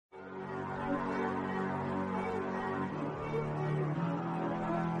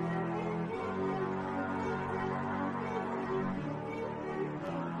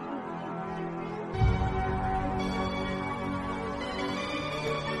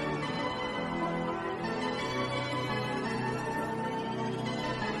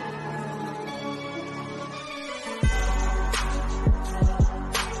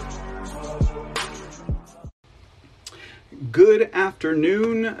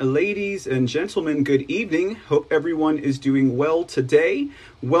afternoon, ladies and gentlemen. Good evening. Hope everyone is doing well today.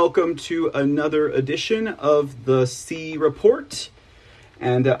 Welcome to another edition of the C Report.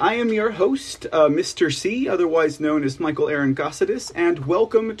 And I am your host, Mr. C, otherwise known as Michael Aaron Gossidis. And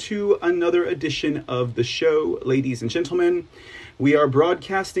welcome to another edition of the show, ladies and gentlemen. We are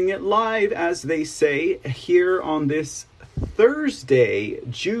broadcasting it live, as they say, here on this Thursday,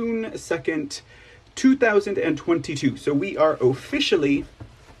 June 2nd, 2022. So we are officially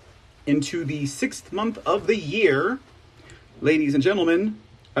into the 6th month of the year, ladies and gentlemen,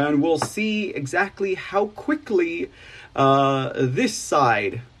 and we'll see exactly how quickly this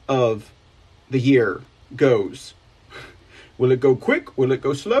side of the year goes. Will it go quick? Will it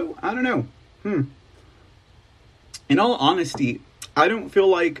go slow? I don't know. In all honesty, I don't feel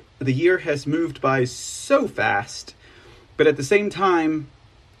like the year has moved by so fast, but at the same time,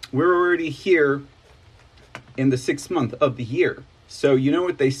 we're already here in the 6th month of the year. So you know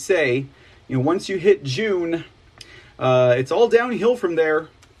what they say, once you hit June, it's all downhill from there.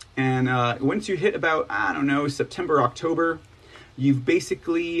 And once you hit about, September, October, you've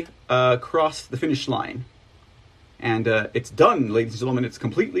basically crossed the finish line. And it's done, ladies and gentlemen. It's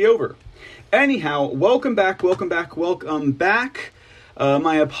completely over. Anyhow, welcome back.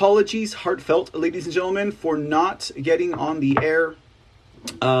 My apologies, heartfelt, ladies and gentlemen, for not getting on the air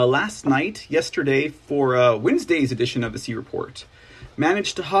yesterday, for Wednesday's edition of the C Report.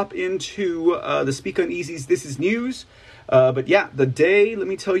 Managed to hop into the Speak Uneasy's This Is News. But yeah, the day, let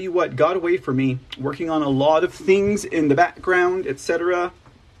me tell you what, got away from me. Working on a lot of things in the background, etc.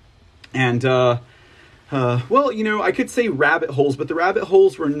 And, I could say rabbit holes, but the rabbit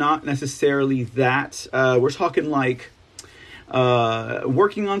holes were not necessarily that. We're talking like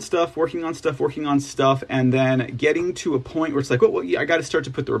working on stuff, and then getting to a point where it's like, I got to start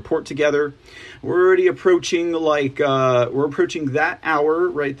to put the report together. We're already approaching that hour,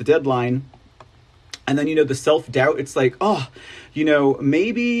 right? The deadline. And then, the self-doubt, it's like,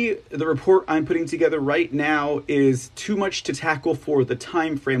 maybe the report I'm putting together right now is too much to tackle for the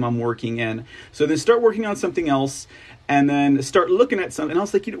time frame I'm working in. So then start working on something else and then start looking at something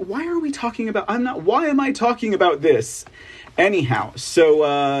else like, why am I talking about this? Anyhow,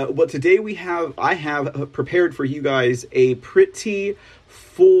 so today I have prepared for you guys a pretty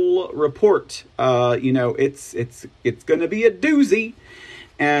full report. It's going to be a doozy.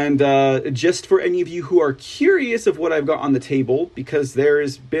 And just for any of you who are curious of what I've got on the table, because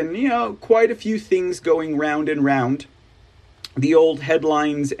there's been, quite a few things going round and round the old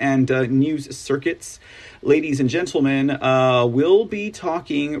headlines and news circuits, ladies and gentlemen, we'll be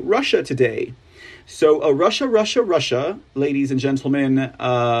talking Russia today. So Russia, ladies and gentlemen,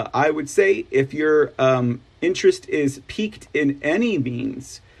 I would say if your interest is piqued in any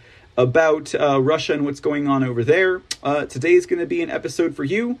means about Russia and what's going on over there, today is going to be an episode for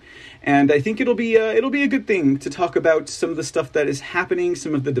you, and I think it'll be a good thing to talk about some of the stuff that is happening,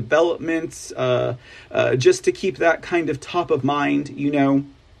 some of the developments, just to keep that kind of top of mind,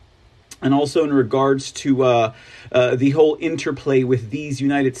 and also in regards to the whole interplay with these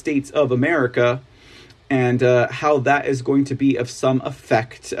United States of America, and how that is going to be of some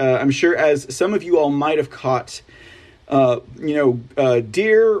effect. I'm sure, as some of you all might have caught,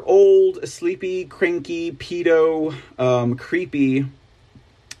 dear old sleepy, cranky, pedo, creepy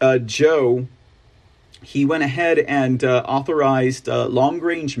Joe, he went ahead and authorized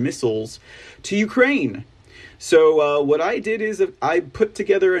long-range missiles to Ukraine. So what I did is I put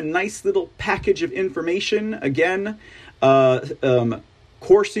together a nice little package of information, again,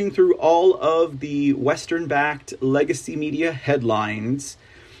 coursing through all of the Western-backed legacy media headlines,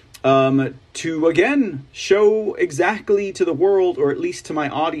 to, again, show exactly to the world, or at least to my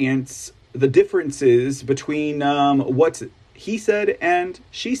audience, the differences between what he said and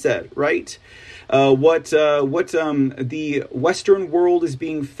she said, right? What the Western world is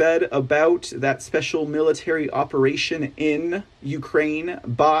being fed about that special military operation in Ukraine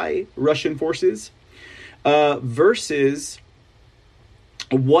by Russian forces, versus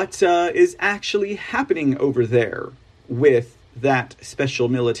what is actually happening over there with that special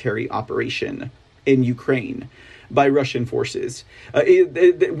military operation in Ukraine by Russian forces.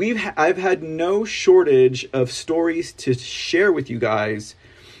 I've had no shortage of stories to share with you guys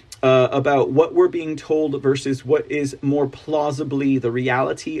about what we're being told versus what is more plausibly the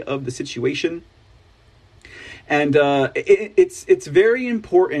reality of the situation. And it's very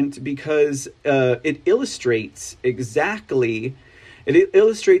important because it illustrates exactly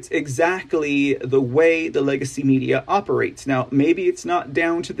the way the legacy media operates. Now, maybe it's not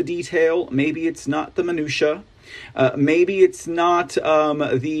down to the detail, maybe it's not the minutia, Maybe it's not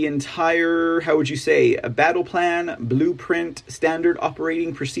the entire, how would you say, a battle plan, blueprint, standard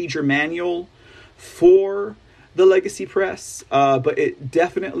operating procedure manual for the legacy press, but it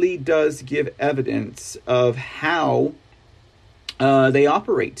definitely does give evidence of how they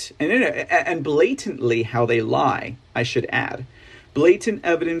operate, and blatantly how they lie, I should add. Blatant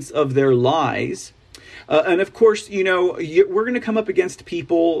evidence of their lies. And of course, we're going to come up against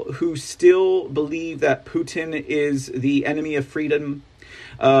people who still believe that Putin is the enemy of freedom.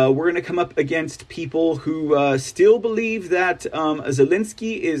 We're going to come up against people who still believe that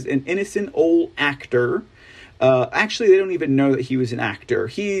Zelensky is an innocent old actor. Actually, they don't even know that he was an actor.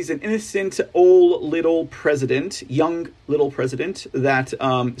 He's an innocent old little president, young little president that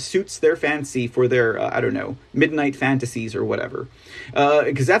suits their fancy for their, midnight fantasies or whatever.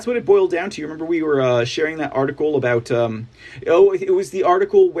 Because that's what it boiled down to. You remember we were sharing that article about, it was the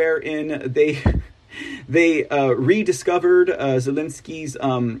article wherein they rediscovered Zelensky's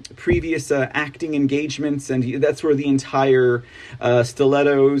previous acting engagements, and that's where the entire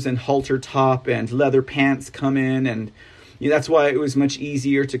stilettos and halter top and leather pants come in, and that's why it was much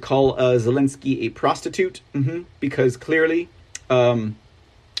easier to call Zelensky a prostitute, because clearly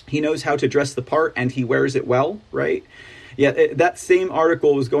he knows how to dress the part and he wears it well, right? Yeah, that same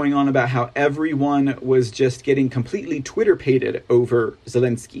article was going on about how everyone was just getting completely Twitter-pated over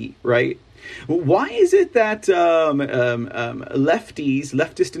Zelensky, right? Why is it that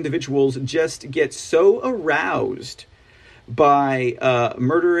leftist individuals just get so aroused by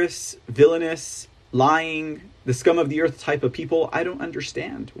murderous, villainous, lying, the scum of the earth type of people? I don't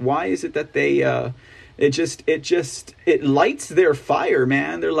understand. Why is it that they it lights their fire,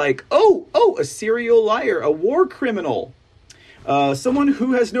 man? They're like, oh, a serial liar, a war criminal, someone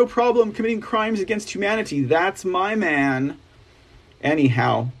who has no problem committing crimes against humanity. That's my man.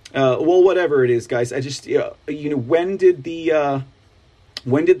 Anyhow. Well, whatever it is, guys. I just, when did the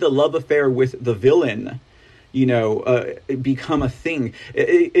love affair with the villain, become a thing?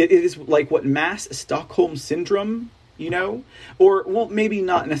 It is like what, mass Stockholm syndrome, or, well, maybe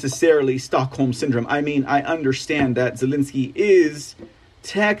not necessarily Stockholm syndrome. I mean, I understand that Zelensky is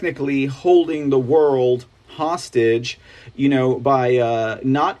technically holding the world hostage, by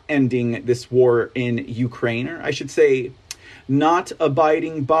not ending this war in Ukraine, or I should say, not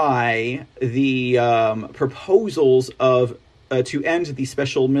abiding by the proposals of to end the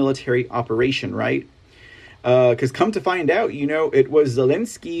special military operation, right? Because come to find out, it was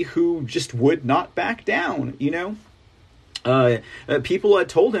Zelensky who just would not back down, people had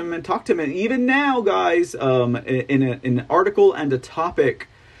told him and talked to him, and even now, guys, in an article and a topic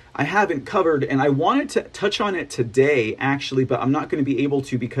I haven't covered, and I wanted to touch on it today, actually, but I'm not going to be able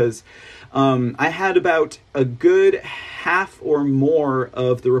to because I had about a good half or more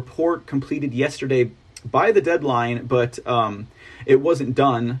of the report completed yesterday by the deadline, but it wasn't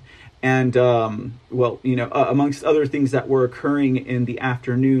done. And, amongst other things that were occurring in the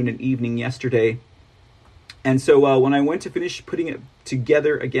afternoon and evening yesterday. And so when I went to finish putting it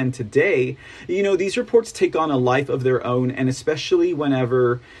together again today, these reports take on a life of their own, and especially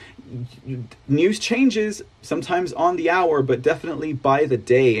whenever news changes, sometimes on the hour, but definitely by the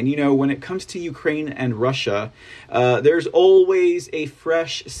day. And, when it comes to Ukraine and Russia, there's always a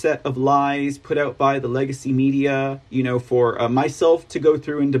fresh set of lies put out by the legacy media, for myself to go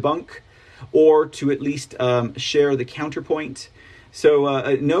through and debunk, or to at least share the counterpoint.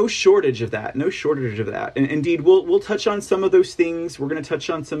 So no shortage of that. And indeed, we'll touch on some of those things. We're going to touch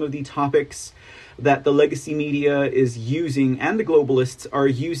on some of the topics that the legacy media is using and the globalists are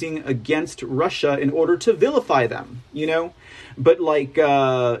using against Russia in order to vilify them, But like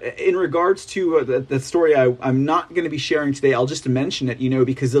in regards to the story I'm not going to be sharing today, I'll just mention it,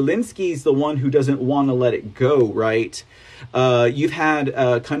 because Zelensky's the one who doesn't want to let it go, right? You've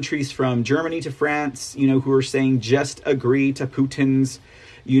had countries from Germany to France, who are saying just agree to Putin's,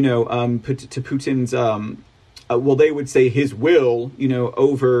 they would say his will,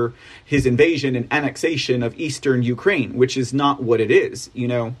 over his invasion and annexation of eastern Ukraine, which is not what it is,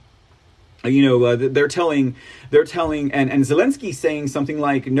 they're telling, and Zelensky saying something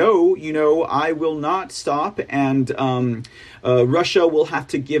like, no, I will not stop, and Russia will have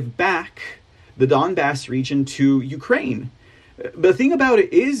to give back the Donbass region to Ukraine. But the thing about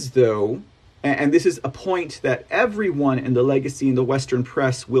it is, though, and this is a point that everyone in the legacy in the Western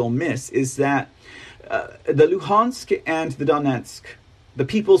press will miss, is that the Luhansk and the Donetsk, the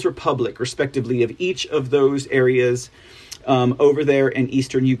People's Republic, respectively, of each of those areas over there in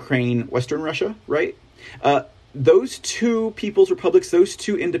eastern Ukraine, Western Russia, right? Those two People's Republics, those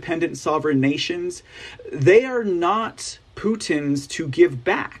two independent sovereign nations, they are not Putin's to give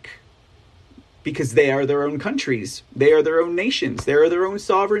back. because they are their own countries. They are their own nations. They are their own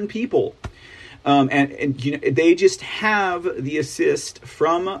sovereign people. And you know, they just have the assist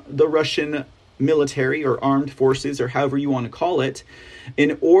from the Russian military or armed forces, or however you want to call it,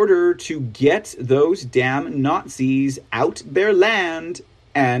 in order to get those damn Nazis out their land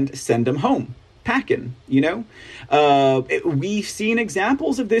and send them home packing. You know, we've seen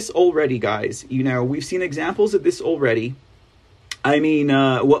examples of this already, guys. You know, we've seen examples of this already. I mean,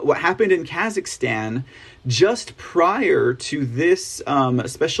 what happened in Kazakhstan just prior to this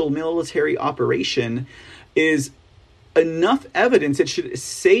special military operation is enough evidence. It should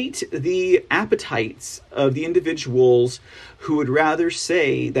sate the appetites of the individuals who would rather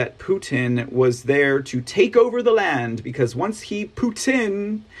say that Putin was there to take over the land, because once he puts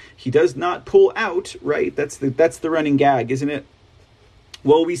in, he does not pull out, right? That's the running gag, isn't it?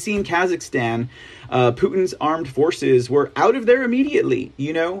 Well, we see in Kazakhstan, Putin's armed forces were out of there immediately.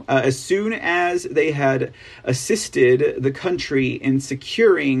 You know, as soon as they had assisted the country in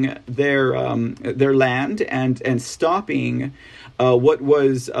securing their land and stopping what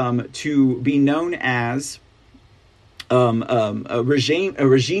was to be known as a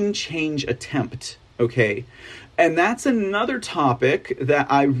regime change attempt. Okay, and that's another topic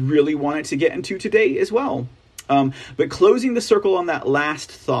that I really wanted to get into today as well. But closing the circle on that last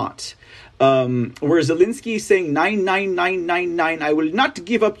thought, where Zelensky is saying 99999, I will not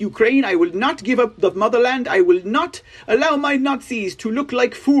give up Ukraine, I will not give up the motherland, I will not allow my Nazis to look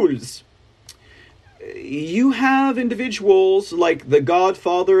like fools. You have individuals like the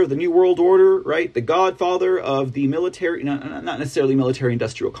godfather of the New World Order, right? The godfather of the military, not necessarily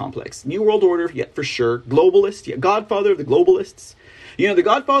military-industrial complex. New World Order, yeah, for sure. Globalist, yeah, godfather of the globalists. You know, the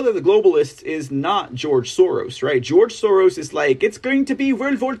godfather of the globalists is not George Soros, right? George Soros is like, it's going to be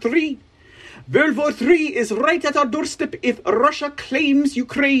World War III. World War III is right at our doorstep if Russia claims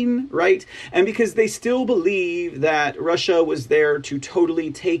Ukraine, right? And because they still believe that Russia was there to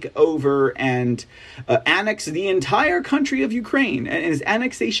totally take over and annex the entire country of Ukraine. And is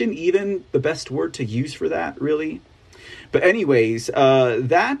annexation even the best word to use for that, really? But anyways, today,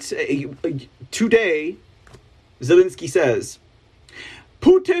 Zelensky says,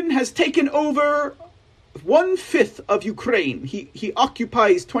 Putin has taken over 1/5 of Ukraine. He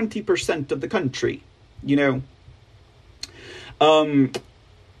occupies 20% of the country. You know,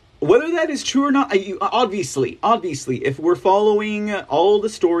 whether that is true or not, obviously, if we're following all the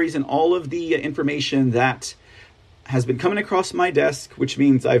stories and all of the information that has been coming across my desk, which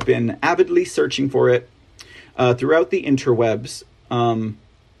means I've been avidly searching for it throughout the interwebs,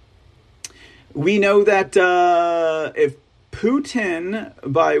 we know that if Putin,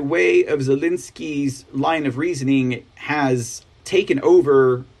 by way of Zelensky's line of reasoning, has taken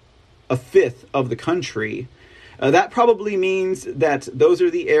over 1/5 of the country, that probably means that those are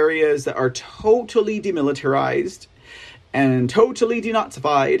the areas that are totally demilitarized and totally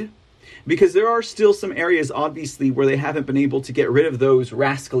denazified, because there are still some areas, obviously, where they haven't been able to get rid of those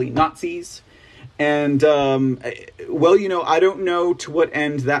rascally Nazis. And, well, you know, I don't know to what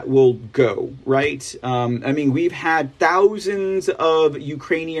end that will go, right? I mean, we've had thousands of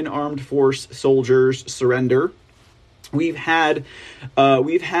Ukrainian armed force soldiers surrender. We've had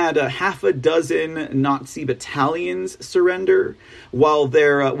a half a dozen Nazi battalions surrender, while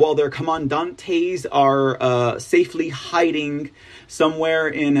their commandantes are safely hiding somewhere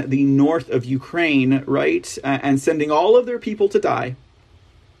in the north of Ukraine, right? And sending all of their people to die.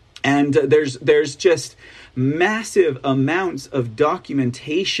 And there's just massive amounts of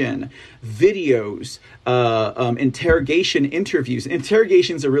documentation, videos, interrogation interviews.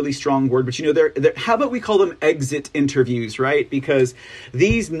 Interrogation's a really strong word, but you know, they're how about we call them exit interviews, right? Because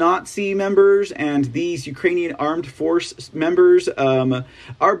these Nazi members and these Ukrainian armed force members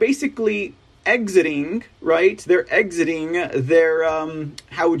are basically exiting, right? They're exiting their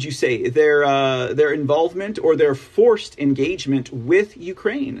how would you say, their involvement or their forced engagement with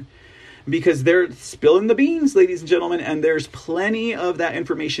Ukraine, because they're spilling the beans, ladies and gentlemen, and there's plenty of that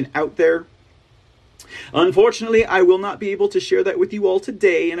information out there. Unfortunately, I will not be able to share that with you all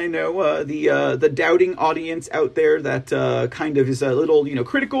today, and I know the doubting audience out there that kind of is a little, you know,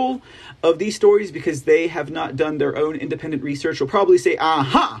 critical of these stories because they have not done their own independent research will probably say,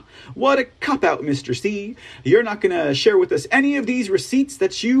 aha, what a cop-out, Mr. C. You're not going to share with us any of these receipts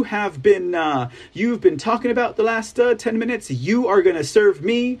that you have been you've been talking about the last 10 minutes. You are going to serve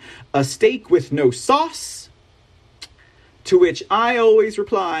me a steak with no sauce. To which I always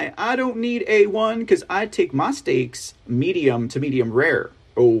reply, I don't need A1 because I take my steaks medium to medium rare.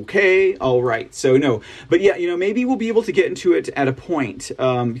 Okay, all right. So no, but yeah, maybe we'll be able to get into it at a point,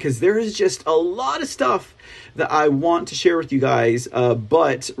 because there is just a lot of stuff that I want to share with you guys.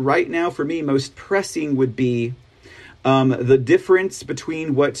 But right now, for me, most pressing would be the difference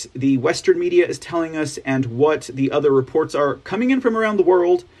between what the Western media is telling us and what the other reports are coming in from around the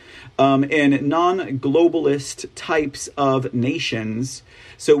world, in non-globalist types of nations,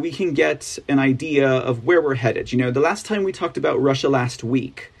 so we can get an idea of where we're headed. The last time we talked about Russia last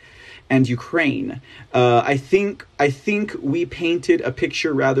week and Ukraine, I think we painted a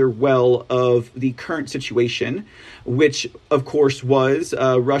picture rather well of the current situation, which of course was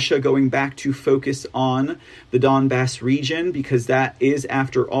Russia going back to focus on the Donbass region, because that is,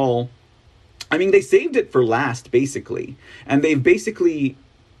 after all, they saved it for last, basically, and they've basically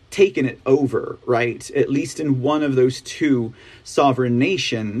taken it over, right? At least in one of those two sovereign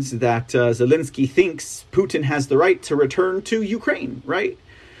nations that Zelensky thinks Putin has the right to return to Ukraine, right?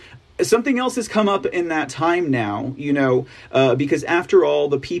 Something else has come up in that time now, because after all,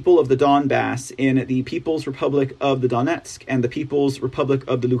 the people of the Donbass in the People's Republic of the Donetsk and the People's Republic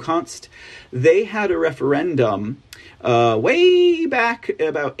of the Luhansk, they had a referendum way back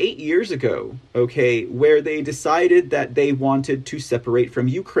about 8 years ago, okay, where they decided that they wanted to separate from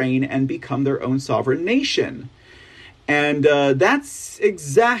Ukraine and become their own sovereign nation. And that's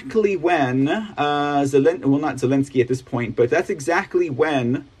exactly when, not Zelensky at this point, but that's exactly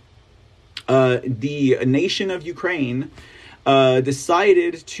when the nation of Ukraine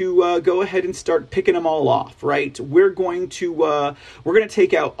decided to go ahead and start picking them all off, right? We're going to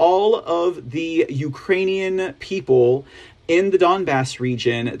take out all of the Ukrainian people in the Donbass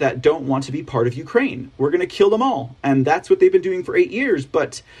region that don't want to be part of Ukraine. We're going to kill them all, and that's what they've been doing for 8 years.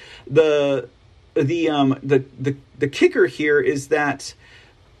 But the kicker here is that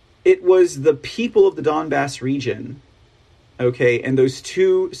it was the people of the Donbass region, okay, and those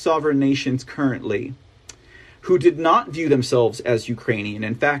two sovereign nations currently, who did not view themselves as Ukrainian.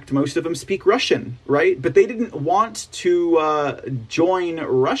 In fact, most of them speak Russian, right? But they didn't want to join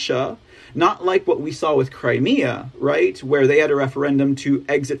Russia, not like what we saw with Crimea, right? Where they had a referendum to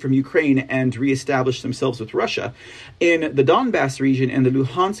exit from Ukraine and reestablish themselves with Russia. In the Donbass region, in the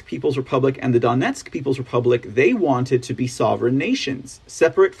Luhansk People's Republic and the Donetsk People's Republic, they wanted to be sovereign nations,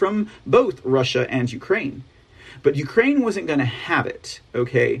 separate from both Russia and Ukraine. But Ukraine wasn't going to have it,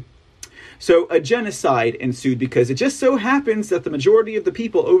 okay? So a genocide ensued, because it just so happens that the majority of the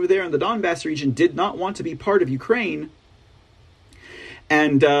people over there in the Donbass region did not want to be part of Ukraine.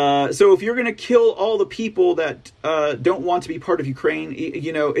 And so if you're going to kill all the people that don't want to be part of Ukraine,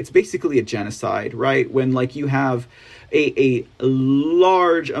 it's basically a genocide, right? When you have a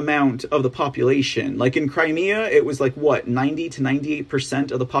large amount of the population, like in Crimea, it was 90 to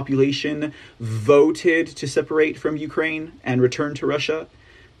 98% of the population voted to separate from Ukraine and return to Russia.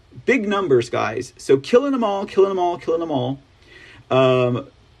 Big numbers, guys. So killing them all.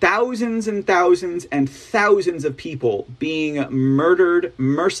 Thousands and thousands and thousands of people being murdered,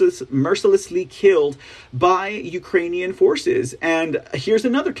 mercilessly killed by Ukrainian forces. And here's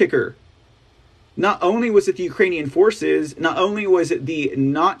another kicker. Not only was it the Ukrainian forces, not only was it the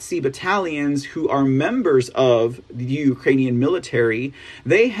Nazi battalions who are members of the Ukrainian military,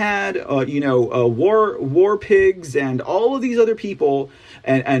 they had, war pigs and all of these other people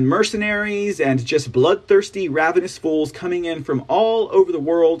and mercenaries and just bloodthirsty, ravenous fools coming in from all over the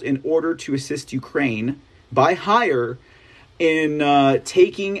world in order to assist Ukraine by hire in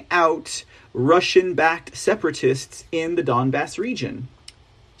taking out Russian-backed separatists in the Donbass region.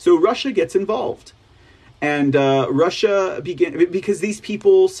 So Russia gets involved, and Russia because these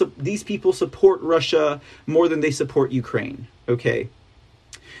people support Russia more than they support Ukraine. Okay,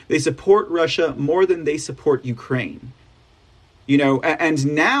 they support Russia more than they support Ukraine.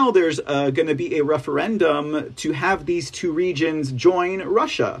 And now there's going to be a referendum to have these two regions join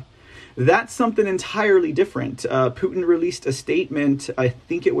Russia. That's something entirely different. Putin released a statement, I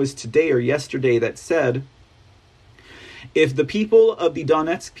think it was today or yesterday, that said, if the people of the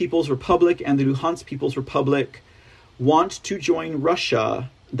Donetsk People's Republic and the Luhansk People's Republic want to join Russia,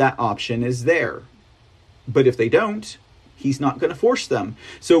 that option is there. But if they don't, he's not going to force them.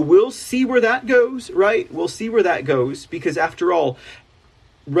 So we'll see where that goes, right? We'll see where that goes, because after all,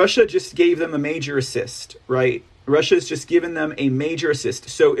 Russia just gave them a major assist, right? Russia's just given them a major assist.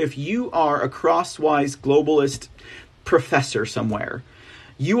 So if you are a crosswise globalist professor somewhere,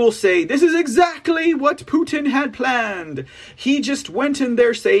 you will say, this is exactly what Putin had planned. He just went in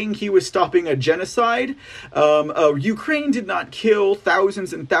there saying he was stopping a genocide. Ukraine did not kill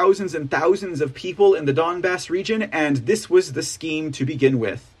thousands and thousands and thousands of people in the Donbass region, and this was the scheme to begin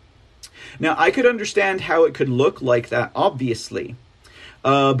with. Now, I could understand how it could look like that, obviously.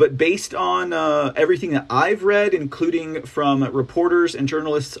 But based on everything that I've read, including from reporters and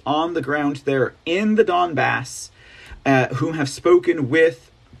journalists on the ground there in the Donbass, whom have spoken with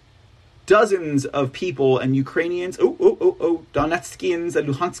dozens of people and Ukrainians, Donetskians and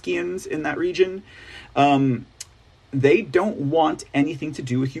Luhanskians in that region, they don't want anything to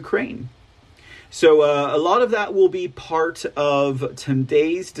do with Ukraine. So a lot of that will be part of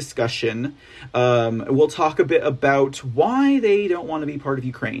today's discussion. We'll talk a bit about why they don't want to be part of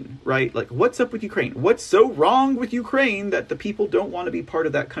Ukraine, right? Like, what's up with Ukraine? What's so wrong with Ukraine that the people don't want to be part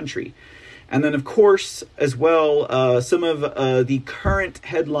of that country? And then, of course, as well, some of the current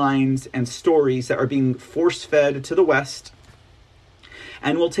headlines and stories that are being force-fed to the West.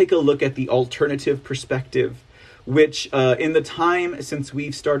 And we'll take a look at the alternative perspective, which in the time since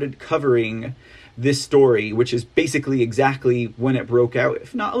we've started covering this story, which is basically exactly when it broke out,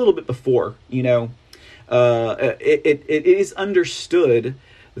 if not a little bit before, it is understood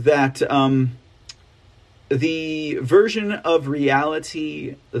that the version of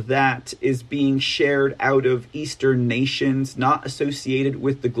reality that is being shared out of Eastern nations, not associated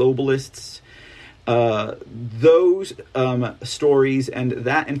with the globalists, those stories and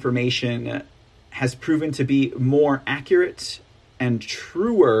that information has proven to be more accurate and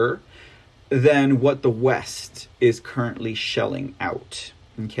truer than what the West is currently shelling out.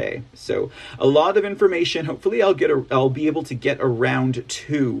 Okay, so a lot of information. Hopefully, I'll be able to get around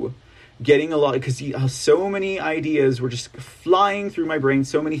to getting a lot, because so many ideas were just flying through my brain.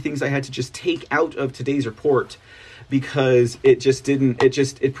 So many things I had to just take out of today's report because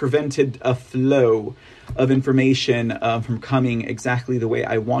it prevented a flow of information from coming exactly the way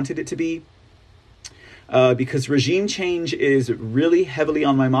I wanted it to be. Because regime change is really heavily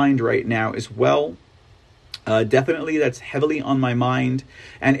on my mind right now as well. Definitely, that's heavily on my mind,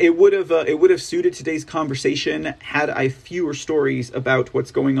 and it would have suited today's conversation had I fewer stories about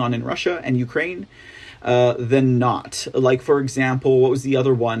what's going on in Russia and Ukraine than not. Like, for example, what was the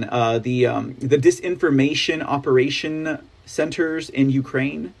other one? The disinformation operation centers in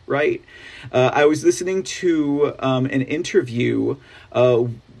Ukraine, right? I was listening to an interview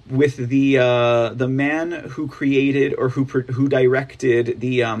with the man who created or who directed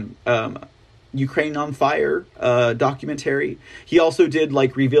the Ukraine on Fire documentary. He also did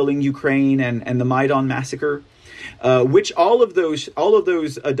like Revealing Ukraine and the Maidan massacre. Which all of those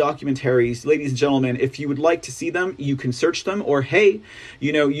documentaries, ladies and gentlemen, if you would like to see them, you can search them, or hey,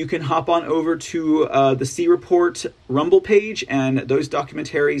 you can hop on over to the C Report Rumble page, and those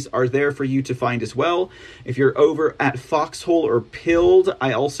documentaries are there for you to find as well. If you're over at Foxhole or Pilled,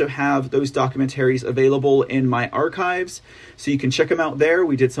 I also have those documentaries available in my archives, so you can check them out there.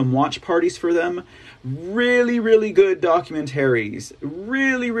 We did some watch parties for them. Really, really good documentaries.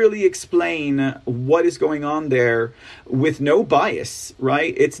 Really, really explain what is going on there with no bias,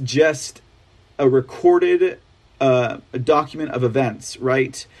 right? It's just a recorded document of events,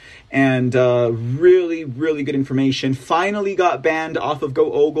 right? And really, really good information. Finally got banned off of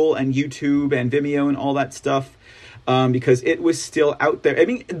Go Ogle and YouTube and Vimeo and all that stuff. Because it was still out there. I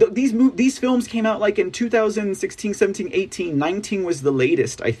mean, these films came out like in 2016, 17, 18, 19 was the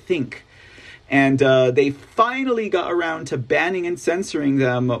latest, I think. And they finally got around to banning and censoring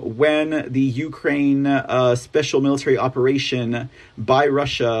them when the Ukraine special military operation by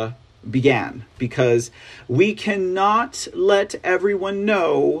Russia began. Because we cannot let everyone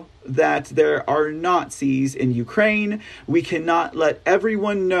know that there are Nazis in Ukraine. We cannot let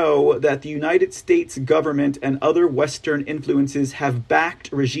everyone know that the United States government and other Western influences have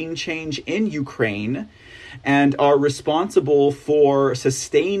backed regime change in Ukraine and are responsible for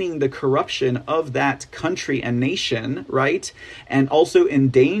sustaining the corruption of that country and nation, right? And also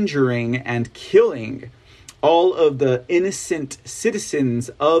endangering and killing all of the innocent citizens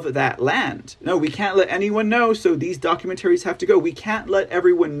of that land. No, we can't let anyone know, so these documentaries have to go. We can't let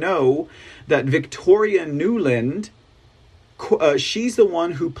everyone know that Victoria Nuland, she's the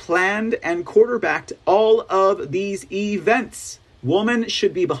one who planned and quarterbacked all of these events. Woman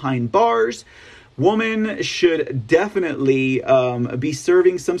should be behind bars. Woman should definitely be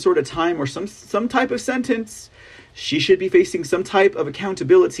serving some sort of time or some type of sentence. She should be facing some type of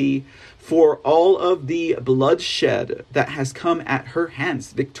accountability for all of the bloodshed that has come at her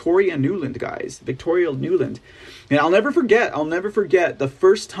hands. Victoria Nuland, guys. Victoria Nuland. And I'll never forget the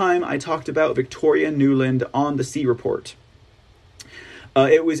first time I talked about Victoria Nuland on the C Report.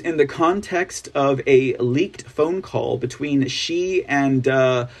 It was in the context of a leaked phone call between she and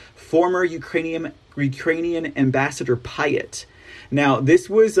former Ukrainian ambassador Pyatt. Now, this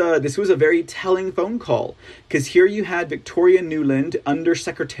was a very telling phone call, because here you had Victoria Nuland,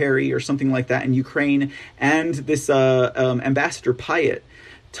 undersecretary or something like that in Ukraine, and this ambassador Pyatt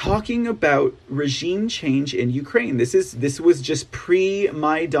talking about regime change in Ukraine. This was just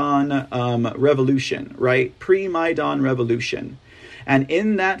pre-Maidan revolution, right? Pre-Maidan revolution. And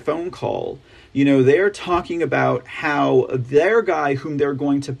in that phone call, they're talking about how their guy whom they're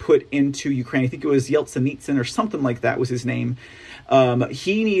going to put into Ukraine, I think it was Yeltsin or something like that was his name,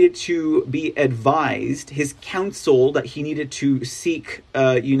 he needed to be advised, his counsel that he needed to seek,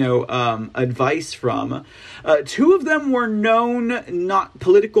 advice from. Two of them were known not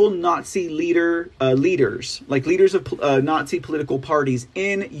political Nazi leaders, like leaders of Nazi political parties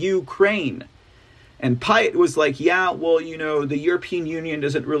in Ukraine. And Pyatt was like, yeah, well, the European Union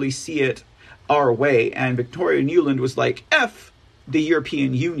doesn't really see it our way. And Victoria Nuland was like, F the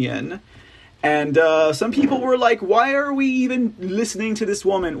European Union. And some people were like, why are we even listening to this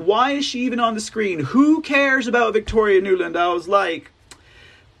woman? Why is she even on the screen? Who cares about Victoria Nuland? I was like,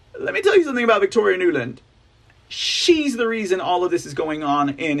 let me tell you something about Victoria Nuland. She's the reason all of this is going on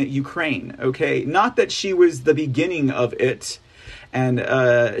in Ukraine, okay? Not that she was the beginning of it,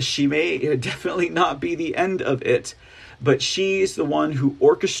 and she may definitely not be the end of it, but she's the one who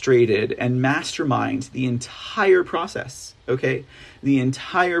orchestrated and masterminded the entire process, okay? The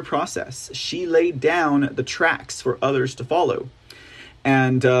entire process. She laid down the tracks for others to follow.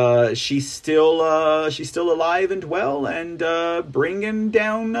 And she's still alive and well and bringing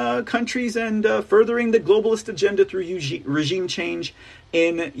down countries and furthering the globalist agenda through regime change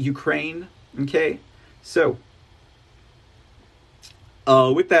in Ukraine, okay? So,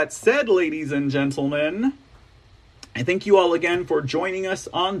 with that said, ladies and gentlemen, I thank you all again for joining us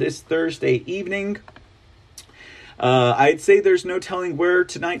on this Thursday evening. I'd say there's no telling where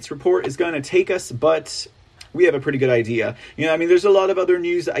tonight's report is going to take us, but we have a pretty good idea. There's a lot of other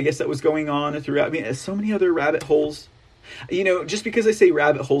news, I guess, that was going on throughout. So many other rabbit holes. Just because I say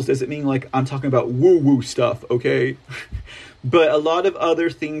rabbit holes doesn't mean like I'm talking about woo-woo stuff, okay? But a lot of other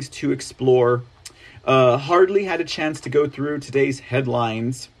things to explore. Hardly had a chance to go through today's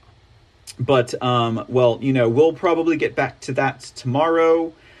headlines. But, we'll probably get back to that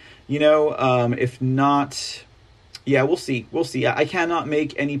tomorrow. If not, yeah, we'll see. We'll see. I cannot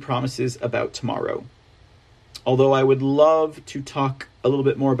make any promises about tomorrow. Although I would love to talk a little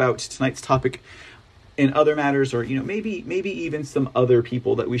bit more about tonight's topic in other matters, or, maybe even some other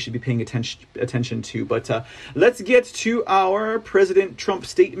people that we should be paying attention to. But let's get to our President Trump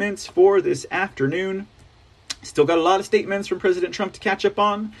statements for this afternoon. Still got a lot of statements from President Trump to catch up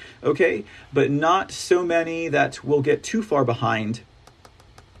on, okay? But not so many that we'll get too far behind.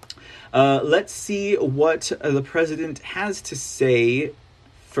 Let's see what the president has to say.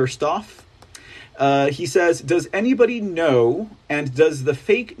 First off, he says, does anybody know, and does the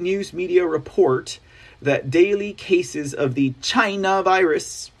fake news media report that daily cases of the China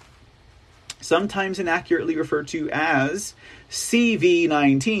virus, sometimes inaccurately referred to as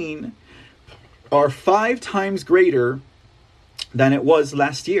CV-19, are 5 times greater than it was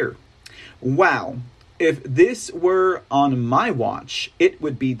last year? Wow. If this were on my watch, it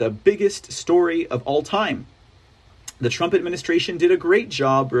would be the biggest story of all time. The Trump administration did a great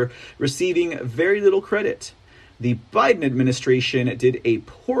job receiving very little credit. The Biden administration did a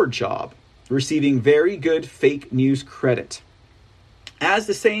poor job receiving very good fake news credit. As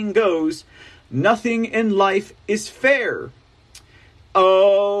the saying goes, nothing in life is fair.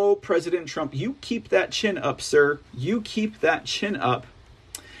 Oh, President Trump, you keep that chin up, sir. You keep that chin up.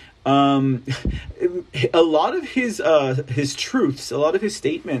 A lot of his truths, a lot of his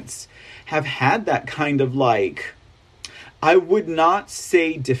statements have had that kind of like, I would not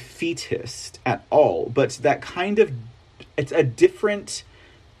say defeatist at all, but that kind of, it's a different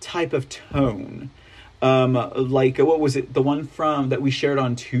type of tone. Like, what was it? The one from that we shared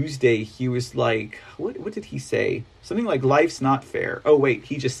on Tuesday, he was like, what did he say? Something like, life's not fair. Oh, wait,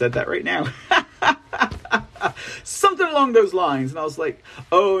 he just said that right now. Something along those lines. And I was like,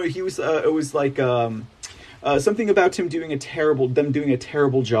 oh, he was, it was like, something about him doing a terrible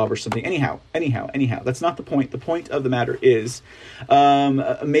job or something. Anyhow, that's not the point. The point of the matter is,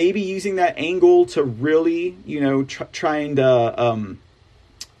 maybe using that angle to really, trying to,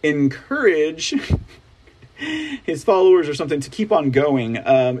 encourage his followers or something to keep on going.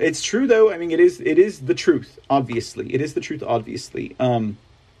 It's true though. I mean, it is the truth. Obviously, it is the truth. Obviously,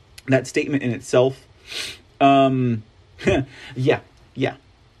 that statement in itself. Yeah,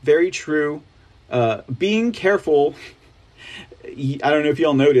 very true. Being careful. I don't know if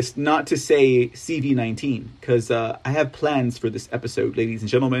y'all noticed not to say CV-19 because I have plans for this episode, ladies and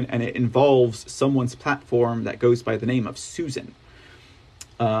gentlemen, and it involves someone's platform that goes by the name of Susan.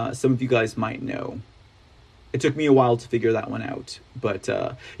 Some of you guys might know. It took me a while to figure that one out. But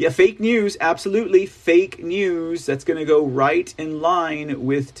yeah, fake news, absolutely fake news. That's going to go right in line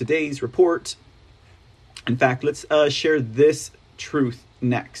with today's report. In fact, let's share this truth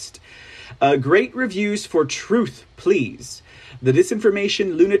next. Great reviews for truth, please. The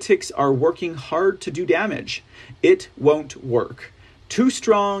disinformation lunatics are working hard to do damage. It won't work. Too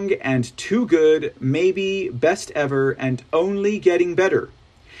strong and too good, maybe best ever and only getting better.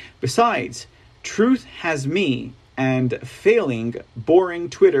 Besides, truth has me, and failing, boring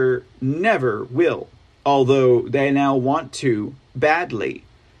Twitter never will. Although they now want to, badly.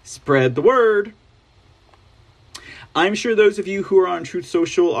 Spread the word. I'm sure those of you who are on Truth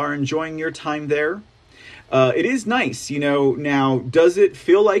Social are enjoying your time there. It is nice, now, does it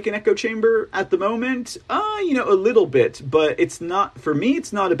feel like an echo chamber at the moment? A little bit, but it's not, for me,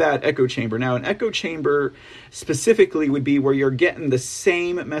 it's not a bad echo chamber. Now, an echo chamber specifically would be where you're getting the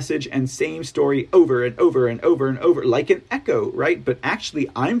same message and same story over and over and over and over, like an echo, right? But actually,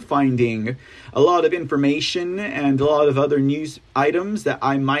 I'm finding a lot of information and a lot of other news items that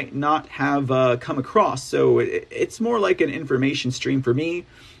I might not have come across. So it's more like an information stream for me,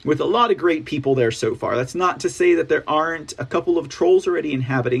 with a lot of great people there so far. That's not to say that there aren't a couple of trolls already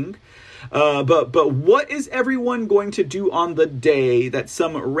inhabiting. But what is everyone going to do on the day that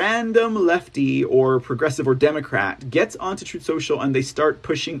some random lefty or progressive or Democrat gets onto Truth Social and they start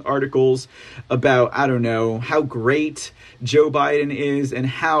pushing articles about, I don't know, how great Joe Biden is and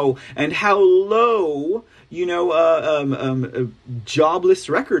how low jobless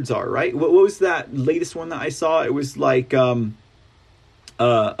records are, right? What was that latest one that I saw? It was like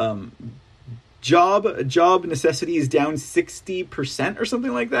job necessity is down 60% or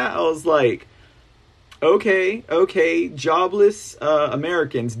something like that. I was like, okay, jobless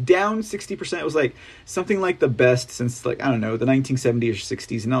Americans down 60%. It was like something like the best since, like, I don't know, the 1970s or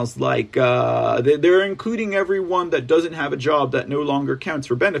 60s. And I was like, they're including everyone that doesn't have a job that no longer counts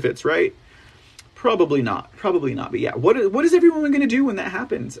for benefits, right? Probably not. But yeah, what is everyone going to do when that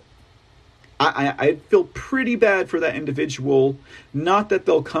happens? I feel pretty bad for that individual. Not that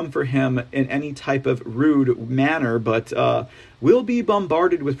they'll come for him in any type of rude manner, but we'll be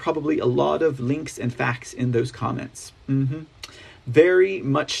bombarded with probably a lot of links and facts in those comments. Very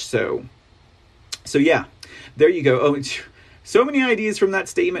much so. So yeah, there you go. Oh, so many ideas from that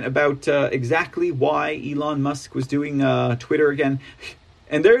statement about exactly why Elon Musk was doing Twitter again.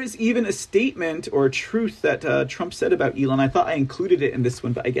 And there is even a statement or a truth that Trump said about Elon. I thought I included it in this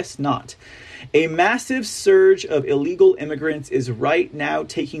one, but I guess not. A massive surge of illegal immigrants is right now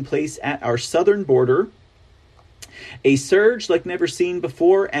taking place at our southern border. A surge like never seen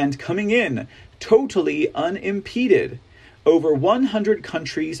before and coming in totally unimpeded. Over 100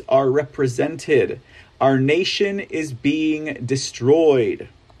 countries are represented. Our nation is being destroyed.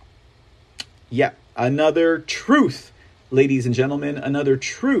 Yeah, another truth. Ladies and gentlemen, another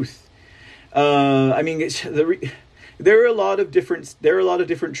truth. There are a lot of different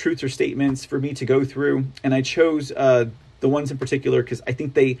truths or statements for me to go through, and I chose the ones in particular because I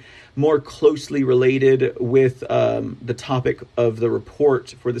think they more closely related with the topic of the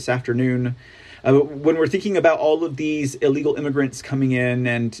report for this afternoon. When we're thinking about all of these illegal immigrants coming in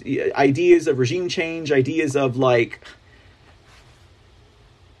and ideas of regime change, ideas of like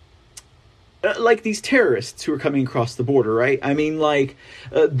these terrorists who are coming across the border, right? I mean,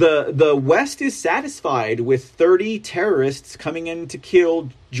 the West is satisfied with 30 terrorists coming in to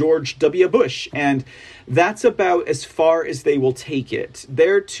kill George W. Bush, and that's about as far as they will take it.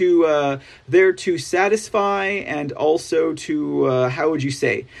 They're to satisfy and also to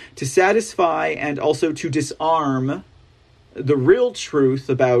to satisfy and also to disarm the real truth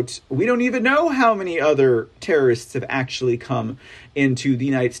about, we don't even know how many other terrorists have actually come into the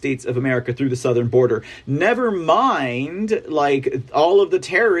United States of America through the southern border. Never mind, like, all of the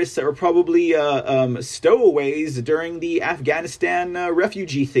terrorists that were probably stowaways during the Afghanistan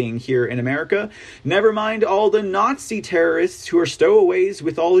refugee thing here in America. Never mind all the Nazi terrorists who are stowaways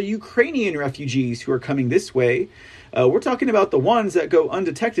with all the Ukrainian refugees who are coming this way. We're talking about the ones that go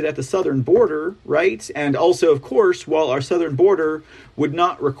undetected at the southern border, right? And also, of course, while our southern border would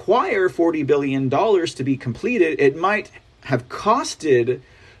not require $40 billion to be completed, it might have costed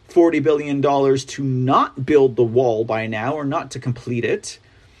 $40 billion to not build the wall by now or not to complete it.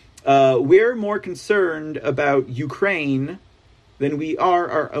 We're more concerned about Ukraine than we are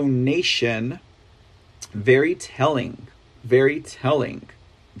our own nation. Very telling. Very telling.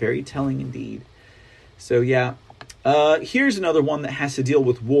 Very telling indeed. So, yeah. Here's another one that has to deal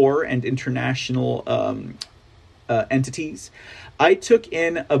with war and international entities. I took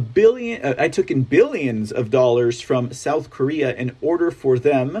in billions of dollars from South Korea in order for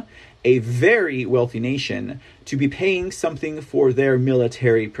them, a very wealthy nation, to be paying something for their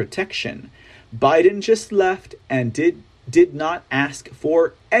military protection. Biden just left and did not ask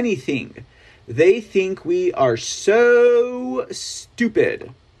for anything. They think we are so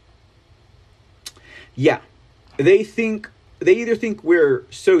stupid. Yeah, they either think we're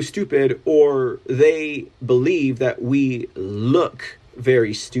so stupid or they believe that we look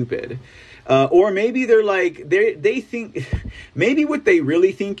very stupid. Or maybe they're like, they think, maybe what they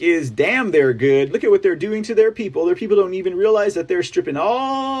really think is, damn, they're good. Look at what they're doing to their people. Their people don't even realize that they're stripping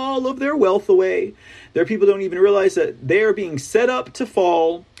all of their wealth away. Their people don't even realize that they're being set up to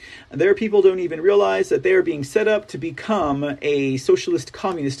fall. Their people don't even realize that they're being set up to become a socialist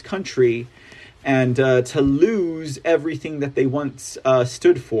communist country and to lose everything that they once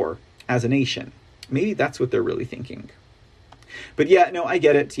stood for as a nation. Maybe that's what they're really thinking. But yeah, no, I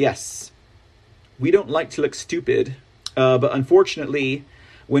get it. Yes. We don't like to look stupid. But unfortunately,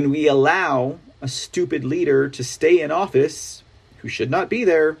 when we allow a stupid leader to stay in office who should not be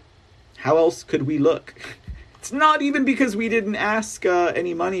there, how else could we look? It's not even because we didn't ask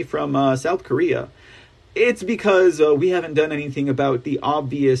any money from South Korea. It's because we haven't done anything about the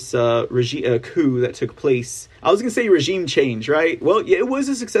obvious coup that took place. I was going to say regime change, right? Well, yeah, it was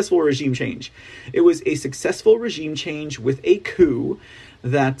a successful regime change. It was a successful regime change with a coup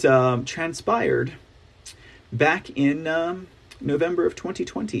that transpired back in November of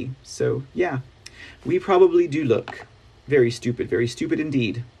 2020. So, yeah, we probably do look very stupid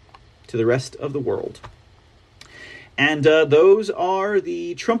indeed to the rest of the world. And those are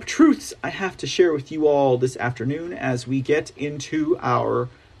the Trump truths I have to share with you all this afternoon as we get into our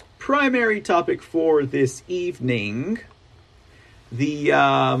primary topic for this evening, the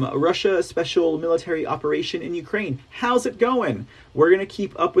Russia special military operation in Ukraine. How's it going? We're going to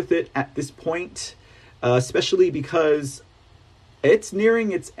keep up with it at this point, especially because it's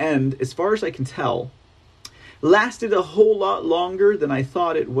nearing its end, as far as I can tell. Lasted a whole lot longer than I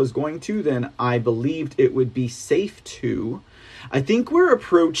thought it was going to, than I believed it would be safe to. I think we're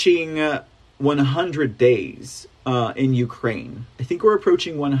approaching 100 days in Ukraine. I think we're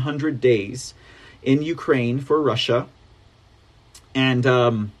approaching 100 days in Ukraine for Russia.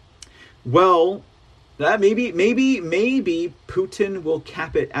 And, well, that maybe Putin will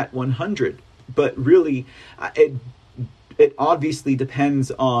cap it at 100. But really, it obviously depends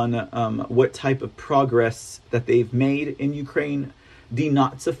on what type of progress that they've made in Ukraine,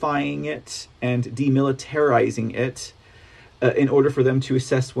 denazifying it and demilitarizing it in order for them to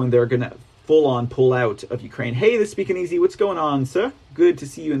assess when they're going to full-on pull out of Ukraine. Hey, this is Speaking Easy. What's going on, sir? Good to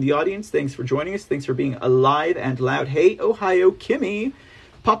see you in the audience. Thanks for joining us. Thanks for being alive and loud. Hey, Ohio Kimmy,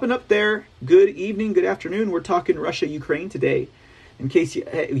 popping up there. Good evening, good afternoon. We're talking Russia-Ukraine today. In case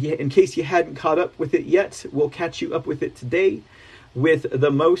you hadn't caught up with it yet, we'll catch you up with it today with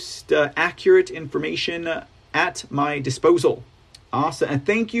the most accurate information at my disposal. Awesome. And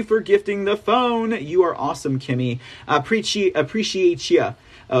thank you for gifting the phone. You are awesome, Kimmy. Appreciate you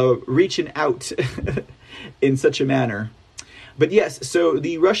reaching out in such a manner. But yes, so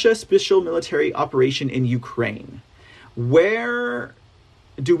the Russia special military operation in Ukraine. Where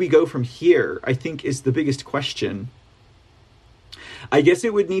do we go from here? I think is the biggest question. I guess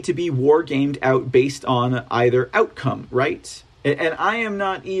it would need to be war gamed out based on either outcome, right? And I am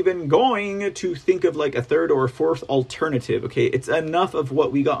not even going to think of like a third or a fourth alternative, okay? It's enough of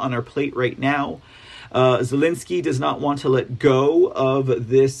what we got on our plate right now. Zelensky does not want to let go of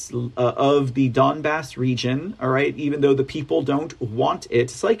this, of the Donbass region, all right? Even though the people don't want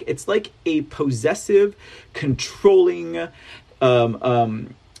it. It's like a possessive, controlling,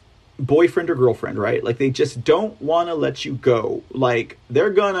 boyfriend or girlfriend, right? Like they just don't want to let you go. Like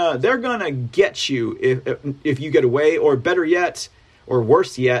they're gonna get you if you get away, or better yet, or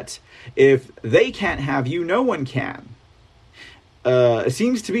worse yet, if they can't have you, no one can. It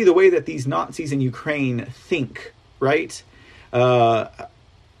seems to be the way that these Nazis in Ukraine think, right?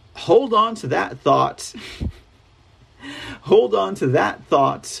 Hold on to that thought. Hold on to that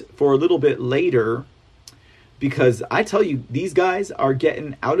thought for a little bit later. Because I tell you, these guys are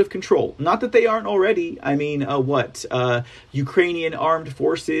getting out of control. Not that they aren't already. I mean, Ukrainian armed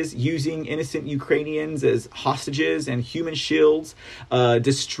forces using innocent Ukrainians as hostages and human shields,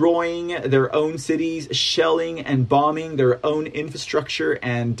 destroying their own cities, shelling and bombing their own infrastructure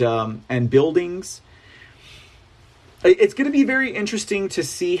and buildings. It's going to be very interesting to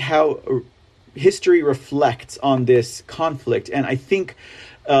see how history reflects on this conflict. And I think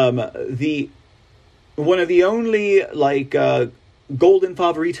one of the only golden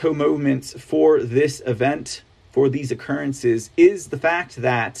favorito moments for this event for these occurrences is the fact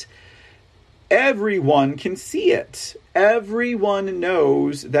that everyone can see it. Everyone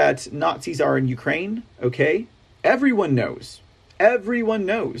knows that Nazis are in Ukraine, okay? Everyone knows. Everyone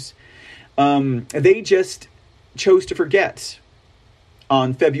knows. They just chose to forget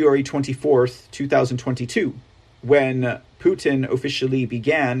on February 24th, 2022, when Putin officially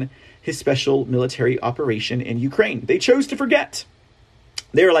began his special military operation in Ukraine. They chose to forget.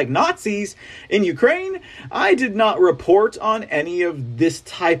 They were like, Nazis in Ukraine? I did not report on any of this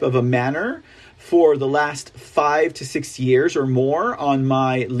type of a manner for the last 5 to 6 years or more on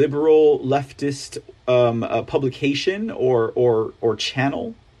my liberal leftist publication or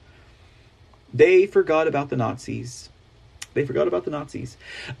channel. They forgot about the Nazis. They forgot about the Nazis.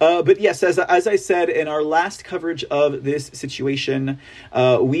 But yes, as I said in our last coverage of this situation,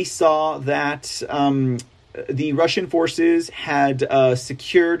 we saw that the Russian forces had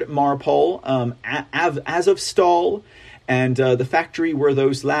secured Mariupol, Azovstal, and the factory where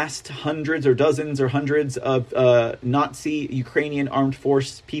those last hundreds or dozens or hundreds of Nazi Ukrainian armed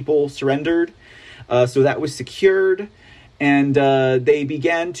force people surrendered. So that was secured. And they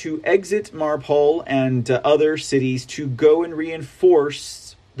began to exit Mariupol and other cities to go and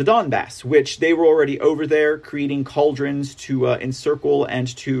reinforce the Donbass, which they were already over there creating cauldrons to encircle and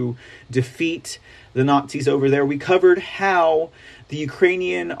to defeat the Nazis over there. We covered how the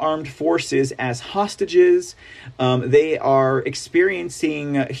Ukrainian armed forces, as hostages, they are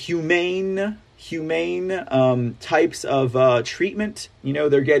experiencing humane types of treatment. You know,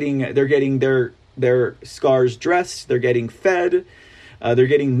 they're getting their scars dressed, they're getting fed, they're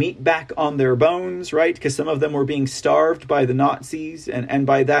getting meat back on their bones, right? Because some of them were being starved by the Nazis, and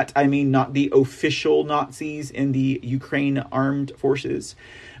by that I mean not the official Nazis in the Ukraine armed forces,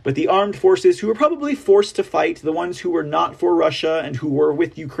 but the armed forces who were probably forced to fight, the ones who were not for Russia and who were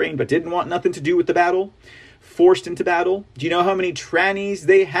with Ukraine but didn't want nothing to do with the battle, forced into battle. Do you know how many trannies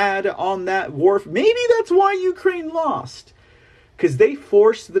they had on that wharf? Maybe that's why Ukraine lost. Because they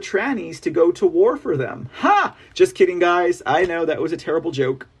forced the trannies to go to war for them. Ha! Just kidding, guys. I know that was a terrible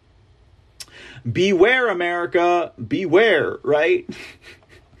joke. Beware, America. Beware, right?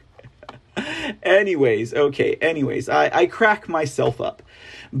 Anyways, I crack myself up.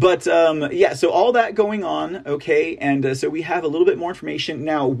 But yeah, so all that going on, okay, and so we have a little bit more information.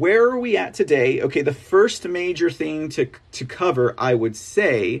 Now, where are we at today? Okay, the first major thing to cover, I would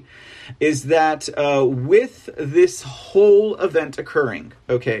say, is that with this whole event occurring,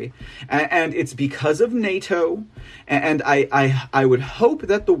 okay, and it's because of NATO, and I would hope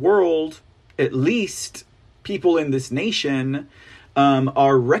that the world, at least people in this nation,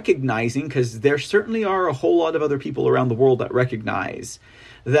 are recognizing, because there certainly are a whole lot of other people around the world that recognize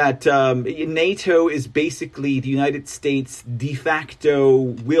that NATO is basically the United States de facto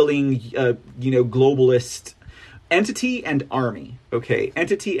willing, globalist entity and army. Okay,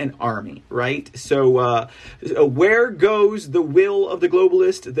 entity and army, right? So where goes the will of the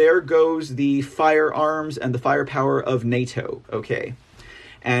globalist, there goes the firearms and the firepower of NATO. Okay.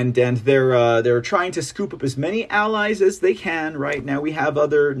 And they're trying to scoop up as many allies as they can. Right now, we have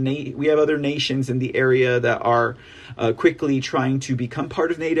other nations in the area that are quickly trying to become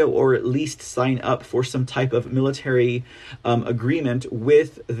part of NATO, or at least sign up for some type of military agreement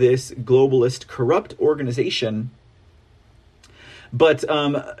with this globalist corrupt organization. But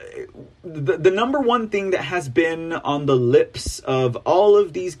the number one thing that has been on the lips of all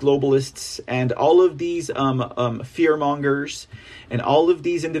of these globalists and all of these fearmongers and all of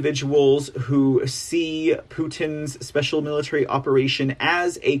these individuals who see Putin's special military operation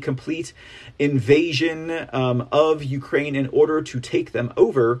as a complete invasion of Ukraine in order to take them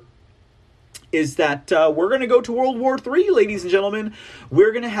over, is that we're going to go to World War III, ladies and gentlemen.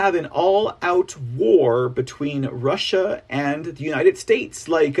 We're going to have an all-out war between Russia and the United States.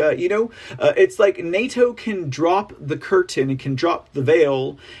 Like, it's like NATO can drop the curtain, it can drop the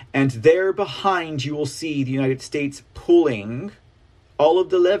veil, and there behind you will see the United States pulling all of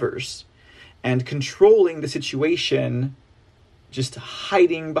the levers and controlling the situation, just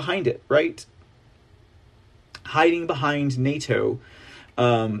hiding behind it, right? Hiding behind NATO.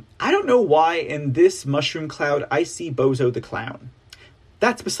 I don't know why in this mushroom cloud I see Bozo the Clown.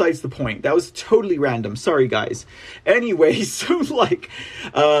 That's besides the point. That was totally random. Sorry, guys. Anyway, so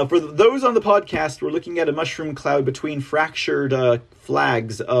for those on the podcast, we're looking at a mushroom cloud between fractured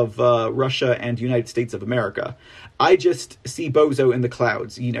flags of Russia and United States of America. I just see Bozo in the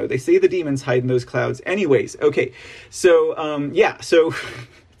clouds. You know, they say the demons hide in those clouds. Anyways, okay. So, so...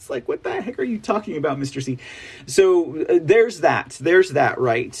 It's like, what the heck are you talking about, Mr. C? So there's that,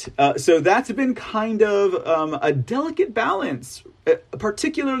 right? So that's been kind of a delicate balance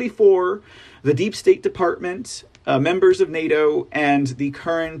particularly for the Deep State Department, members of NATO, and the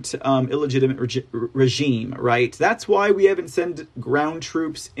current illegitimate regime, right? That's why we haven't sent ground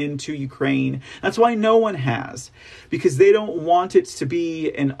troops into Ukraine. That's why no one has, because they don't want it to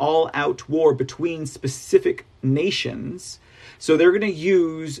be an all-out war between specific nations. So they're going to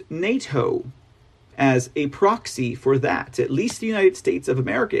use NATO as a proxy for that. At least the United States of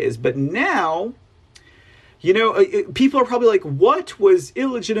America is. But now, people are probably like, what was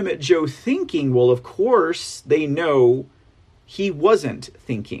illegitimate Joe thinking? Well, of course, they know he wasn't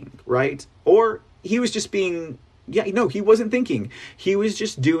thinking, right? Or he was just being, he wasn't thinking. He was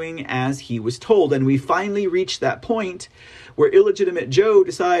just doing as he was told. And we finally reached that point where illegitimate Joe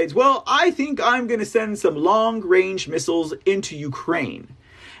decides, well, I think I'm going to send some long-range missiles into Ukraine.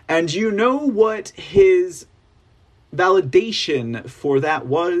 And you know what his validation for that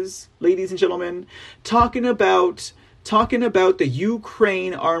was, ladies and gentlemen? Talking about the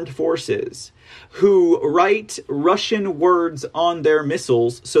Ukraine armed forces who write Russian words on their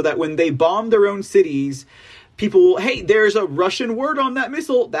missiles so that when they bomb their own cities, people will, hey, there's a Russian word on that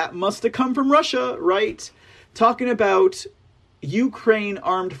missile. That must have come from Russia, right? Talking about Ukraine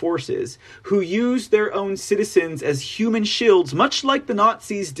armed forces who use their own citizens as human shields, much like the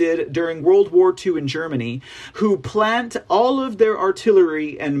Nazis did during World War II in Germany, who plant all of their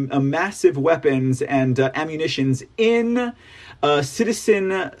artillery and massive weapons and ammunitions in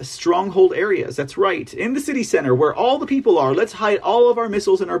citizen stronghold areas. That's right. In the city center where all the people are, let's hide all of our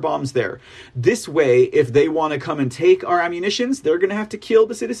missiles and our bombs there. This way, if they want to come and take our ammunitions, they're going to have to kill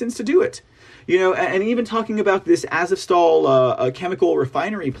the citizens to do it. And even talking about this Azovstal chemical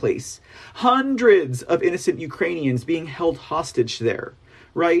refinery place, hundreds of innocent Ukrainians being held hostage there,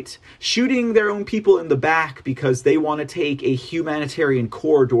 right? Shooting their own people in the back because they want to take a humanitarian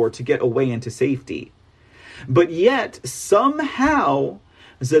corridor to get away into safety. But yet, somehow,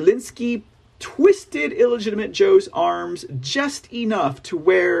 Zelensky twisted illegitimate Joe's arms just enough to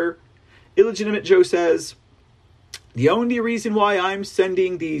where illegitimate Joe says, the only reason why I'm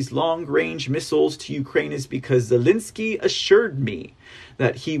sending these long-range missiles to Ukraine is because Zelensky assured me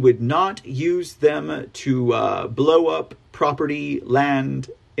that he would not use them to blow up property, land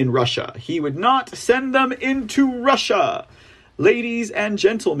in Russia. He would not send them into Russia. Ladies and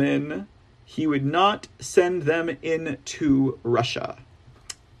gentlemen, he would not send them into Russia.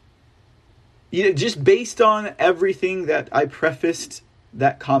 Just based on everything that I prefaced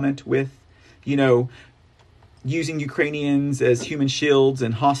that comment with, using Ukrainians as human shields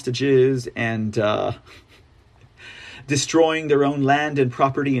and hostages and destroying their own land and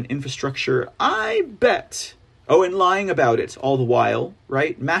property and infrastructure, I bet. Oh, and lying about it all the while,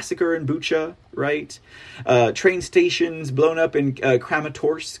 right? Massacre in Bucha, right? Train stations blown up in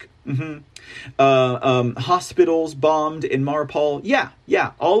Kramatorsk. Hospitals bombed in Mariupol.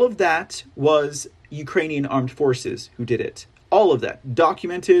 Yeah. All of that was Ukrainian armed forces who did it. All of that.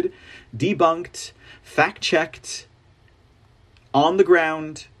 Documented, debunked, fact-checked, on the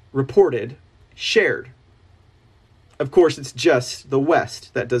ground, reported, shared. Of course, it's just the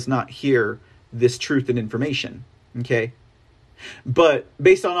West that does not hear this truth and information, okay? But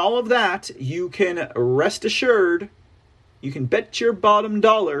based on all of that, you can rest assured, you can bet your bottom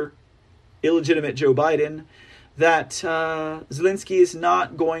dollar, illegitimate Joe Biden, that Zelensky is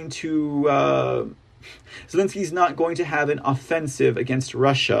not going to have an offensive against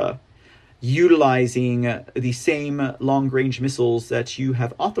Russia utilizing the same long-range missiles that you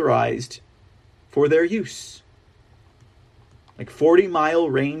have authorized for their use. Like 40-mile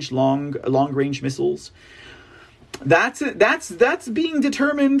range, long-range missiles. That's being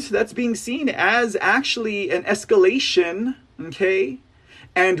determined, that's being seen as actually an escalation, okay?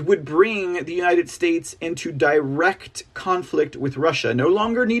 And would bring the United States into direct conflict with Russia. No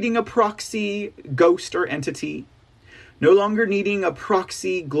longer needing a proxy ghost or entity. No longer needing a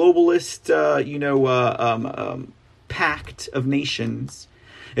proxy globalist, pact of nations.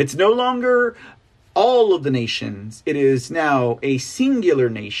 It's no longer all of the nations. It is now a singular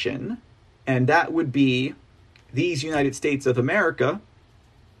nation, and that would be these United States of America.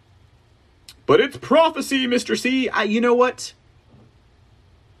 But it's prophecy, Mr. C. You know what?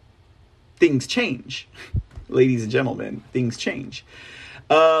 Things change. Ladies and gentlemen, things change.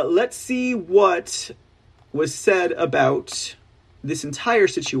 Let's see what was said about this entire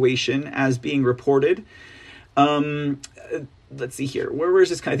situation as being reported. Let's see here. Where is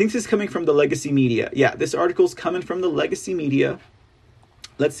this? I think this is coming from the Legacy Media. Yeah, this article's coming from the Legacy Media.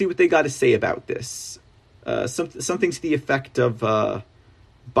 Let's see what they got to say about this. Something to the effect of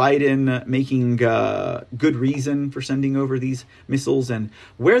Biden making good reason for sending over these missiles and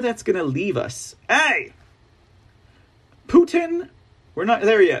where that's going to leave us. Hey! Putin, we're not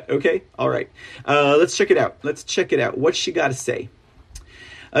there yet, okay? All right. Let's check it out. What's she got to say?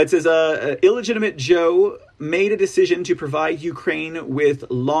 It says, illegitimate Joe made a decision to provide Ukraine with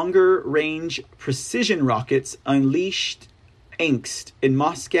longer-range precision rockets, unleashed angst in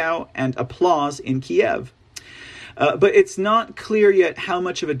Moscow and applause in Kiev. But it's not clear yet how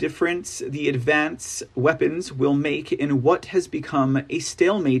much of a difference the advanced weapons will make in what has become a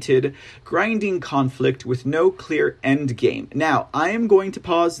stalemated, grinding conflict with no clear end game. Now, I am going to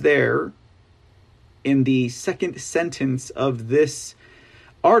pause there in the second sentence of this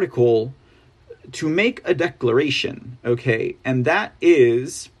article to make a declaration, okay? And that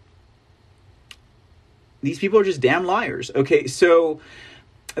is, these people are just damn liars, okay? So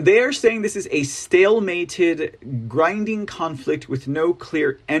they are saying this is a stalemated, grinding conflict with no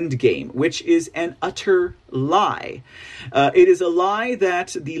clear end game, which is an utter lie. It is a lie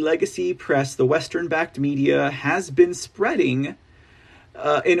that the legacy press, the Western-backed media, has been spreading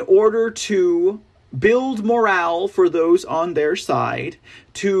in order to build morale for those on their side,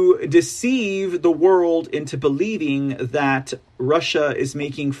 to deceive the world into believing that Russia is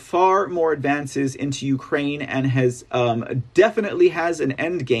making far more advances into Ukraine and has definitely has an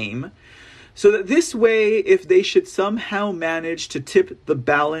end game. So that this way, if they should somehow manage to tip the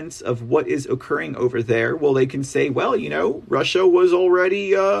balance of what is occurring over there, well, they can say, well, you know, Russia was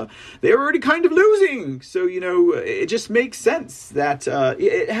already, they were already kind of losing. So, you know, it just makes sense that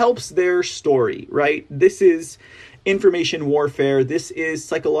it helps their story, right? This is information warfare. This is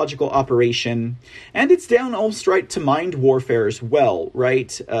psychological operation. And it's down almost right to mind warfare as well,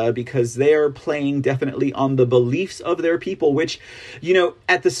 right? Because they are playing definitely on the beliefs of their people, which, you know,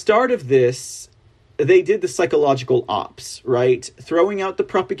 at the start of this, they did the psychological ops, right? Throwing out the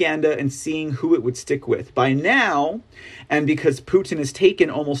propaganda and seeing who it would stick with. By now, and because Putin has taken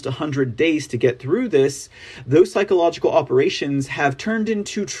almost 100 days to get through this, those psychological operations have turned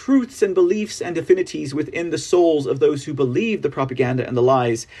into truths and beliefs and affinities within the souls of those who believe the propaganda and the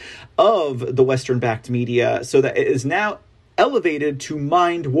lies of the Western-backed media, so that it is now elevated to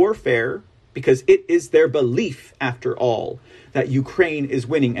mind warfare, because it is their belief, after all, that Ukraine is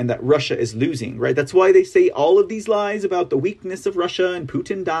winning and that Russia is losing, right? That's why they say all of these lies about the weakness of Russia and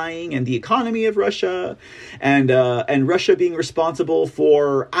Putin dying and the economy of Russia and Russia being responsible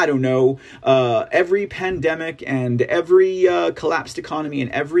for, I don't know, every pandemic and every collapsed economy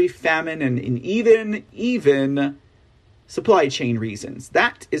and every famine and even supply chain reasons.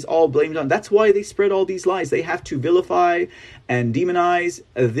 That is all blamed on. That's why they spread all these lies. They have to vilify and demonize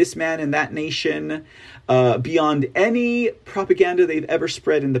this man and that nation beyond any propaganda they've ever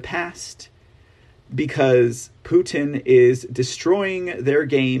spread in the past, because Putin is destroying their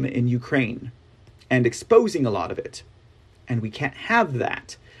game in Ukraine and exposing a lot of it. And we can't have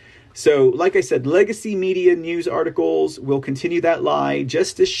that. So, like I said, legacy media news articles will continue that lie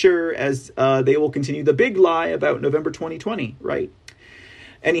just as sure as they will continue the big lie about November 2020, right?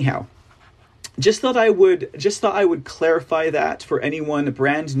 Anyhow, just thought I would clarify that for anyone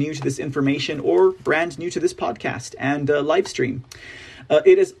brand new to this information or brand new to this podcast and live stream.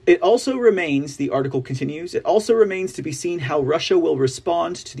 It also remains, the article continues, it also remains to be seen how Russia will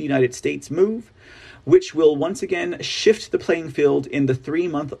respond to the United States move, which will once again shift the playing field in the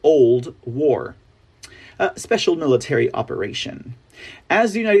 3-month-old war. Special military operation.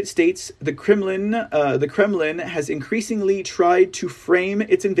 As the United States, the Kremlin has increasingly tried to frame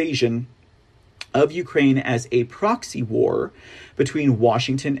its invasion of Ukraine as a proxy war between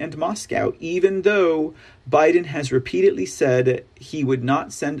Washington and Moscow, even though Biden has repeatedly said he would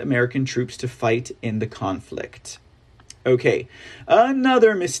not send American troops to fight in the conflict. Okay,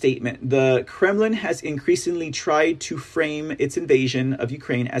 another misstatement. The Kremlin has increasingly tried to frame its invasion of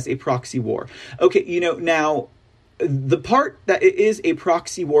Ukraine as a proxy war. Okay, you know, now, the part that it is a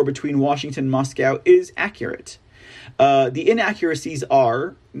proxy war between Washington and Moscow is accurate. The inaccuracies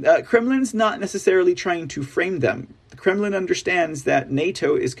are, Kremlin's not necessarily trying to frame them. The Kremlin understands that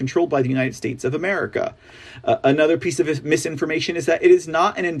NATO is controlled by the United States of America. Another piece of misinformation is that it is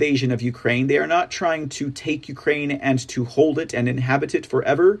not an invasion of Ukraine. They are not trying to take Ukraine and to hold it and inhabit it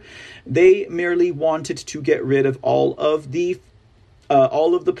forever. They merely wanted to get rid of all of the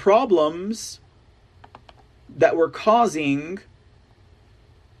problems that were causing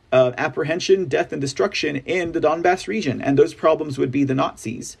apprehension, death, and destruction in the Donbass region. And those problems would be the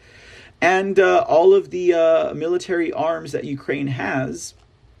Nazis and all of the military arms that Ukraine has,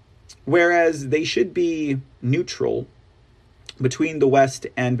 whereas they should be neutral between the West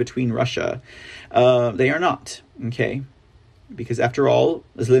and between Russia. They are not, okay? Because after all,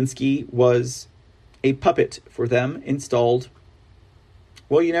 Zelensky was a puppet for them, installed.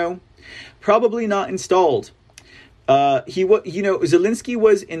 Well, you know, probably not installed, Zelensky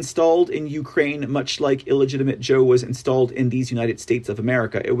was installed in Ukraine much like illegitimate Joe was installed in these United States of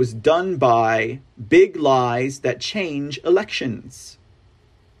America. It was done by big lies that change elections.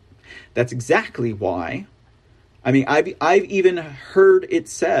 That's exactly why. I mean, I've even heard it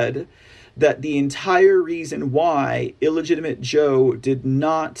said that the entire reason why illegitimate Joe did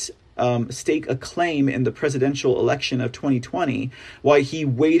not stake a claim in the presidential election of 2020, why he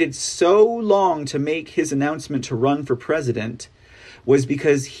waited so long to make his announcement to run for president, was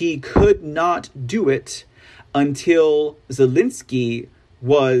because he could not do it until Zelensky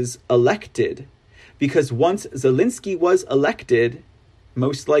was elected. Because once Zelensky was elected,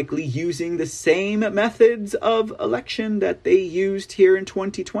 most likely using the same methods of election that they used here in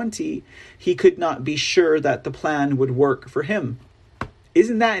 2020, he could not be sure that the plan would work for him.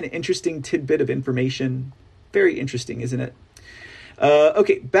 Isn't that an interesting tidbit of information? Very interesting, isn't it?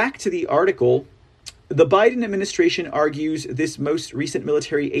 Okay, back to the article. The Biden administration argues this most recent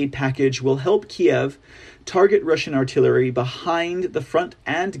military aid package will help Kiev target Russian artillery behind the front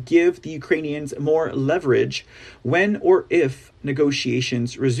and give the Ukrainians more leverage when or if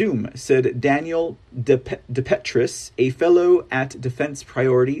negotiations resume, said Daniel DePetris, a fellow at Defense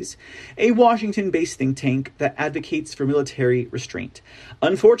Priorities, a Washington-based think tank that advocates for military restraint.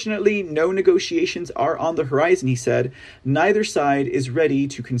 Unfortunately, no negotiations are on the horizon, he said. Neither side is ready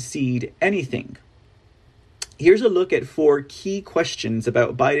to concede anything. Here's a look at 4 key questions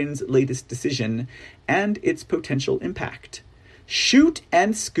about Biden's latest decision and its potential impact. Shoot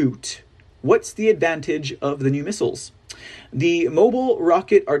and scoot. What's the advantage of the new missiles? The mobile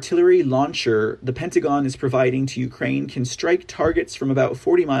rocket artillery launcher the Pentagon is providing to Ukraine can strike targets from about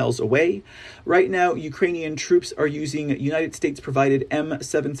 40 miles away. Right now, Ukrainian troops are using United States-provided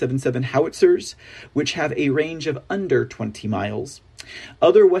M777 howitzers, which have a range of under 20 miles.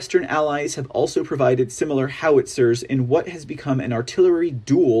 Other Western allies have also provided similar howitzers in what has become an artillery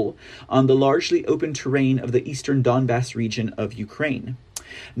duel on the largely open terrain of the eastern Donbas region of Ukraine.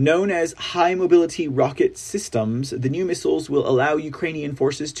 Known as high-mobility rocket systems, the new missiles will allow Ukrainian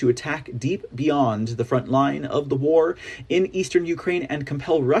forces to attack deep beyond the front line of the war in eastern Ukraine and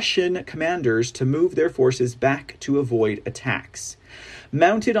compel Russian commanders to move their forces back to avoid attacks.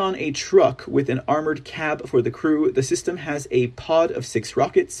 Mounted on a truck with an armored cab for the crew, the system has a pod of 6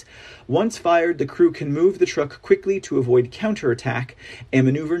 rockets. Once fired, the crew can move the truck quickly to avoid counterattack, a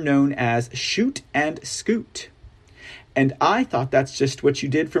maneuver known as shoot and scoot. And I thought that's just what you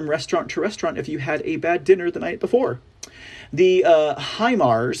did from restaurant to restaurant if you had a bad dinner the night before. The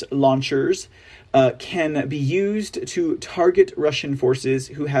HIMARS launchers can be used to target Russian forces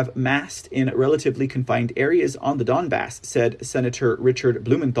who have massed in relatively confined areas on the Donbass, said Senator Richard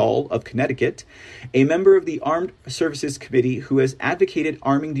Blumenthal of Connecticut, a member of the Armed Services Committee who has advocated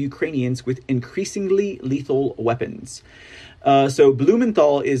arming the Ukrainians with increasingly lethal weapons. So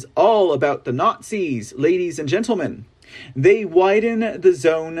Blumenthal is all about the Nazis, ladies and gentlemen. They widen the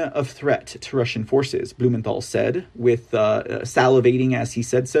zone of threat to Russian forces, Blumenthal said, with salivating as he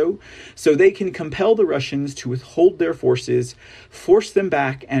said so they can compel the Russians to withhold their forces, force them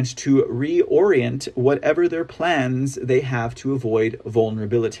back, and to reorient whatever their plans they have to avoid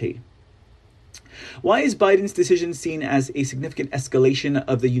vulnerability. Why is Biden's decision seen as a significant escalation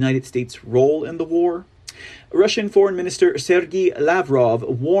of the United States' role in the war? Russian Foreign Minister Sergei Lavrov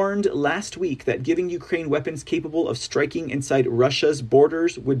warned last week that giving Ukraine weapons capable of striking inside Russia's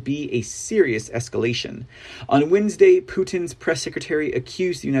borders would be a serious escalation. On Wednesday, Putin's press secretary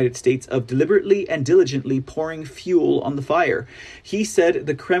accused the United States of deliberately and diligently pouring fuel on the fire. He said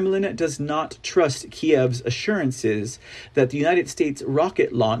the Kremlin does not trust Kiev's assurances that the United States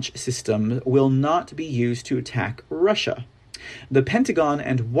rocket launch system will not be used to attack Russia. The Pentagon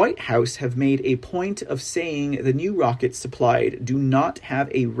and White House have made a point of saying the new rockets supplied do not have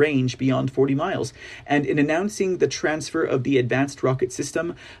a range beyond 40 miles, and in announcing the transfer of the advanced rocket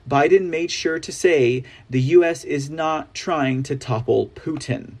system, Biden made sure to say the U.S. is not trying to topple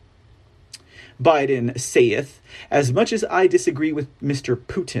Putin. Biden saith, as much as I disagree with Mr.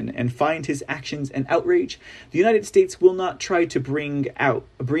 Putin and find his actions an outrage, the United States will not try to bring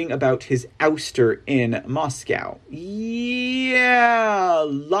about his ouster in Moscow. Yeah,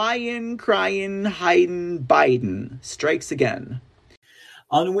 lying, crying, hiding Biden strikes again.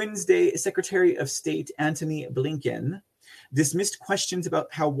 On Wednesday, Secretary of State Antony Blinken dismissed questions about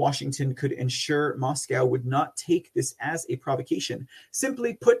how Washington could ensure Moscow would not take this as a provocation.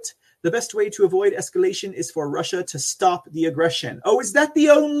 Simply put, the best way to avoid escalation is for Russia to stop the aggression. Oh, is that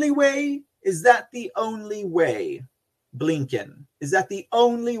the only way? Is that the only way, Blinken? Is that the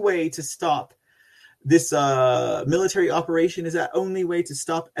only way to stop this military operation? Is that only way to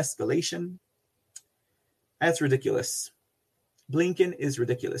stop escalation? That's ridiculous. Blinken is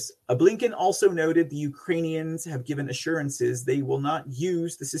ridiculous. Blinken also noted the Ukrainians have given assurances they will not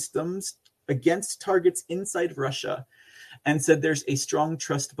use the systems against targets inside of Russia, and said there's a strong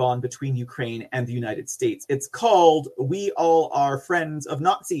trust bond between Ukraine and the United States. It's called "We all are friends of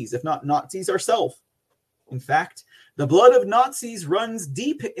Nazis, if not Nazis ourselves." In fact, the blood of Nazis runs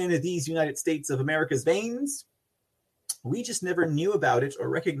deep in these United States of America's veins. We just never knew about it or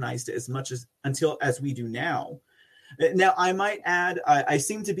recognized it as much as we do now. Now, I might add, I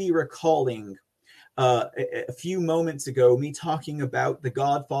seem to be recalling a few moments ago me talking about the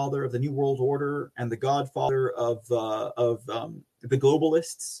godfather of the New World Order and the godfather of the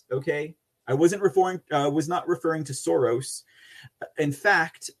globalists. Okay, I was not referring to Soros. In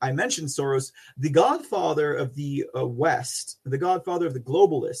fact, I mentioned Soros, the godfather of the West, the godfather of the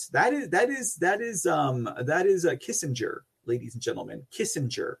globalists. That is Kissinger, ladies and gentlemen,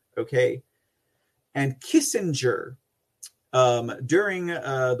 Kissinger. Okay, and Kissinger, during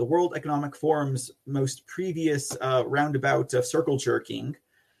the World Economic Forum's most previous roundabout of circle jerking,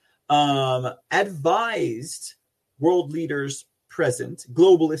 advised world leaders present,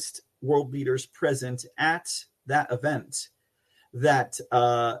 globalist world leaders present at that event, that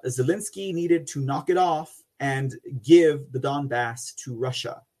Zelensky needed to knock it off and give the Donbass to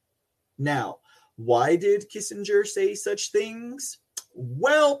Russia. Now, why did Kissinger say such things?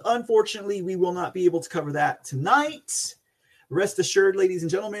 Well, unfortunately, we will not be able to cover that tonight. Rest assured, ladies and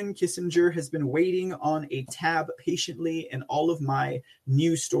gentlemen, Kissinger has been waiting on a tab patiently in all of my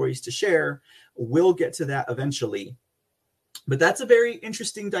news stories to share. We'll get to that eventually. But that's a very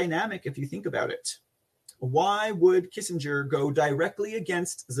interesting dynamic if you think about it. Why would Kissinger go directly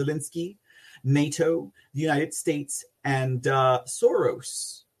against Zelensky, NATO, the United States, and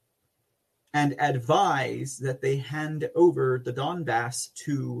Soros, and advise that they hand over the Donbass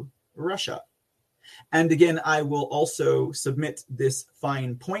to Russia? And again, I will also submit this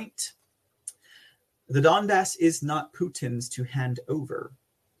fine point. The Donbass is not Putin's to hand over.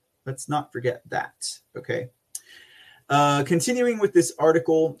 Let's not forget that, okay? Continuing with this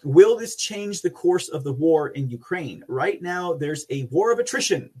article, will this change the course of the war in Ukraine? Right now, there's a war of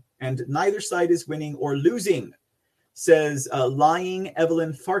attrition, and neither side is winning or losing, says lying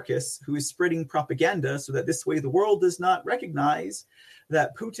Evelyn Farkas, who is spreading propaganda so that this way the world does not recognize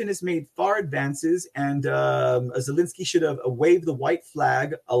that Putin has made far advances, and Zelensky should have waved the white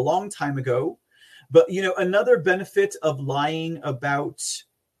flag a long time ago. But, you know, another benefit of lying about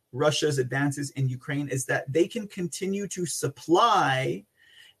Russia's advances in Ukraine is that they can continue to supply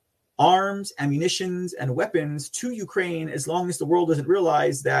arms, ammunitions, and weapons to Ukraine as long as the world doesn't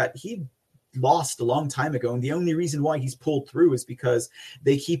realize that he lost a long time ago. And the only reason why he's pulled through is because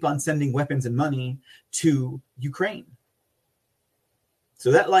they keep on sending weapons and money to Ukraine.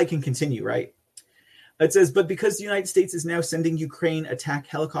 So that lie can continue, right? It says, but because the United States is now sending Ukraine attack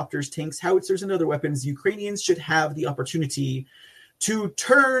helicopters, tanks, howitzers, and other weapons, Ukrainians should have the opportunity to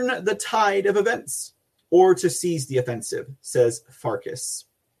turn the tide of events or to seize the offensive, says Farkas,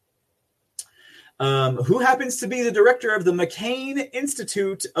 who happens to be the director of the McCain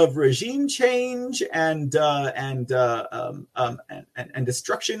Institute of Regime Change and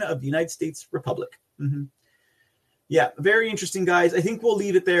Destruction of the United States Republic. Mm-hmm. Yeah, very interesting, guys. I think we'll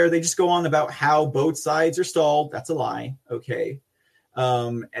leave it there. They just go on about how both sides are stalled. That's a lie. Okay,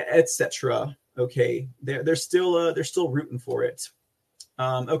 etc. Okay, they're still rooting for it.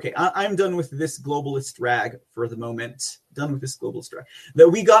 Okay, I'm done with this globalist rag for the moment. Done with this globalist rag. That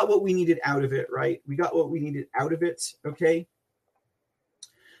we got what we needed out of it, right? We got what we needed out of it. Okay.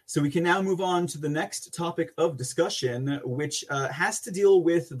 So we can now move on to the next topic of discussion, which has to deal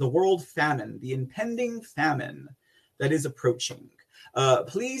with the world famine, the impending famine that is approaching.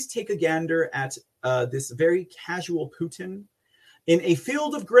 Please take a gander at this very casual Putin in a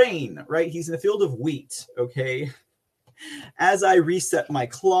field of grain, right? He's in a field of wheat, okay? As I reset my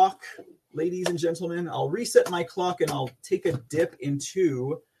clock, ladies and gentlemen, I'll reset my clock and I'll take a dip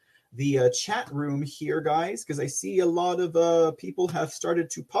into the chat room here, guys, because I see a lot of people have started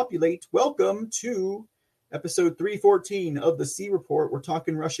to populate. Welcome to episode 314 of the C Report. We're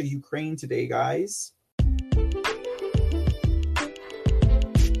talking Russia, Ukraine today, guys.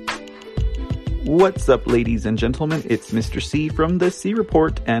 What's up, ladies and gentlemen? It's Mr. C from The C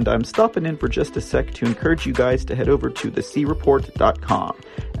Report, and I'm stopping in for just a sec to encourage you guys to head over to thecreport.com.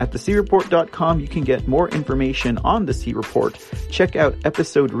 At thecreport.com, you can get more information on The C Report, check out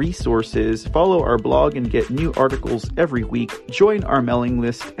episode resources, follow our blog and get new articles every week, join our mailing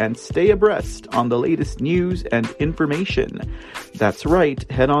list, and stay abreast on the latest news and information. That's right,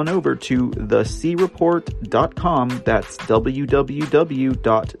 head on over to thecreport.com. That's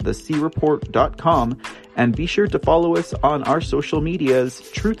www.thecreport.com. truthsocial.com, and be sure to follow us on our social medias,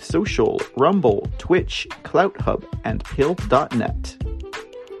 Truth Social, Rumble, Twitch, CloutHub, and Pill.net.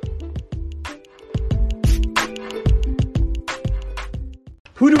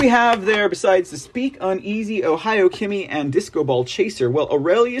 Who do we have there besides the Speak Uneasy, Ohio Kimmy, and Disco Ball Chaser? Well,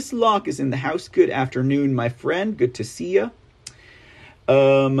 Aurelius Locke is in the house. Good afternoon, my friend. Good to see ya.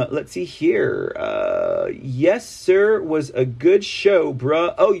 Let's see here. Yes, sir, was a good show,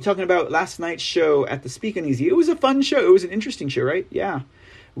 bruh. Oh, you're talking about last night's show at the Speak Uneasy. It was a fun show. It was an interesting show, right? Yeah.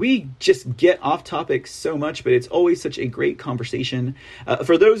 We just get off topic so much, but it's always such a great conversation.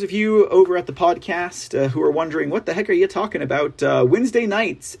 For those of you over at the podcast who are wondering, what the heck are you talking about? Wednesday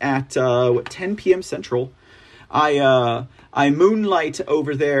nights at 10 p.m. Central, I moonlight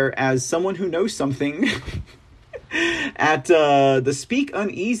over there as someone who knows something at the Speak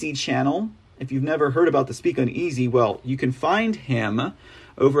Uneasy channel. If you've never heard about the Speak Uneasy, well, you can find him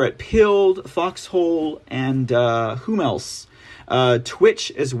over at Pilled, Foxhole, and whom else?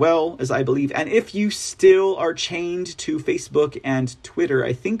 Twitch as well, as I believe. And if you still are chained to Facebook and Twitter,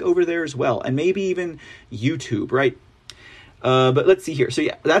 I think over there as well. And maybe even YouTube, right? But let's see here. So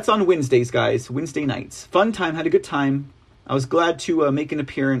yeah, that's on Wednesdays, guys. Wednesday nights. Fun time. Had a good time. I was glad to make an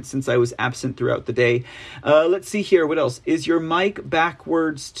appearance since I was absent throughout the day. Let's see here. What else? Is your mic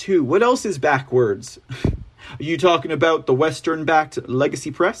backwards too? What else is backwards? Are you talking about the Western-backed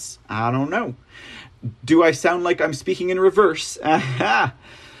Legacy Press? I don't know. Do I sound like I'm speaking in reverse? Aha!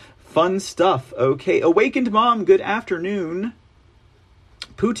 Fun stuff. Okay. Awakened Mom, good afternoon.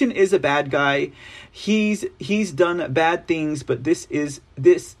 Putin is a bad guy. He's done bad things, but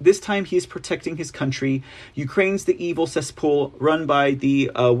this time he's protecting his country. Ukraine's the evil cesspool run by the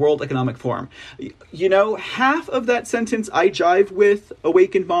World Economic Forum. You know, half of that sentence I jive with,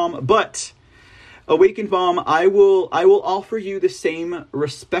 Awakened Mom, but Awakened Mom, I will offer you the same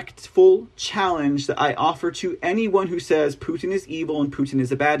respectful challenge that I offer to anyone who says Putin is evil and Putin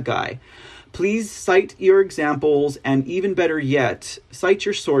is a bad guy. Please cite your examples, and even better yet, cite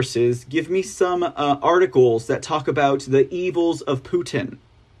your sources. Give me some articles that talk about the evils of Putin.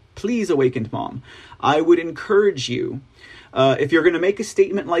 Please, Awakened Mom, I would encourage you, if you're going to make a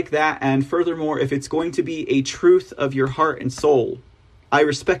statement like that, and furthermore, if it's going to be a truth of your heart and soul, I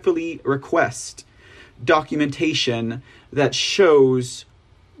respectfully request documentation that shows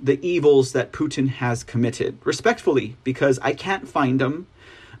the evils that Putin has committed. Respectfully, because I can't find them,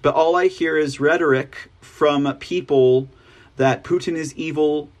 but all I hear is rhetoric from people that Putin is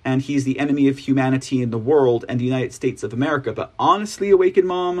evil and he's the enemy of humanity in the world and the United States of America. But honestly, Awakened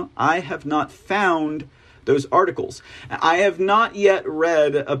Mom, I have not found those articles. I have not yet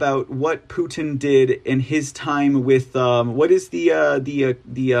read about what Putin did in his time with what is the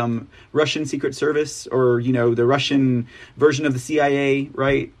Russian Secret Service, or the Russian version of the CIA,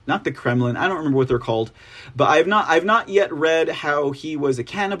 right? Not the Kremlin. I don't remember what they're called. But I've not yet read how he was a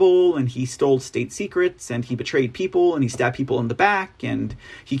cannibal and he stole state secrets and he betrayed people and he stabbed people in the back and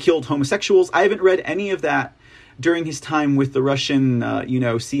he killed homosexuals. I haven't read any of that during his time with the Russian,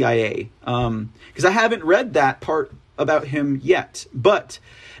 CIA. Because I haven't read that part about him yet. But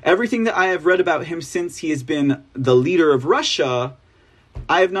everything that I have read about him since he has been the leader of Russia,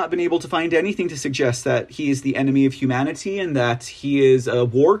 I have not been able to find anything to suggest that he is the enemy of humanity and that he is a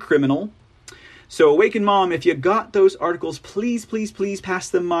war criminal. So, Awakened Mom, if you got those articles, please, please, please pass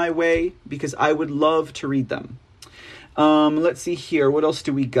them my way, because I would love to read them. Let's see here. What else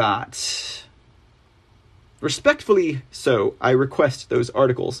do we got? Respectfully so, I request those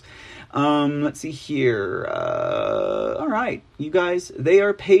articles. Let's see here. All right, you guys, they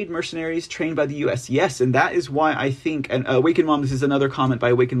are paid mercenaries trained by the U.S. Yes, and that is why I think, and Awakened Mom, this is another comment by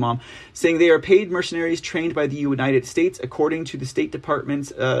Awakened Mom, saying they are paid mercenaries trained by the United States, according to the State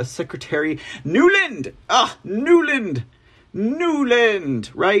Department's Secretary Newland. Newland,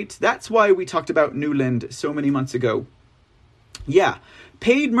 right? That's why we talked about Newland so many months ago. Yeah.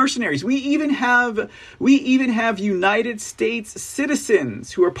 Paid mercenaries. We even have United States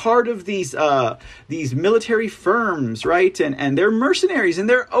citizens who are part of these military firms, right? And they're mercenaries and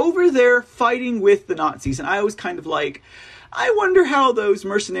they're over there fighting with the Nazis. And I was kind of like, I wonder how those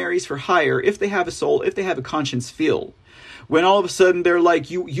mercenaries for hire, if they have a soul, if they have a conscience, feel. When all of a sudden they're like,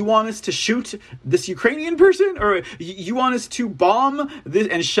 you want us to shoot this Ukrainian person? Or you want us to bomb this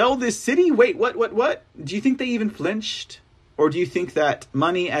and shell this city? Wait, what? Do you think they even flinched? Or do you think that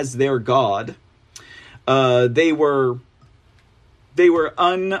money as their god, they were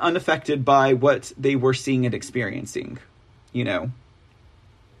unaffected by what they were seeing and experiencing,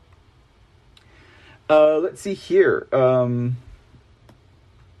 Let's see here.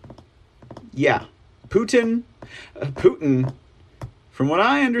 Putin, From what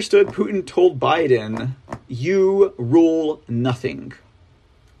I understood, Putin told Biden, "You rule nothing."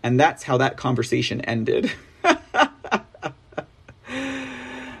 And that's how that conversation ended.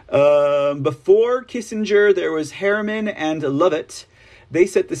 Before Kissinger, there was Harriman and Lovett. They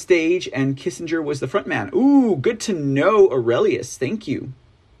set the stage, and Kissinger was the front man. Ooh, good to know, Aurelius. Thank you.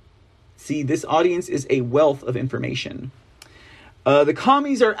 See, this audience is a wealth of information. The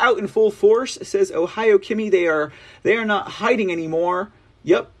commies are out in full force, says Ohio Kimmy. They are not hiding anymore.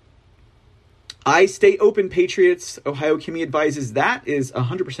 Yep. I stay open, patriots. Ohio Kimmy advises that is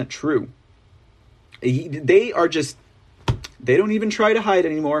 100% true. They don't even try to hide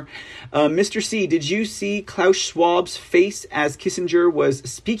anymore. Mr. C, did you see Klaus Schwab's face as Kissinger was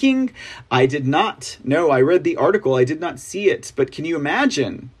speaking? I did not. No, I read the article. I did not see it. But can you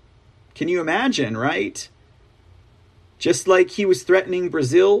imagine? Can you imagine, right? Just like he was threatening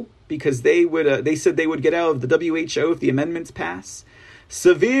Brazil because they said they would get out of the WHO if the amendments pass.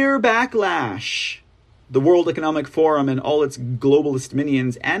 Severe backlash. The World Economic Forum and all its globalist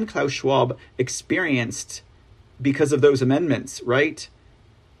minions and Klaus Schwab experienced because of those amendments, right?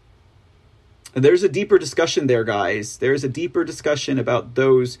 There's a deeper discussion there, guys. There's a deeper discussion about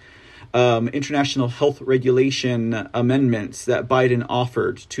those international health regulation amendments that Biden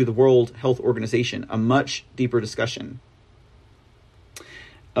offered to the World Health Organization. A much deeper discussion.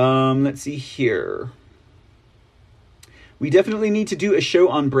 Let's see here. We definitely need to do a show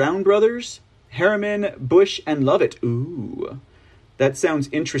on Brown Brothers, Harriman, Bush, and Lovett. Ooh. That sounds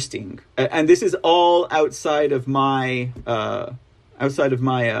interesting, and this is all outside of my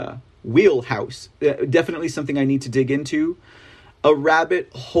wheelhouse. Definitely something I need to dig into. A rabbit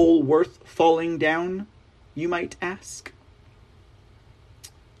hole worth falling down, you might ask.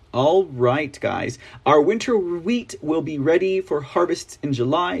 All right, guys. Our winter wheat will be ready for harvest in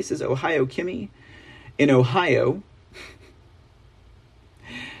July, says Ohio Kimmy. In Ohio.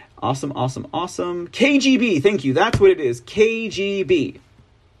 Awesome, awesome, awesome. KGB, thank you. That's what it is. KGB.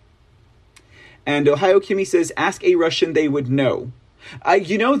 And Ohio Kimmy says, ask a Russian, they would know.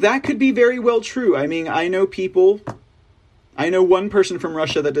 That could be very well true. I mean, I know one person from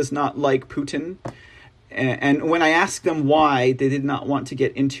Russia that does not like Putin. And when I asked them why, they did not want to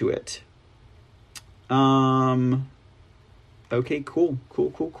get into it. Okay, cool.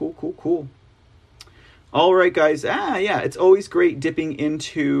 All right, guys. It's always great dipping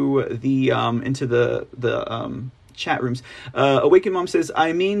into the chat rooms. Awakened Mom says,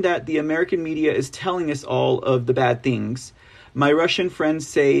 I mean that the American media is telling us all of the bad things. My Russian friends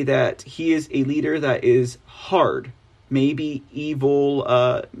say that he is a leader that is hard. Maybe evil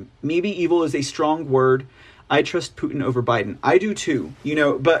is a strong word. I trust Putin over Biden. I do too,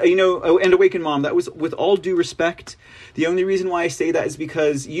 and Awakened Mom, that was with all due respect. The only reason why I say that is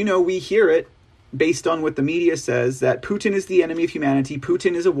because, we hear it based on what the media says, that Putin is the enemy of humanity.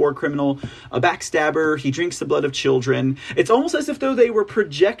 Putin is a war criminal, a backstabber. He drinks the blood of children. It's almost as if though they were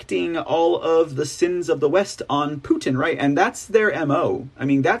projecting all of the sins of the West on Putin, right? And that's their MO. I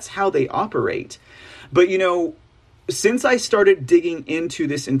mean, that's how they operate. But, since I started digging into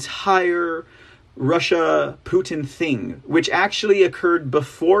this entire Russia-Putin thing, which actually occurred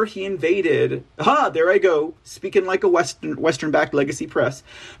before he invaded, there I go, speaking like a Western-backed legacy press,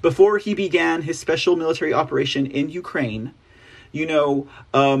 before he began his special military operation in Ukraine,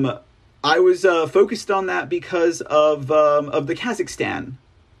 I was focused on that because of the Kazakhstan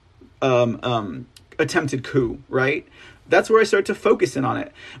attempted coup, right? That's where I started to focus in on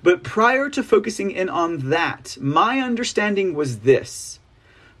it. But prior to focusing in on that, my understanding was this.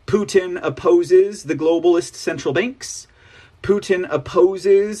 Putin opposes the globalist central banks. Putin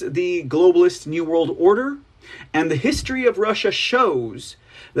opposes the globalist New World Order. And the history of Russia shows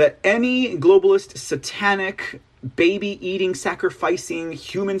that any globalist, satanic, baby-eating, sacrificing,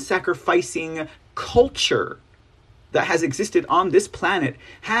 human-sacrificing culture that has existed on this planet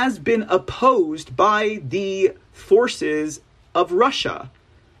has been opposed by the forces of Russia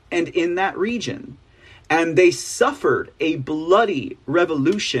and in that region. And they suffered a bloody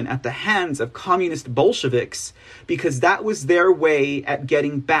revolution at the hands of communist Bolsheviks because that was their way at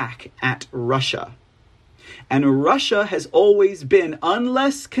getting back at Russia. And Russia has always been,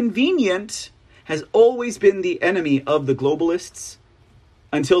 unless convenient, has always been the enemy of the globalists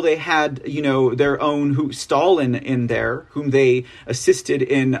until they had, their own Stalin in there, whom they assisted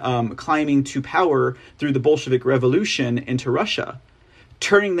in climbing to power through the Bolshevik Revolution into Russia,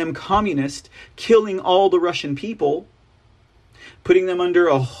 turning them communist, killing all the Russian people. putting them under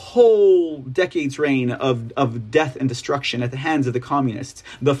a whole decade's reign of death and destruction at the hands of the communists,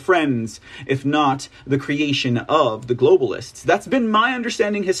 the friends, if not the creation of the globalists. That's been my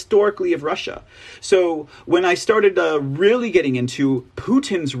understanding historically of Russia. So when I started really getting into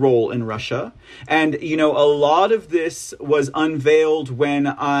Putin's role in Russia, and, a lot of this was unveiled when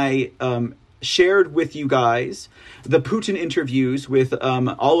I shared with you guys the Putin interviews with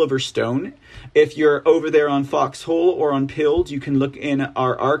Oliver Stone. If you're over there on Foxhole or on Pilled, you can look in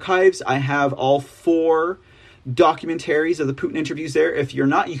our archives. I have all 4 documentaries of the Putin interviews there. If you're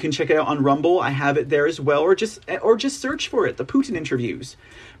not, you can check it out on Rumble. I have it there as well, or just search for it, the Putin interviews,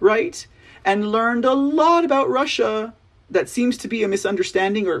 right? And learned a lot about Russia that seems to be a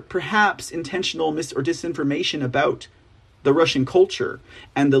misunderstanding or perhaps intentional mis or disinformation about the Russian culture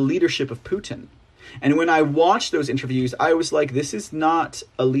and the leadership of Putin. And when I watched those interviews, I was like, this is not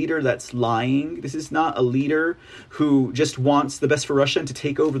a leader that's lying. This is not a leader who just wants the best for Russia and to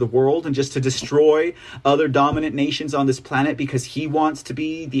take over the world and just to destroy other dominant nations on this planet because he wants to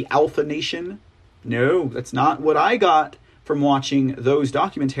be the alpha nation. No, that's not what I got from watching those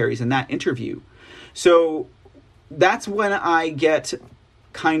documentaries and that interview. So that's when I get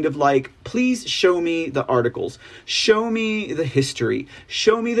kind of like, please show me the articles, show me the history,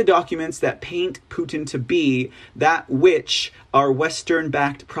 show me the documents that paint Putin to be that which our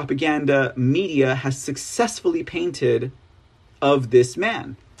Western-backed propaganda media has successfully painted of this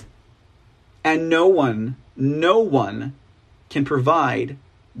man. And no one can provide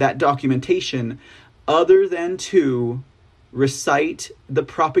that documentation other than to recite the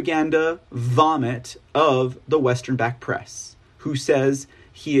propaganda vomit of the Western-backed press, who says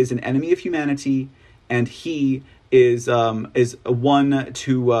he is an enemy of humanity, and he is one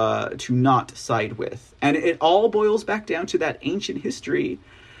to not side with. And it all boils back down to that ancient history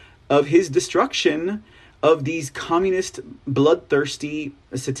of his destruction of these communist, bloodthirsty,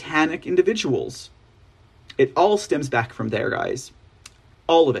 satanic individuals. It all stems back from there, guys.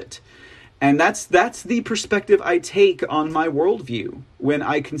 All of it. And that's the perspective I take on my worldview when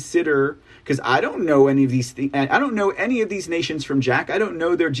I consider, because I don't know any of these things. I don't know any of these nations from Jack. I don't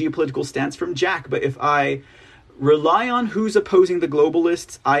know their geopolitical stance from Jack. But if I rely on who's opposing the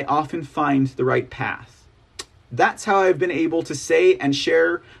globalists, I often find the right path. That's how I've been able to say and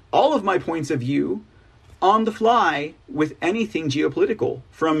share all of my points of view on the fly with anything geopolitical,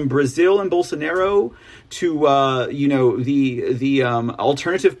 from Brazil and Bolsonaro to the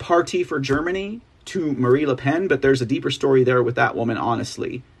alternative party for Germany to Marie Le Pen. But there's a deeper story there with that woman,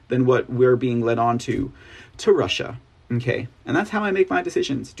 honestly, than what we're being led on to Russia. Okay, and that's how I make my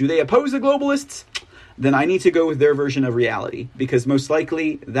decisions. Do they oppose the globalists? Then I need to go with their version of reality, because most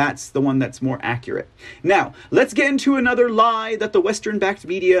likely that's the one that's more accurate. Now, let's get into another lie that the Western-backed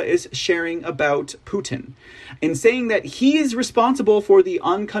media is sharing about Putin. In saying that he is responsible for the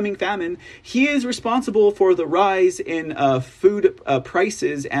oncoming famine, he is responsible for the rise in food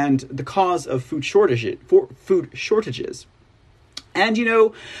prices and the cause of food shortages. And,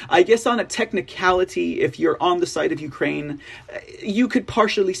 I guess on a technicality, if you're on the side of Ukraine, you could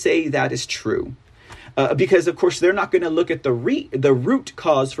partially say that is true. Because, of course, they're not going to look at the root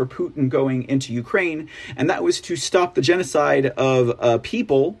cause for Putin going into Ukraine, and that was to stop the genocide of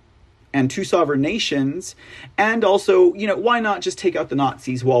people and 2 sovereign nations, and also, why not just take out the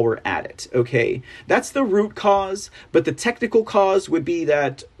Nazis while we're at it, okay? That's the root cause, but the technical cause would be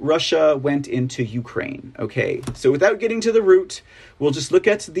that Russia went into Ukraine, okay? So without getting to the root, we'll just look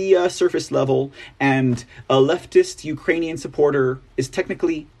at the surface level, and a leftist Ukrainian supporter is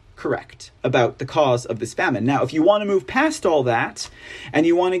technically correct about the cause of this famine. Now, if you want to move past all that and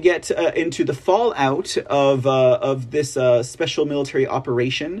you want to get into the fallout of this special military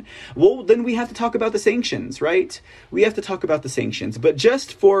operation, well, then we have to talk about the sanctions, right? We have to talk about the sanctions. But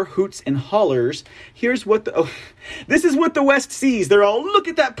just for hoots and hollers, here's what this is what the West sees. They're all, look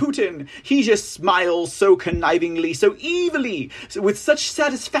at that Putin. He just smiles so connivingly, so evilly, with such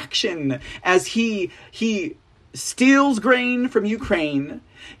satisfaction as he steals grain from Ukraine.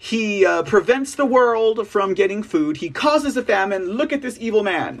 He prevents the world from getting food. He causes a famine. Look at this evil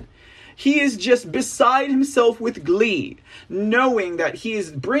man. He is just beside himself with glee, knowing that he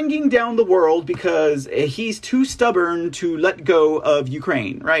is bringing down the world because he's too stubborn to let go of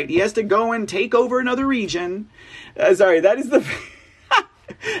Ukraine, right? He has to go and take over another region. Sorry, that is the...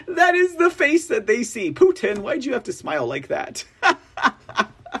 that is the face that they see. Putin, why'd you have to smile like that?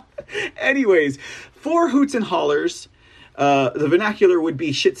 Anyways, for hoots and hollers, the vernacular would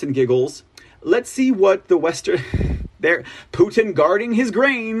be shits and giggles. Let's see what the Western... there, Putin guarding his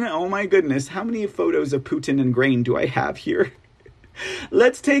grain. Oh my goodness. How many photos of Putin and grain do I have here?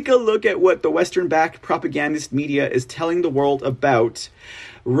 Let's take a look at what the Western-backed propagandist media is telling the world about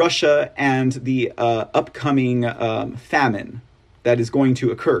Russia and the upcoming famine that is going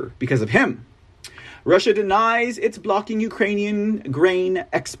to occur because of him. Russia denies it's blocking Ukrainian grain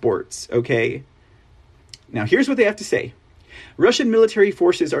exports, okay? Now, here's what they have to say. Russian military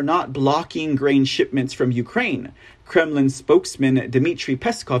forces are not blocking grain shipments from Ukraine, Kremlin spokesman Dmitry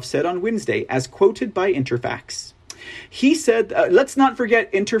Peskov said on Wednesday, as quoted by Interfax. He said, let's not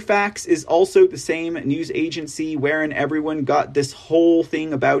forget Interfax is also the same news agency wherein everyone got this whole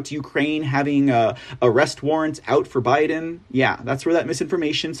thing about Ukraine having arrest warrants out for Biden. Yeah, that's where that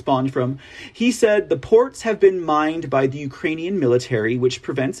misinformation spawned from. He said the ports have been mined by the Ukrainian military, which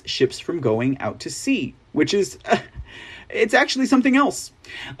prevents ships from going out to sea, which is... it's actually something else.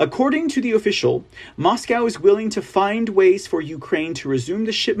 According to the official, Moscow is willing to find ways for Ukraine to resume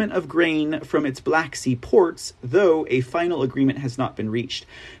the shipment of grain from its Black Sea ports, though a final agreement has not been reached.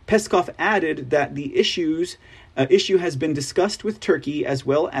 Peskov added that the issue has been discussed with Turkey as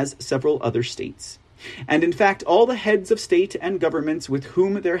well as several other states. And in fact, all the heads of state and governments with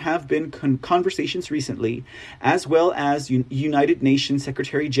whom there have been conversations recently, as well as United Nations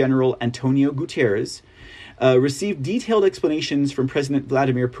Secretary General Antonio Guterres, received detailed explanations from President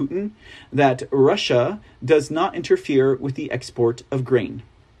Vladimir Putin that Russia does not interfere with the export of grain.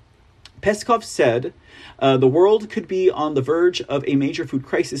 Peskov said the world could be on the verge of a major food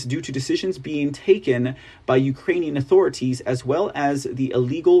crisis due to decisions being taken by Ukrainian authorities as well as the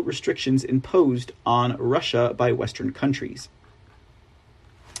illegal restrictions imposed on Russia by Western countries.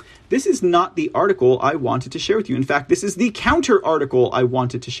 This is not the article I wanted to share with you. In fact, this is the counter article I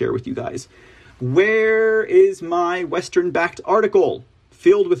wanted to share with you guys. Where is my Western-backed article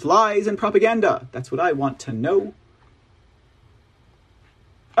filled with lies and propaganda? That's what I want to know.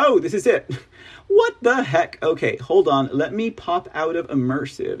 Oh, this is it. What the heck? Okay, hold on. Let me pop out of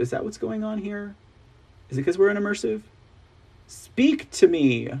immersive. Is that what's going on here? Is it because we're in immersive? Speak to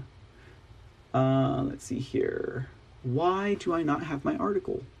me. Let's see here. Why do I not have my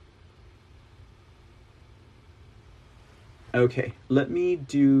article? Okay, let me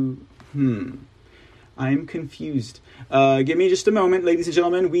do... I'm confused. Give me just a moment, ladies and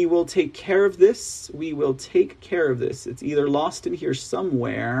gentlemen. We will take care of this. We will take care of this. It's either lost in here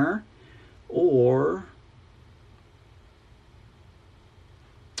somewhere, or...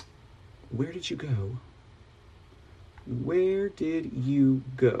 Where did you go? Where did you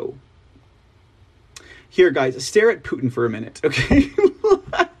go? Here, guys, stare at Putin for a minute, okay?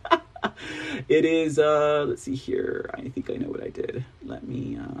 It is, let's see here. I think I know what I did. Let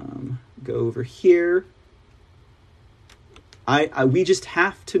me go over here. We just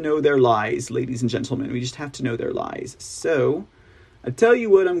have to know their lies, ladies and gentlemen. We just have to know their lies. So, I tell you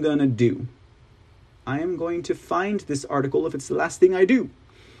what I'm going to do. I am going to find this article if it's the last thing I do.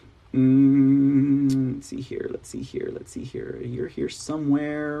 Let's see here. Let's see here. Let's see here. You're here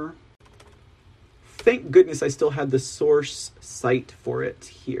somewhere. Thank goodness I still had the source site for it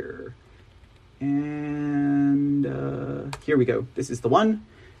here. And here we go. This is the one.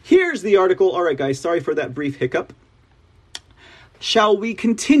 Here's the article. All right, guys. Sorry for that brief hiccup. Shall we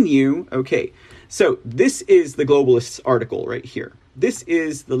continue? Okay. So this is the Globalists article right here. This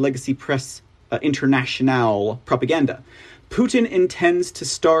is the Legacy Press International propaganda. Putin intends to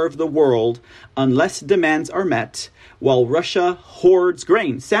starve the world unless demands are met, while Russia hoards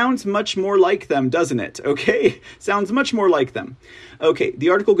grain. Sounds much more like them, doesn't it? Okay? Sounds much more like them. Okay, the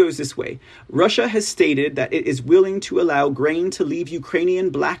article goes this way. Russia has stated that it is willing to allow grain to leave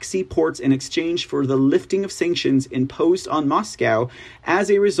Ukrainian Black Sea ports in exchange for the lifting of sanctions imposed on Moscow as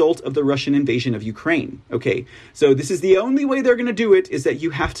a result of the Russian invasion of Ukraine. Okay, so this is the only way they're going to do it, is that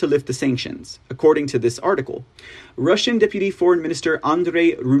you have to lift the sanctions, according to this article. Russian Deputy Foreign Minister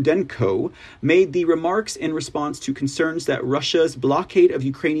Andrei Rudenko made the remarks in response to concerns that Russia's blockade of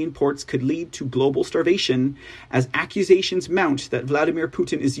Ukrainian ports could lead to global starvation, as accusations mount that Vladimir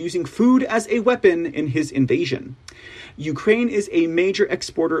Putin is using food as a weapon in his invasion. Ukraine is a major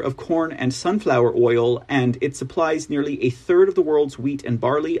exporter of corn and sunflower oil, and it supplies nearly a third of the world's wheat and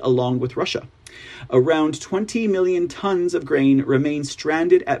barley, along with Russia. Around 20 million tons of grain remain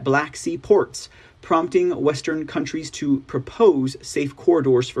stranded at Black Sea ports, prompting Western countries to propose safe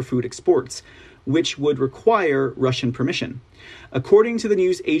corridors for food exports, which would require Russian permission. According to the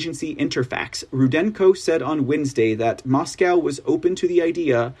news agency Interfax, Rudenko said on Wednesday that Moscow was open to the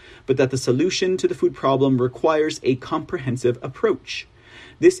idea, but that the solution to the food problem requires a comprehensive approach.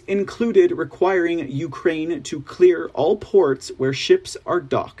 This included requiring Ukraine to clear all ports where ships are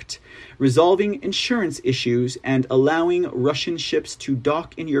docked, resolving insurance issues, and allowing Russian ships to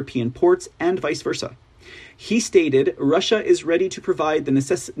dock in European ports, and vice versa. He stated, Russia is ready to provide the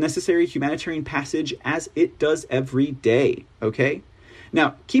necessary humanitarian passage as it does every day. Okay?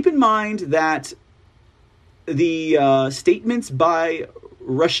 Now, keep in mind that the statements by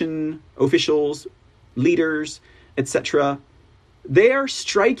Russian officials, leaders, etc., they are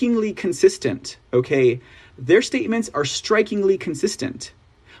strikingly consistent. Okay? Their statements are strikingly consistent.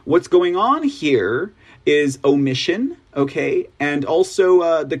 What's going on here is omission, okay, and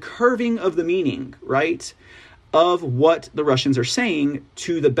also the curving of the meaning, right, of what the Russians are saying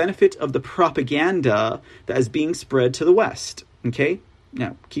to the benefit of the propaganda that is being spread to the West, okay?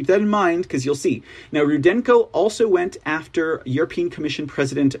 Now, keep that in mind because you'll see. Now, Rudenko also went after European Commission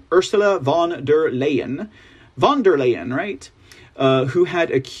President Ursula von der Leyen, right? Who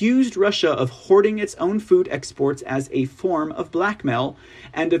had accused Russia of hoarding its own food exports as a form of blackmail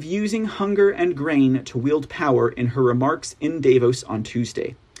and of using hunger and grain to wield power in her remarks in Davos on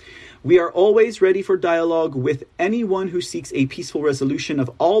Tuesday. We are always ready for dialogue with anyone who seeks a peaceful resolution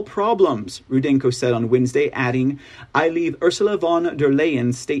of all problems, Rudenko said on Wednesday, adding, I leave Ursula von der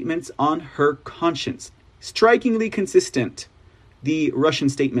Leyen's statements on her conscience. Strikingly consistent, the Russian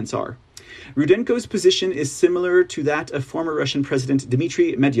statements are. Rudenko's position is similar to that of former Russian President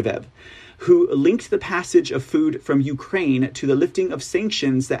Dmitry Medvedev, who linked the passage of food from Ukraine to the lifting of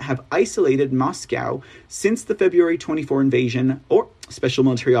sanctions that have isolated Moscow since the February 24 invasion or special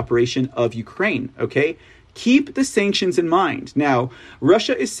military operation of Ukraine, okay? Keep the sanctions in mind. Now,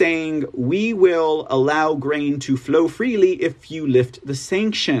 Russia is saying we will allow grain to flow freely if you lift the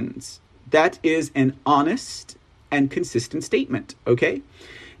sanctions. That is an honest and consistent statement, okay?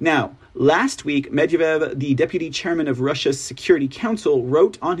 Now, last week, Medvedev, the deputy chairman of Russia's Security Council,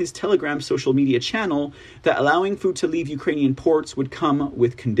 wrote on his Telegram social media channel that allowing food to leave Ukrainian ports would come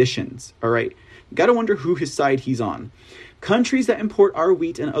with conditions. All right, you got to wonder who his side he's on. Countries that import our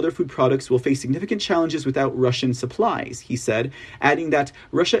wheat and other food products will face significant challenges without Russian supplies, he said, adding that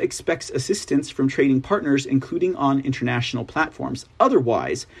Russia expects assistance from trading partners, including on international platforms.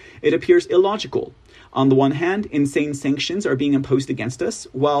 Otherwise, it appears illogical. On the one hand, insane sanctions are being imposed against us,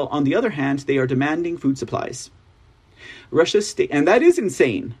 while on the other hand, they are demanding food supplies. Russia's state, and that is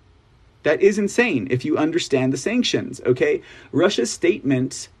insane. That is insane if you understand the sanctions, okay? Russia's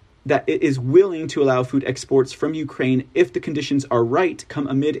statement that it is willing to allow food exports from Ukraine if the conditions are right come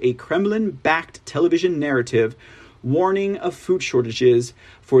amid a Kremlin-backed television narrative warning of food shortages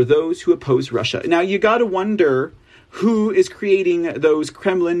for those who oppose Russia. Now, you got to wonder who is creating those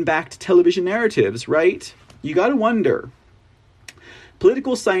Kremlin-backed television narratives, right? You got to wonder.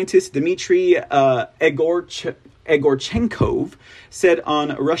 Political scientist Dmitry Egorchenkov said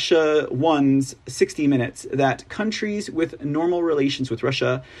on Russia One's 60 Minutes that countries with normal relations with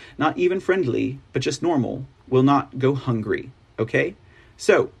Russia, not even friendly, but just normal, will not go hungry, okay?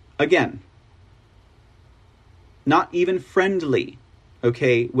 So, again, not even friendly,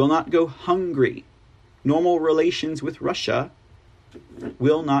 okay, will not go hungry. Normal relations with Russia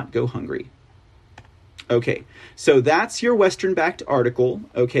will not go hungry. Okay, so that's your Western-backed article.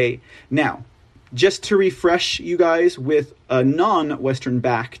 Okay, now, just to refresh you guys with a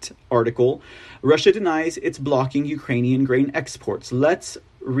non-Western-backed article, Russia denies it's blocking Ukrainian grain exports. Let's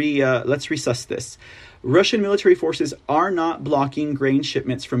resuss this. Russian military forces are not blocking grain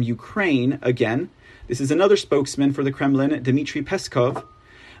shipments from Ukraine. Again, this is another spokesman for the Kremlin, Dmitry Peskov.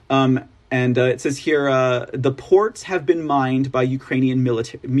 And it says here, the ports have been mined by Ukrainian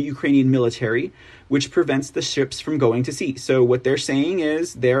military, which prevents the ships from going to sea. So what they're saying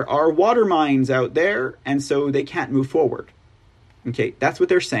is there are water mines out there, and so they can't move forward. Okay, that's what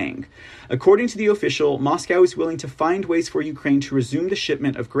they're saying. According to the official, Moscow is willing to find ways for Ukraine to resume the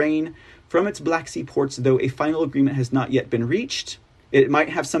shipment of grain from its Black Sea ports, though a final agreement has not yet been reached. It might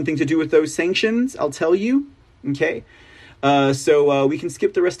have something to do with those sanctions, I'll tell you. Okay. So we can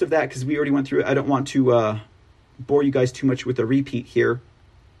skip the rest of that because we already went through it. I don't want to bore you guys too much with a repeat here.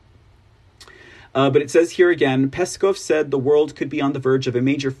 But it says here again, Peskov said the world could be on the verge of a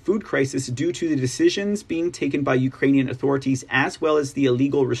major food crisis due to the decisions being taken by Ukrainian authorities as well as the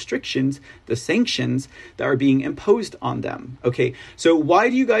illegal restrictions, the sanctions that are being imposed on them. Okay, so why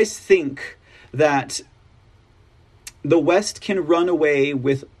do you guys think that the West can run away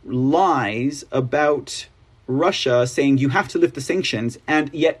with lies about Russia saying you have to lift the sanctions, and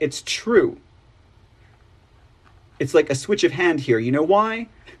yet it's true? It's like a switch of hand here. You know why?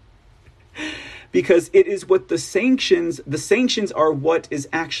 Because it is what the sanctions are what is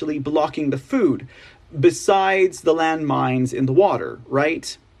actually blocking the food, besides the landmines in the water,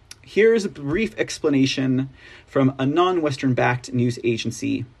 right? Here's a brief explanation from a non-Western-backed news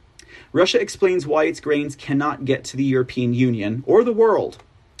agency. Russia explains why its grains cannot get to the European Union or the world.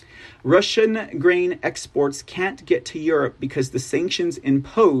 Russian grain exports can't get to Europe because the sanctions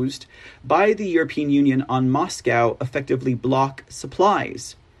imposed by the European Union on Moscow effectively block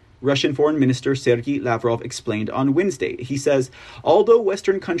supplies. Russian Foreign Minister Sergei Lavrov explained on Wednesday. He says, although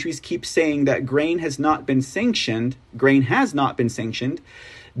Western countries keep saying that grain has not been sanctioned,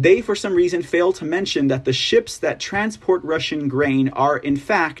 they for some reason fail to mention that the ships that transport Russian grain are in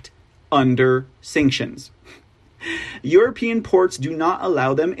fact under sanctions. European ports do not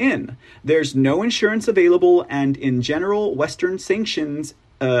allow them in. There's no insurance available, and in general, Western sanctions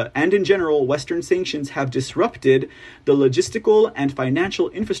have disrupted the logistical and financial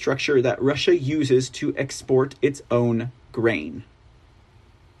infrastructure that Russia uses to export its own grain.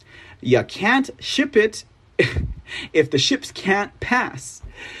 You can't ship it if the ships can't pass.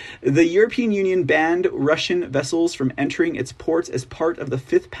 The European Union banned Russian vessels from entering its ports as part of the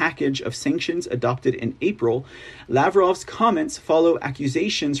fifth package of sanctions adopted in April. Lavrov's comments follow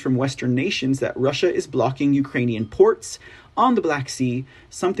accusations from Western nations that Russia is blocking Ukrainian ports on the Black Sea,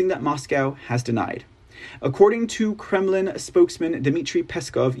 something that Moscow has denied. According to Kremlin spokesman Dmitry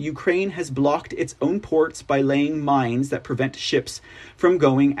Peskov, Ukraine has blocked its own ports by laying mines that prevent ships from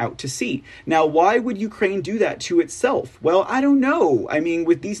going out to sea. Now, why would Ukraine do that to itself? Well, I don't know. I mean,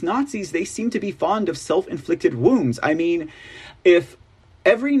 with these Nazis, they seem to be fond of self-inflicted wounds. I mean, if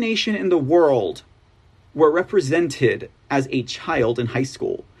every nation in the world were represented as a child in high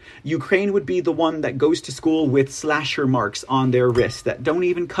school, Ukraine would be the one that goes to school with slasher marks on their wrists that don't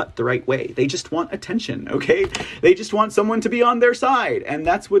even cut the right way. They just want attention, okay? They just want someone to be on their side. And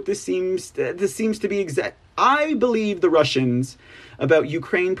that's what this seems to be exact. I believe the Russians about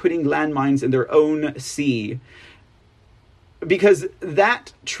Ukraine putting landmines in their own sea, because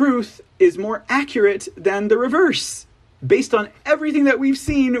that truth is more accurate than the reverse, based on everything that we've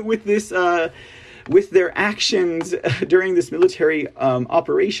seen with this with their actions during this military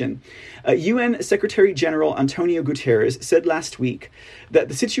operation. UN Secretary General Antonio Guterres said last week that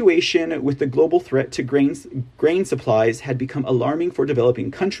the situation with the global threat to grain supplies had become alarming for developing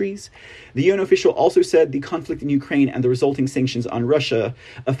countries. The UN official also said the conflict in Ukraine and the resulting sanctions on Russia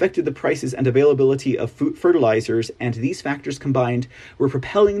affected the prices and availability of fertilizers, and these factors combined were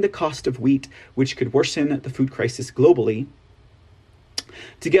propelling the cost of wheat, which could worsen the food crisis globally.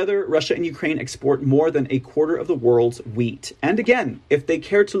 Together, Russia and Ukraine export more than a quarter of the world's wheat. And again, if they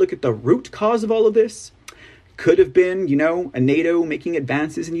care to look at the root cause of all of this, could have been, a NATO making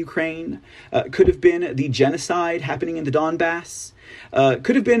advances in Ukraine. Could have been the genocide happening in the Donbass.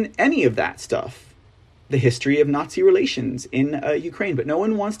 Could have been any of that stuff. The history of Nazi relations in Ukraine. But no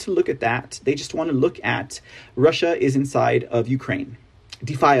one wants to look at that. They just want to look at Russia is inside of Ukraine,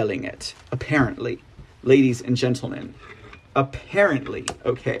 defiling it, apparently. Ladies and gentlemen. Apparently.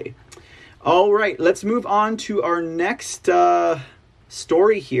 Okay. All right. Let's move on to our next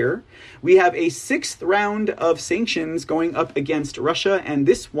story here. We have a sixth round of sanctions going up against Russia, and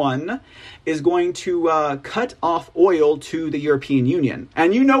this one is going to cut off oil to the European Union.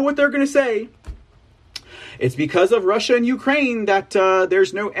 And you know what they're going to say. It's because of Russia and Ukraine that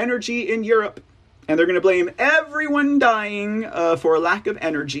there's no energy in Europe. And they're going to blame everyone dying for a lack of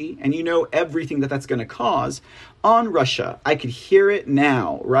energy, and everything that's going to cause on Russia. I could hear it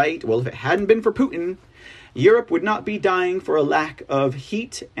now, right? Well, if it hadn't been for Putin, Europe would not be dying for a lack of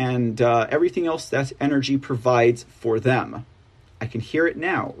heat and everything else that energy provides for them. I can hear it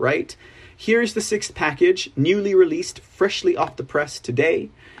now, right? Here's the sixth package, newly released, freshly off the press today.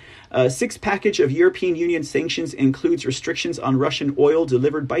 Sixth package of European Union sanctions includes restrictions on Russian oil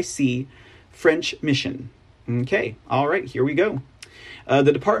delivered by sea, French mission. Okay, all right, here we go.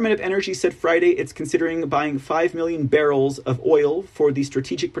 The Department of Energy said Friday it's considering buying 5 million barrels of oil for the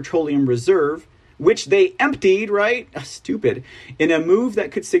Strategic Petroleum Reserve, which they emptied, right? Stupid. In a move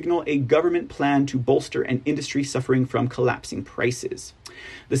that could signal a government plan to bolster an industry suffering from collapsing prices.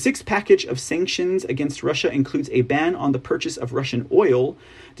 The sixth package of sanctions against Russia includes a ban on the purchase of Russian oil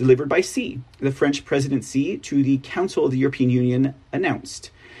delivered by sea, the French presidency to the Council of the European Union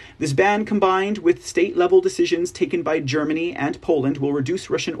announced. This ban, combined with state-level decisions taken by Germany and Poland, will reduce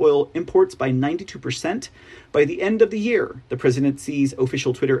Russian oil imports by 92% by the end of the year, the presidency's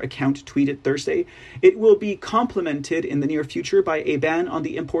official Twitter account tweeted Thursday. It will be complemented in the near future by a ban on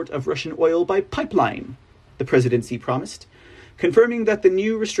the import of Russian oil by pipeline, the presidency promised, confirming that the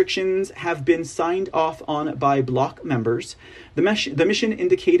new restrictions have been signed off on by bloc members. The mission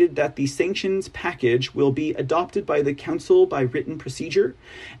indicated that the sanctions package will be adopted by the Council by written procedure,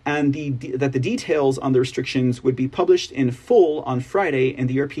 and that the details on the restrictions would be published in full on Friday in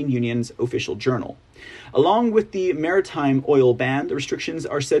the European Union's official journal. Along with the maritime oil ban, the restrictions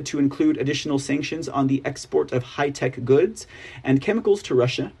are said to include additional sanctions on the export of high-tech goods and chemicals to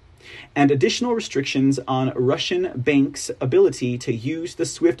Russia. and additional restrictions on Russian banks' ability to use the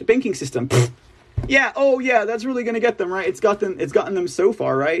SWIFT banking system. Yeah, oh yeah, that's really going to get them, right? It's gotten them so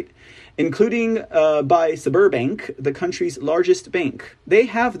far, right? Including by Sberbank, the country's largest bank. They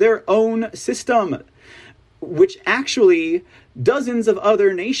have their own system, which actually dozens of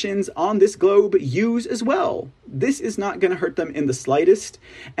other nations on this globe use as well. This is not going to hurt them in the slightest.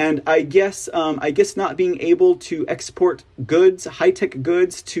 And I guess not being able to export goods, high-tech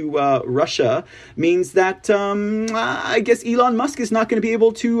goods to Russia means that I guess Elon Musk is not going to be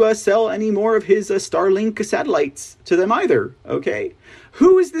able to sell any more of his Starlink satellites to them either. Okay,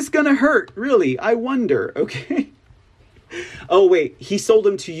 who is this going to hurt? Really, I wonder. Okay. Oh wait, he sold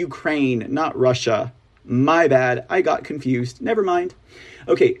them to Ukraine, not Russia. My bad, I got confused. Never mind.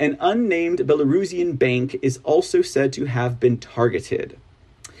 Okay, an unnamed Belarusian bank is also said to have been targeted.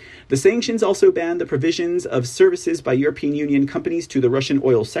 The sanctions also ban the provisions of services by European Union companies to the Russian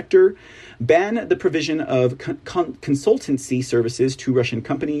oil sector, ban the provision of consultancy services to Russian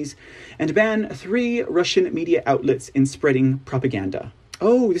companies, and ban 3 Russian media outlets in spreading propaganda.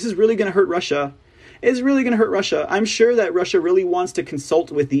 Oh, this is really going to hurt Russia. Is really going to hurt Russia. I'm sure that Russia really wants to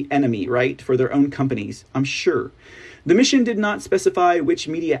consult with the enemy, right, for their own companies. I'm sure. The mission did not specify which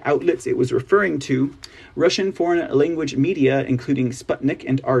media outlets it was referring to. Russian foreign language media, including Sputnik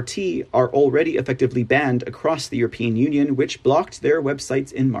and RT, are already effectively banned across the European Union, which blocked their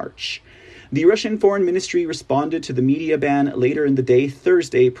websites in March. The Russian Foreign Ministry responded to the media ban later in the day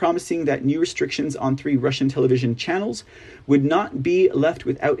Thursday, promising that new restrictions on 3 Russian television channels would not be left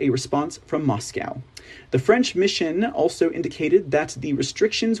without a response from Moscow. The French mission also indicated that the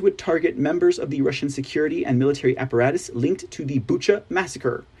restrictions would target members of the Russian security and military apparatus linked to the Bucha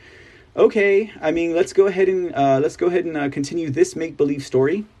massacre. Okay, I mean, let's go ahead and continue this make-believe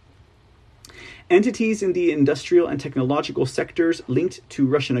story. Entities in the industrial and technological sectors linked to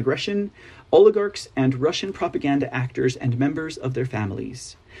Russian aggression, oligarchs and Russian propaganda actors and members of their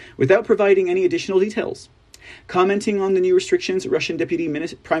families, without providing any additional details. Commenting on the new restrictions, Russian Deputy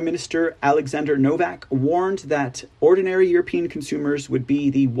Prime Minister Alexander Novak warned that ordinary European consumers would be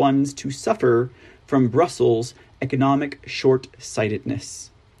the ones to suffer from Brussels' economic short-sightedness.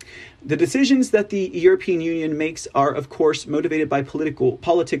 The decisions that the European Union makes are, of course, motivated by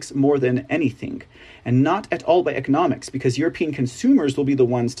politics more than anything, and not at all by economics, because European consumers will be the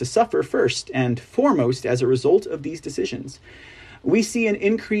ones to suffer first and foremost as a result of these decisions. We see an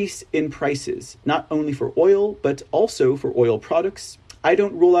increase in prices, not only for oil, but also for oil products. I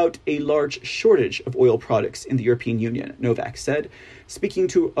don't rule out a large shortage of oil products in the European Union, Novak said, speaking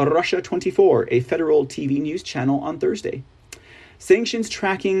to Russia 24, a federal TV news channel, on Thursday. Sanctions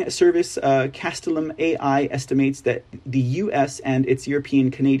tracking service Castellum AI estimates that the U.S. and its European,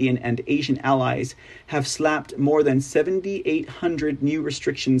 Canadian, and Asian allies have slapped more than 7,800 new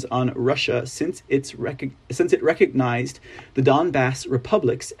restrictions on Russia since it recognized the Donbass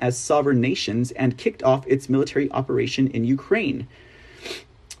republics as sovereign nations and kicked off its military operation in Ukraine.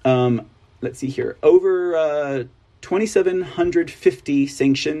 Let's see here. Over 2,750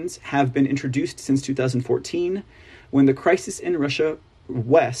 sanctions have been introduced since 2014. When the crisis in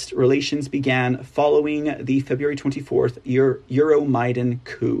Russia-West relations began following the February 24th Euromaidan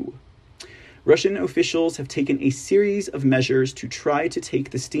coup. Russian officials have taken a series of measures to try to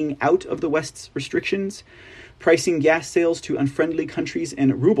take the sting out of the West's restrictions, pricing gas sales to unfriendly countries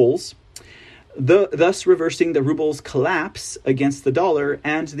in rubles, thus reversing the ruble's collapse against the dollar,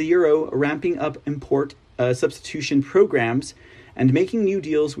 and the euro ramping up import substitution programs and making new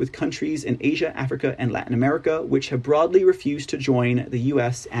deals with countries in Asia, Africa, and Latin America, which have broadly refused to join the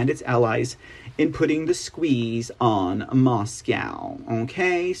U.S. and its allies in putting the squeeze on Moscow.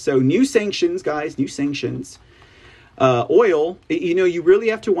 Okay, so new sanctions, guys, new sanctions. Oil, you really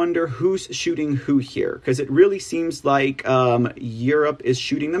have to wonder who's shooting who here, because it really seems like Europe is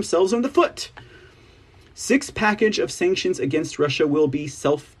shooting themselves in the foot. 6th package of sanctions against Russia will be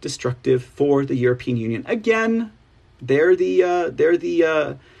self-destructive for the European Union. Again, they're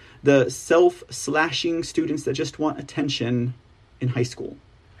the self-slashing students that just want attention in high school,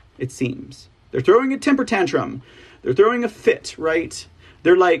 it seems. They're throwing a temper tantrum. They're throwing a fit, right?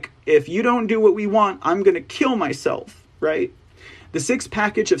 They're like, if you don't do what we want, I'm going to kill myself, right? The 6th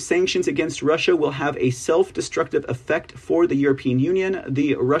package of sanctions against Russia will have a self-destructive effect for the European Union,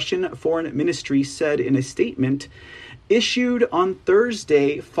 the Russian Foreign Ministry said in a statement issued on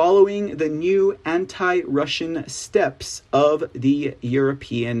Thursday following the new anti-Russian steps of the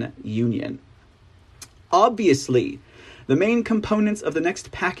European Union. Obviously, The main components of the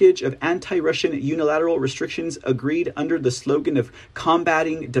next package of anti-Russian unilateral restrictions agreed under the slogan of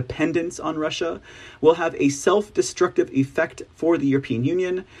combating dependence on Russia will have a self-destructive effect for the European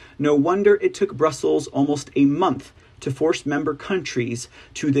Union. No wonder it took Brussels almost a month to force member countries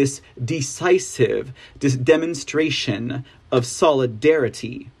to this decisive demonstration of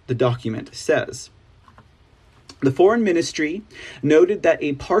solidarity, the document says. The Foreign Ministry noted that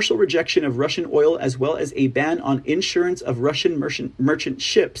a partial rejection of Russian oil as well as a ban on insurance of Russian merchant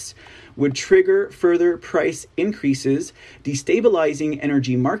ships would trigger further price increases, destabilizing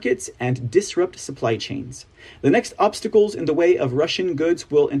energy markets and disrupt supply chains. The next obstacles in the way of Russian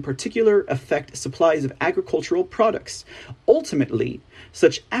goods will in particular affect supplies of agricultural products. Ultimately,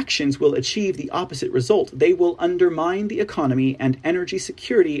 such actions will achieve the opposite result. They will undermine the economy and energy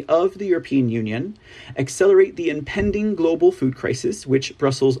security of the European Union, accelerate the impending global food crisis, which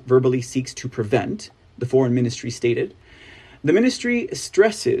Brussels verbally seeks to prevent, the Foreign Ministry stated. The ministry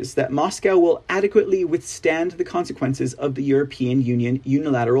stresses that Moscow will adequately withstand the consequences of the European Union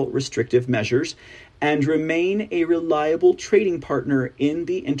unilateral restrictive measures and remain a reliable trading partner in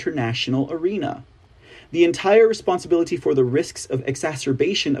the international arena. The entire responsibility for the risks of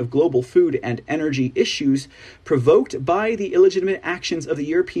exacerbation of global food and energy issues provoked by the illegitimate actions of the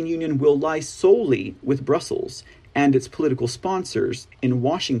European Union will lie solely with Brussels and its political sponsors in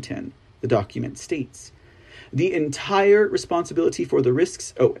Washington, the document states. The entire responsibility for the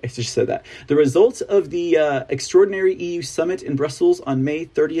risks... Oh, I just said that. The results of the extraordinary EU summit in Brussels on May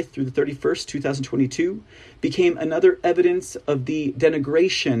 30th through the 31st, 2022, became another evidence of the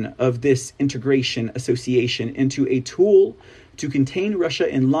denigration of this integration association into a tool to contain Russia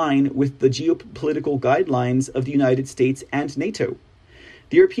in line with the geopolitical guidelines of the United States and NATO.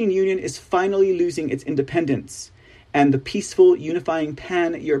 The European Union is finally losing its independence, and the peaceful, unifying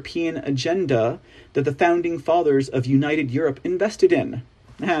pan-European agenda that the founding fathers of United Europe invested in.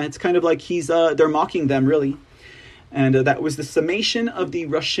 It's kind of like they're mocking them, really. And that was the summation of the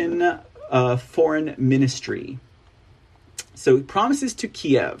Russian Foreign Ministry. So, promises to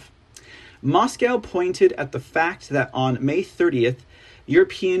Kiev. Moscow pointed at the fact that on May 30th,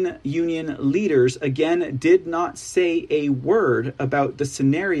 European Union leaders again did not say a word about the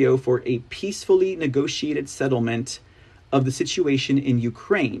scenario for a peacefully negotiated settlement of the situation in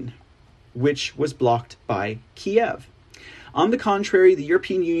Ukraine, which was blocked by Kiev. On the contrary, the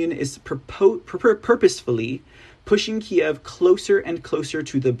European Union is purposefully pushing Kiev closer and closer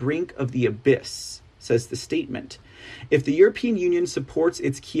to the brink of the abyss, says the statement. If the European Union supports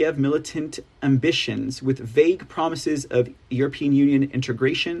its Kiev militant ambitions with vague promises of European Union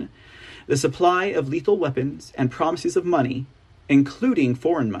integration, the supply of lethal weapons, and promises of money, including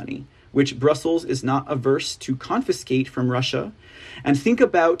foreign money, which Brussels is not averse to confiscate from Russia, and think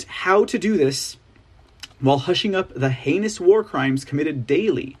about how to do this while hushing up the heinous war crimes committed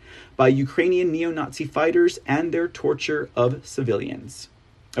daily by Ukrainian neo-Nazi fighters and their torture of civilians.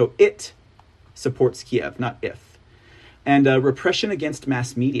 Oh, it supports Kiev, not if. And repression against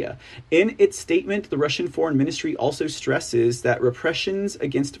mass media. In its statement, the Russian Foreign Ministry also stresses that repressions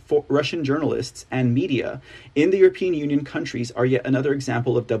against Russian journalists and media in the European Union countries are yet another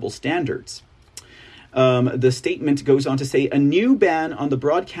example of double standards. The statement goes on to say, a new ban on the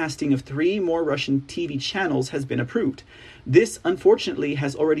broadcasting of 3 more Russian TV channels has been approved. This, unfortunately,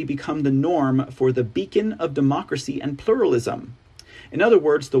 has already become the norm for the beacon of democracy and pluralism. In other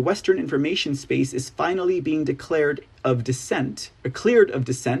words, the Western information space is finally being cleared of dissent,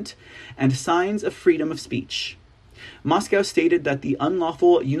 and signs of freedom of speech. Moscow stated that the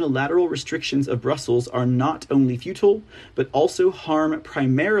unlawful unilateral restrictions of Brussels are not only futile, but also harm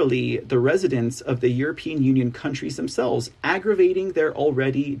primarily the residents of the European Union countries themselves, aggravating their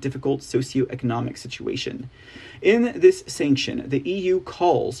already difficult socioeconomic situation. In this sanction, the EU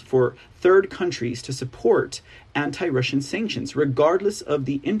calls for third countries to support anti-Russian sanctions, regardless of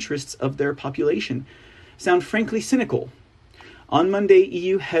the interests of their population. Sound frankly cynical. On Monday,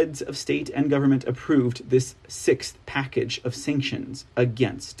 EU heads of state and government approved this 6th package of sanctions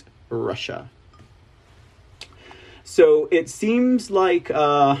against Russia. So it seems like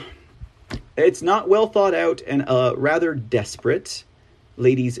it's not well thought out and rather desperate,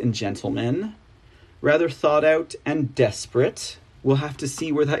 ladies and gentlemen. Rather thought out and desperate. We'll have to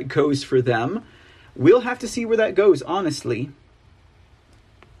see where that goes for them. We'll have to see where that goes, honestly.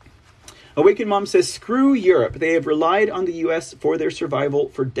 Awakened Mom says, screw Europe. They have relied on the U.S. for their survival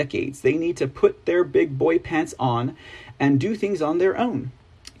for decades. They need to put their big boy pants on and do things on their own.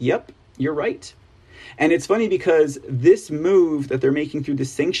 Yep, you're right. And it's funny because this move that they're making through the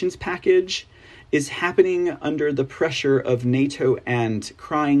sanctions package is happening under the pressure of NATO and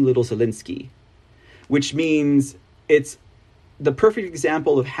crying little Zelensky, which means it's the perfect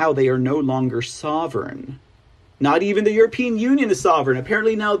example of how they are no longer sovereign. Not even the European Union is sovereign.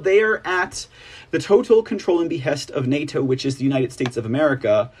 Apparently now they are at the total control and behest of NATO, which is the United States of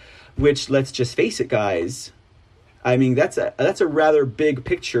America, which, let's just face it, guys, I mean, that's a rather big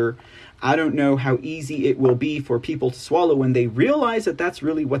picture. I don't know how easy it will be for people to swallow when they realize that that's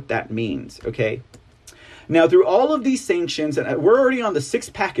really what that means, okay? Now, through all of these sanctions, and we're already on the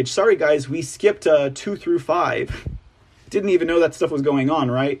 6th package. Sorry, guys, we skipped 2 through 5. Didn't even know that stuff was going on,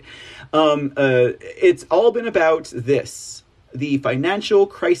 right? It's all been about this, the financial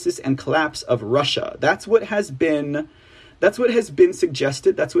crisis and collapse of Russia. That's what has been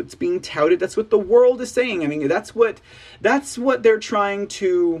suggested. That's what's being touted. That's what the world is saying. I mean, that's what they're trying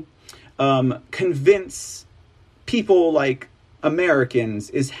to convince people like Americans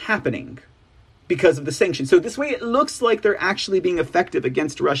is happening because of the sanctions. So this way it looks like they're actually being effective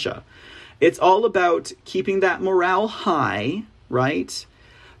against Russia. It's all about keeping that morale high, right,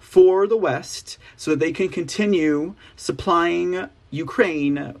 for the West, so that they can continue supplying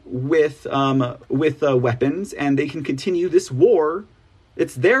Ukraine with weapons, and they can continue this war.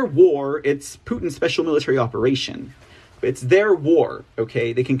 It's their war. It's Putin's special military operation. It's their war,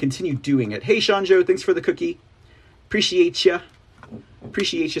 okay? They can continue doing it. Hey, Shanjo, thanks for the cookie. Appreciate you,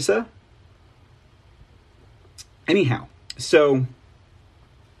 sir. Anyhow, so...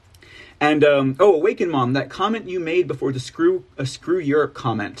 And, Awaken Mom, that comment you made before the screw Europe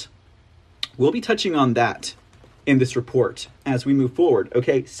comment, we'll be touching on that in this report as we move forward.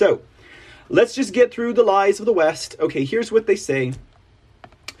 Okay, so let's just get through the lies of the West. Okay, here's what they say.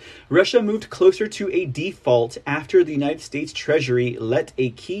 Russia moved closer to a default after the United States Treasury let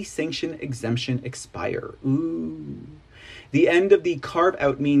a key sanction exemption expire. Ooh. The end of the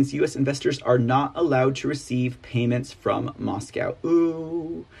carve-out means U.S. investors are not allowed to receive payments from Moscow.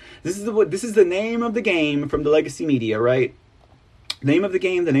 Ooh. This is the name of the game from the legacy media, right? Name of the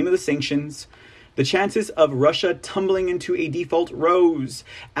game, the name of the sanctions. The chances of Russia tumbling into a default rose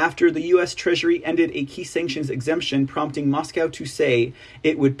after the U.S. Treasury ended a key sanctions exemption, prompting Moscow to say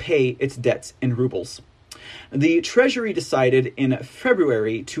it would pay its debts in rubles. The Treasury decided in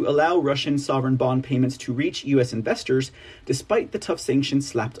February to allow Russian sovereign bond payments to reach U.S. investors, despite the tough sanctions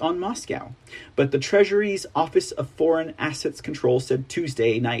slapped on Moscow. But the Treasury's Office of Foreign Assets Control said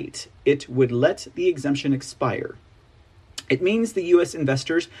Tuesday night it would let the exemption expire. It means the U.S.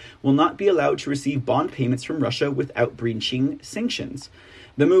 investors will not be allowed to receive bond payments from Russia without breaching sanctions.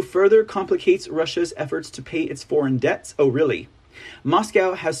 The move further complicates Russia's efforts to pay its foreign debts. Oh, really?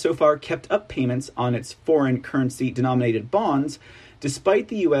 Moscow has so far kept up payments on its foreign currency-denominated bonds, despite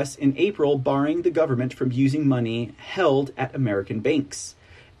the U.S. in April barring the government from using money held at American banks.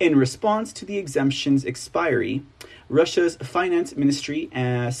 In response to the exemption's expiry, Russia's finance ministry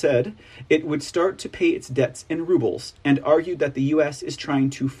said it would start to pay its debts in rubles and argued that the U.S. is trying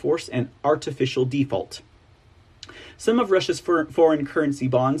to force an artificial default. Some of Russia's foreign currency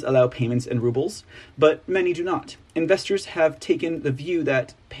bonds allow payments in rubles, but many do not. Investors have taken the view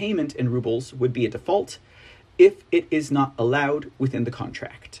that payment in rubles would be a default if it is not allowed within the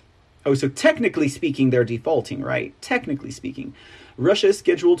contract. Oh, so technically speaking, they're defaulting, right? Technically speaking. Russia is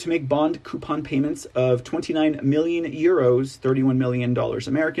scheduled to make bond coupon payments of 29 million euros, $31 million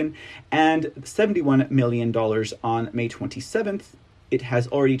American, and $71 million on May 27th. It has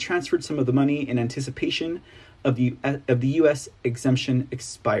already transferred some of the money in anticipation of the U.S. exemption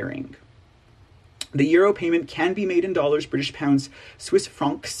expiring. The euro payment can be made in dollars, British pounds, Swiss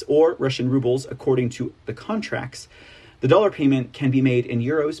francs, or Russian rubles, according to the contracts. The dollar payment can be made in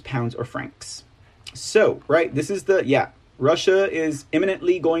euros, pounds, or francs. So, right, this is Russia is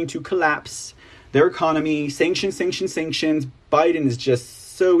imminently going to collapse their economy. Sanctions. Biden is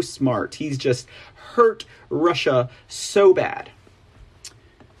just so smart. He's just hurt Russia so bad.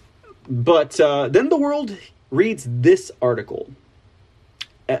 But then the world reads this article.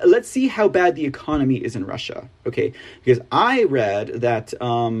 Let's see how bad the economy is in Russia, okay? Because I read that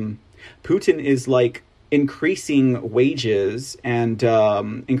Putin is like increasing wages and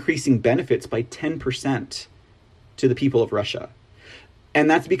increasing benefits by 10% to the people of Russia. And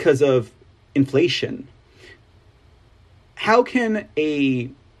that's because of inflation. How can a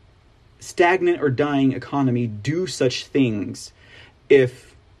stagnant or dying economy do such things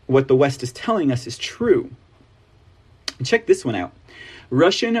if what the West is telling us is true? Check this one out.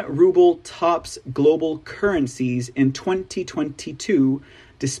 Russian ruble tops global currencies in 2022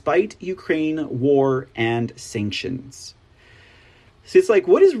 despite Ukraine war and sanctions. So it's like,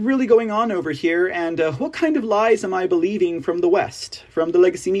 what is really going on over here? And what kind of lies am I believing from the West, from the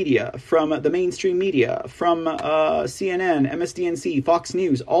legacy media, from the mainstream media, from CNN, MSDNC, Fox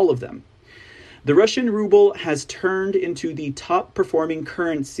News, all of them? The Russian ruble has turned into the top performing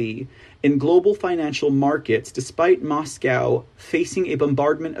currency in global financial markets despite Moscow facing a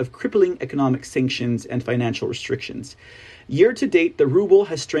bombardment of crippling economic sanctions and financial restrictions. Year to date, the ruble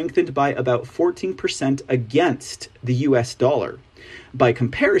has strengthened by about 14% against the US dollar. By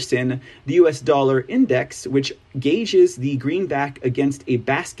comparison, the US dollar index, which gauges the greenback against a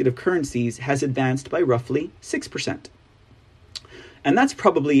basket of currencies, has advanced by roughly 6%. And that's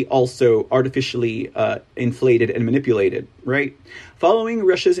probably also artificially inflated and manipulated, right? Following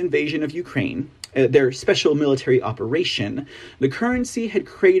Russia's invasion of Ukraine, their special military operation, the currency had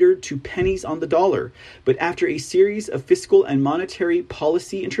cratered to pennies on the dollar. But after a series of fiscal and monetary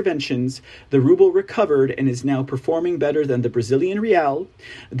policy interventions, the ruble recovered and is now performing better than the Brazilian real,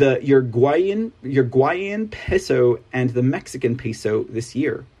 the Uruguayan peso, and the Mexican peso this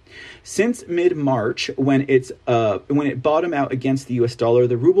year. Since mid-March, when it bottomed out against the US dollar,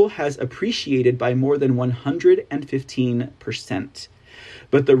 the ruble has appreciated by more than 115%.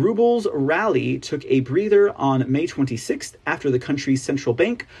 But the ruble's rally took a breather on May 26th after the country's central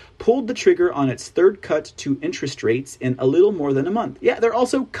bank pulled the trigger on its third cut to interest rates in a little more than a month. Yeah, they're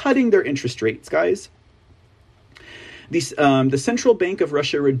also cutting their interest rates, guys. The Central Bank of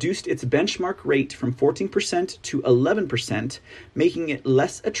Russia reduced its benchmark rate from 14% to 11%, making it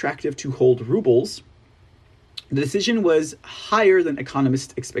less attractive to hold rubles. The decision was higher than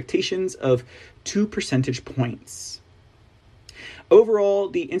economists' expectations of 2 percentage points. Overall,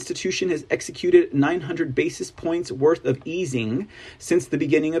 the institution has executed 900 basis points worth of easing since the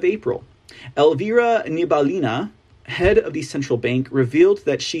beginning of April. Elvira Nibalina, head of the central bank, revealed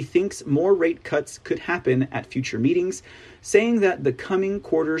that she thinks more rate cuts could happen at future meetings, saying that the coming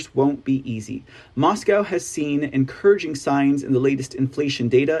quarters won't be easy. Moscow has seen encouraging signs in the latest inflation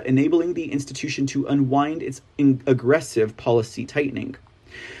data, enabling the institution to unwind its aggressive policy tightening.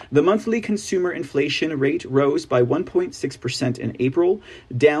 The monthly consumer inflation rate rose by 1.6% in April,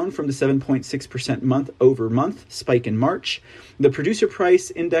 down from the 7.6% month-over-month spike in March. The producer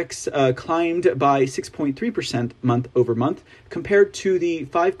price index climbed by 6.3% month-over-month, compared to the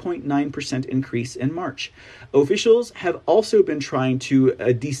 5.9% increase in March. Officials have also been trying to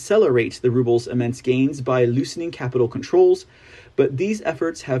decelerate the ruble's immense gains by loosening capital controls, but these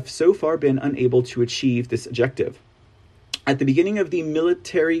efforts have so far been unable to achieve this objective. At the beginning of the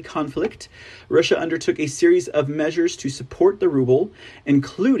military conflict, Russia undertook a series of measures to support the ruble,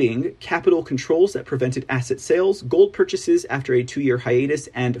 including capital controls that prevented asset sales, gold purchases after a 2-year hiatus,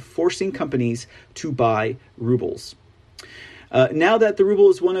 and forcing companies to buy rubles. Now that the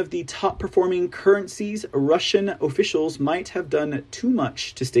ruble is one of the top performing currencies, Russian officials might have done too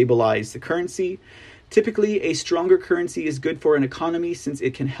much to stabilize the currency. Typically, a stronger currency is good for an economy since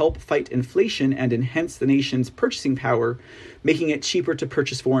it can help fight inflation and enhance the nation's purchasing power, making it cheaper to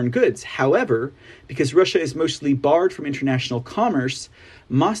purchase foreign goods. However, because Russia is mostly barred from international commerce,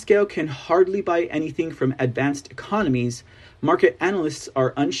 Moscow can hardly buy anything from advanced economies. Market analysts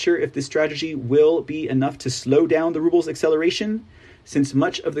are unsure if this strategy will be enough to slow down the ruble's acceleration, since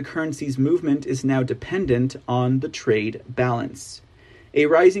much of the currency's movement is now dependent on the trade balance. A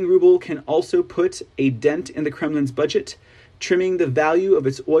rising ruble can also put a dent in the Kremlin's budget, trimming the value of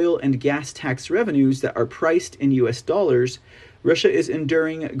its oil and gas tax revenues that are priced in US dollars. Russia is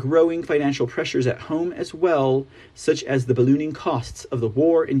enduring growing financial pressures at home as well, such as the ballooning costs of the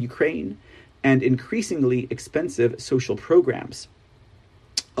war in Ukraine and increasingly expensive social programs.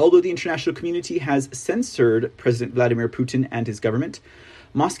 Although the international community has censored President Vladimir Putin and his government,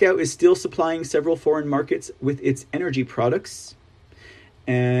 Moscow is still supplying several foreign markets with its energy products.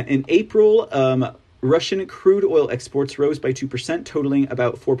 In April, Russian crude oil exports rose by 2%, totaling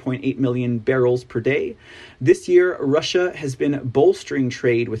about 4.8 million barrels per day. This year, Russia has been bolstering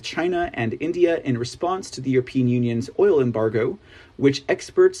trade with China and India in response to the European Union's oil embargo, which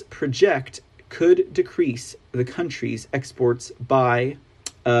experts project could decrease the country's exports by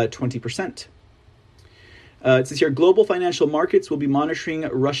 20%. It says here, global financial markets will be monitoring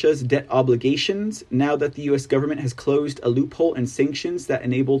Russia's debt obligations now that the U.S. government has closed a loophole in sanctions that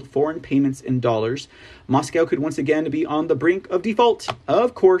enabled foreign payments in dollars. Moscow could once again be on the brink of default.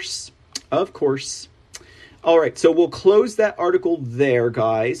 Of course. All right, so we'll close that article there,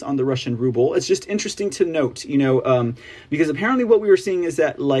 guys, on the Russian ruble. It's just interesting to note, because apparently what we were seeing is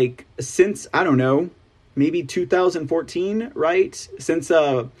that, since, I don't know, maybe 2014, right? Since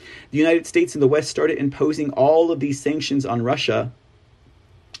the United States and the West started imposing all of these sanctions on Russia,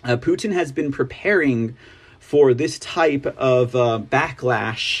 Putin has been preparing for this type of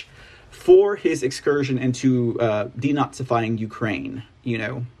backlash for his excursion into denazifying Ukraine,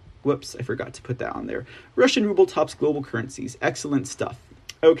 Whoops, I forgot to put that on there. Russian ruble tops global currencies. Excellent stuff.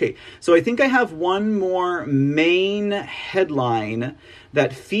 Okay, so I think I have one more main headline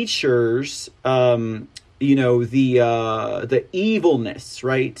that features, the evilness,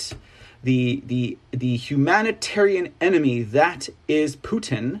 right? The humanitarian enemy that is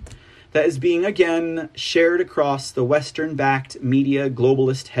Putin, that is being again shared across the Western-backed media,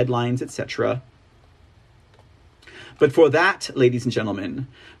 globalist headlines, etc. But for that, ladies and gentlemen,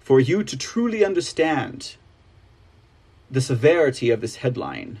 for you to truly understand the severity of this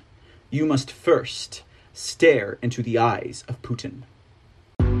headline, you must first stare into the eyes of Putin.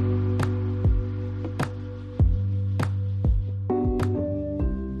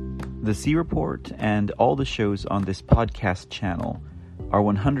 The C Report and all the shows on this podcast channel are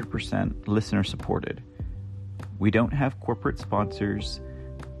 100% listener supported. We don't have corporate sponsors.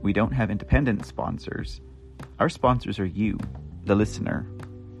 We don't have independent sponsors. Our sponsors are you, the listener.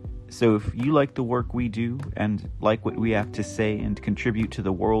 So if you like the work we do and like what we have to say and contribute to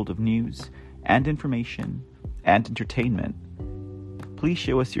the world of news and information and entertainment, please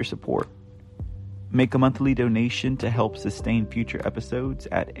show us your support. Make a monthly donation to help sustain future episodes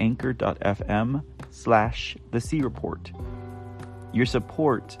at anchor.fm/The C Report. Your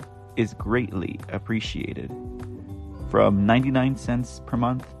support is greatly appreciated. From 99 cents per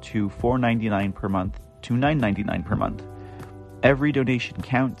month to $4.99 per month to $9.99 per month. Every donation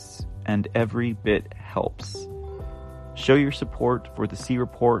counts, and every bit helps. Show your support for the C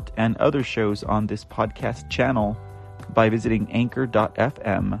Report and other shows on this podcast channel by visiting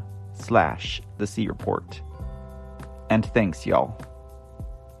anchor.fm/The C Report. And thanks, y'all.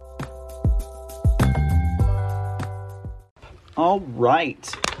 All right.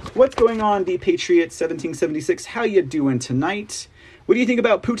 What's going on, the Patriot 1776? How you doing tonight? What do you think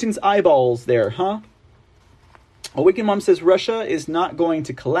about Putin's eyeballs there, huh? Awakened Mom says Russia is not going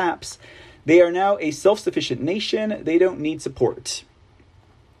to collapse. They are now a self-sufficient nation. They don't need support.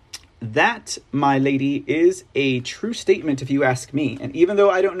 That, my lady, is a true statement if you ask me. And even though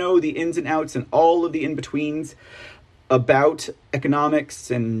I don't know the ins and outs and all of the in-betweens about economics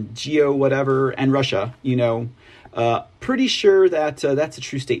and geo whatever and Russia, pretty sure that that's a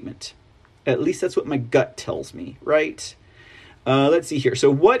true statement. At least that's what my gut tells me, right? Let's see here. So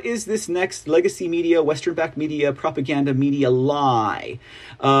what is this next legacy media, Western-backed media, propaganda media lie?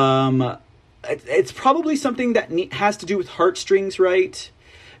 It's probably something that has to do with heartstrings, right?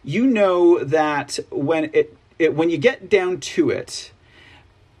 You know that when you get down to it,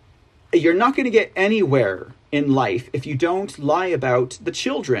 you're not going to get anywhere in life if you don't lie about the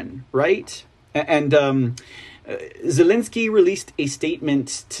children, right? And Zelensky released a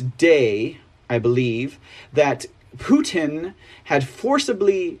statement today, I believe, that Putin had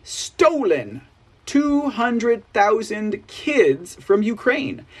forcibly stolen 200,000 kids from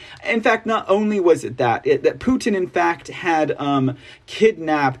Ukraine. In fact, not only was it that Putin, in fact, had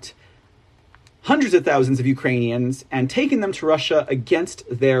kidnapped hundreds of thousands of Ukrainians and taken them to Russia against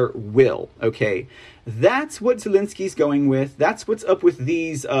their will. Okay, that's what Zelensky's going with. That's what's up with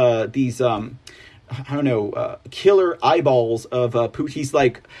these killer eyeballs of Putin. He's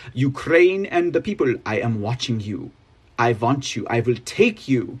like, Ukraine and the people, I am watching you. I want you. I will take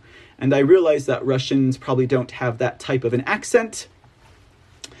you. And I realize that Russians probably don't have that type of an accent.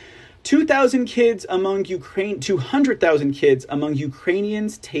 200,000 kids among 200,000 kids among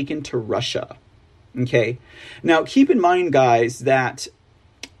Ukrainians taken to Russia. Okay. Now, keep in mind, guys, that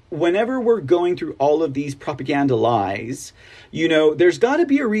whenever we're going through all of these propaganda lies, there's got to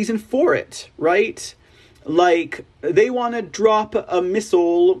be a reason for it, right? Like, they want to drop a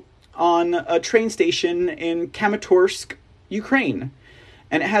missile on a train station in Kramatorsk, Ukraine,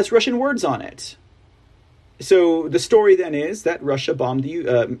 and it has Russian words on it. So the story then is that Russia bombed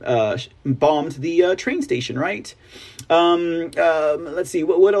the train station, right? Let's see,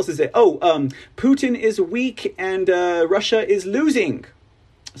 what else is it? Putin is weak and Russia is losing.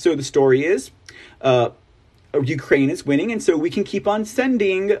 So the story is Ukraine is winning, and so we can keep on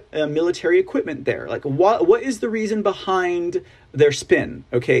sending military equipment there. Like, what is the reason behind their spin?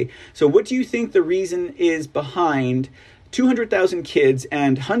 Okay, so what do you think the reason is behind 200,000 kids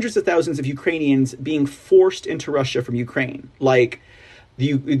and hundreds of thousands of Ukrainians being forced into Russia from Ukraine? Like,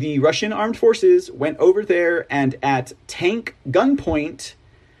 the Russian armed forces went over there and at tank gunpoint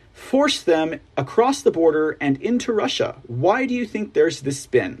forced them across the border and into Russia. Why do you think there's this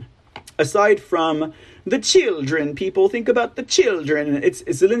spin? Aside from the children, people think about the children. It's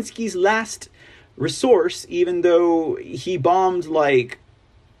Zelensky's last resource, even though he bombed, like,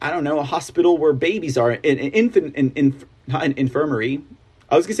 I don't know, a hospital where babies are, not an infirmary.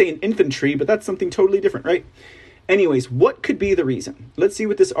 I was going to say an infantry, but that's something totally different, right? Anyways, what could be the reason? Let's see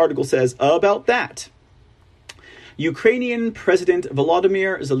what this article says about that. Ukrainian President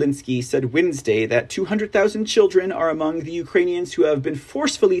Volodymyr Zelensky said Wednesday that 200,000 children are among the Ukrainians who have been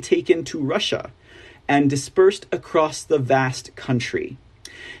forcefully taken to Russia and dispersed across the vast country.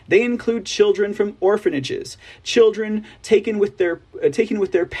 They include children from orphanages, children taken with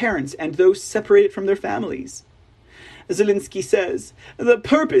their parents, and those separated from their families. Zelensky says, the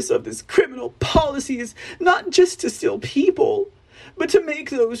purpose of this criminal policy is not just to steal people, but to make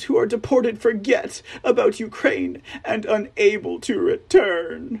those who are deported forget about Ukraine and unable to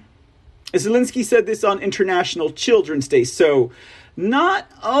return. Zelensky said this on International Children's Day. So not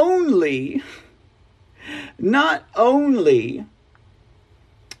only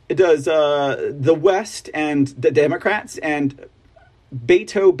does the West and the Democrats and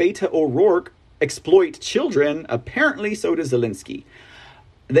Beto O'Rourke exploit children, apparently so does Zelensky.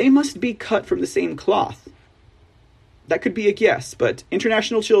 They must be cut from the same cloth. That could be a guess, but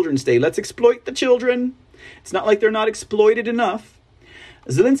International Children's Day, let's exploit the children. It's not like they're not exploited enough.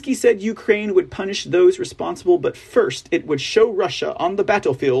 Zelensky said Ukraine would punish those responsible, but first it would show Russia on the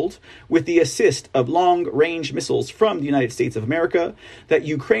battlefield, with the assist of long-range missiles from the United States of America, that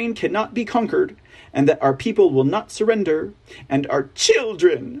Ukraine cannot be conquered, and that our people will not surrender, and our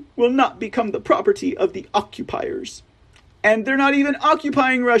children will not become the property of the occupiers. And they're not even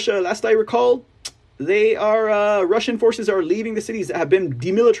occupying Russia, last I recall. They are, Russian forces are leaving the cities that have been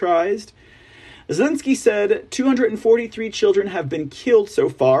demilitarized. Zelensky said 243 children have been killed so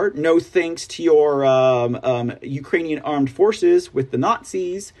far, no thanks to your Ukrainian armed forces with the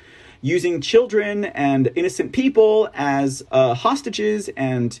Nazis, using children and innocent people as hostages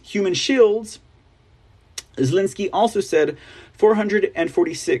and human shields. Zelensky also said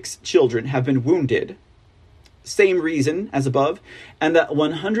 446 children have been wounded, same reason as above, and that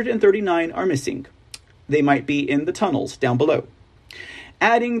 139 are missing. They might be in the tunnels down below,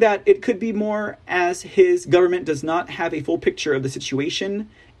 adding that it could be more, as his government does not have a full picture of the situation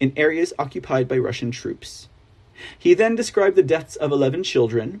in areas occupied by Russian troops. He then described the deaths of 11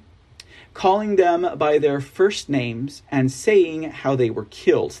 children, calling them by their first names and saying how they were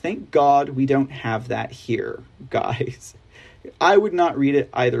killed. Thank God we don't have that here, guys. I would not read it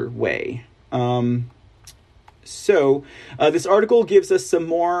either way. So this article gives us some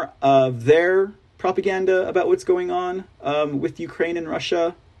more of their propaganda about what's going on with Ukraine and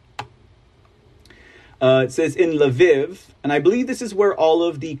Russia. It says in Lviv, and I believe this is where all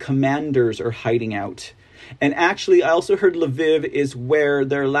of the commanders are hiding out. And actually, I also heard Lviv is where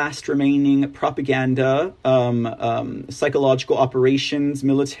their last remaining propaganda, psychological operations,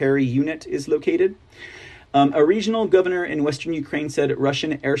 military unit is located. A regional governor in western Ukraine said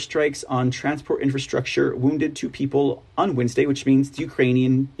Russian airstrikes on transport infrastructure wounded 2 people on Wednesday, which means the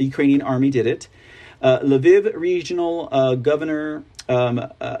Ukrainian army did it. Lviv regional governor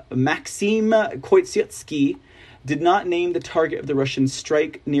Maxim Koitsietsky did not name the target of the Russian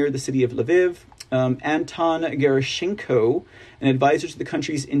strike near the city of Lviv. Anton Gerashenko, an advisor to the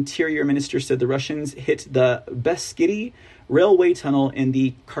country's interior minister, said the Russians hit the Beskidi railway tunnel in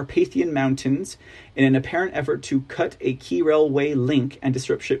the Carpathian Mountains in an apparent effort to cut a key railway link and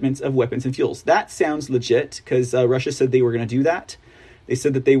disrupt shipments of weapons and fuels. That sounds legit, because Russia said they were going to do that. They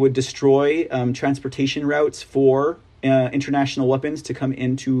said that they would destroy transportation routes for international weapons to come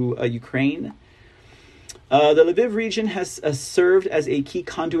into Ukraine. The Lviv region has served as a key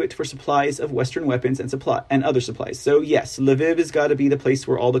conduit for supplies of Western weapons and other supplies. So yes, Lviv has got to be the place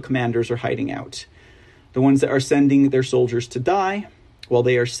where all the commanders are hiding out. The ones that are sending their soldiers to die while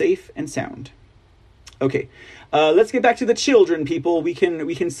they are safe and sound. Okay, let's get back to the children, people. We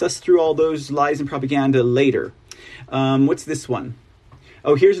can suss through all those lies and propaganda later. What's this one?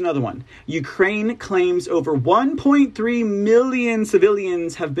 Oh, here's another one. Ukraine claims over 1.3 million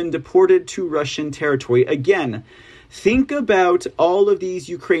civilians have been deported to Russian territory. Again, think about all of these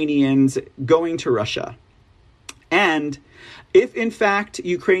Ukrainians going to Russia. And if, in fact,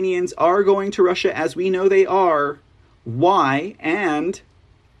 Ukrainians are going to Russia, as we know they are, why? And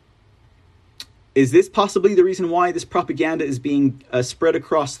is this possibly the reason why this propaganda is being spread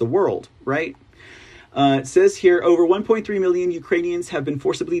across the world, right? It says here, over 1.3 million Ukrainians have been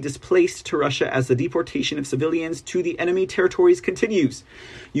forcibly displaced to Russia as the deportation of civilians to the enemy territories continues.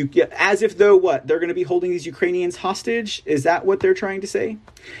 As if though what? They're going to be holding these Ukrainians hostage? Is that what they're trying to say?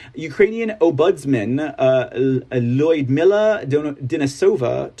 Ukrainian ombudsman Lyudmila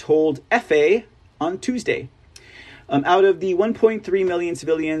Denisova told FA on Tuesday. Out of the 1.3 million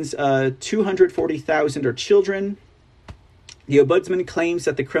civilians, 240,000 are children. The ombudsman claims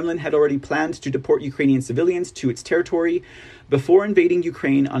that the Kremlin had already planned to deport Ukrainian civilians to its territory before invading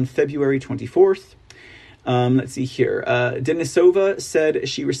Ukraine on February 24th. Let's see here. Denisova said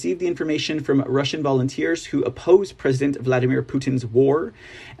she received the information from Russian volunteers who oppose President Vladimir Putin's war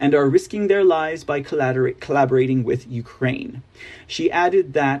and are risking their lives by collaborating with Ukraine. She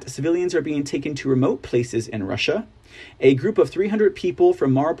added that civilians are being taken to remote places in Russia. A group of 300 people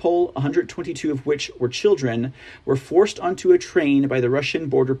from Mariupol, 122 of which were children, were forced onto a train by the Russian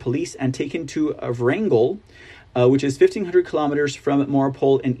border police and taken to Wrangel, which is 1,500 kilometers from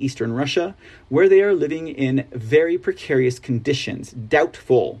Mariupol in eastern Russia, where they are living in very precarious conditions.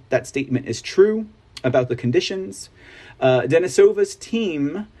 Doubtful that statement is true about the conditions. Denisova's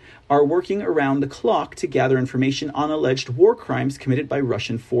team are working around the clock to gather information on alleged war crimes committed by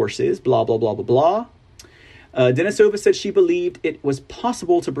Russian forces, blah, blah, blah, blah, blah. Denisova said she believed it was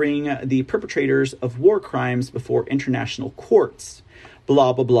possible to bring the perpetrators of war crimes before international courts.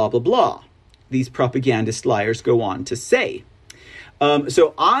 Blah, blah, blah, blah, blah. These propagandist liars go on to say.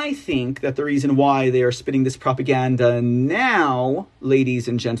 So I think that the reason why they are spitting this propaganda now, ladies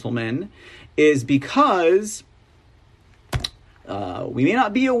and gentlemen, is because we may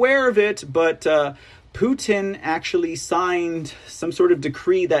not be aware of it, but Putin actually signed some sort of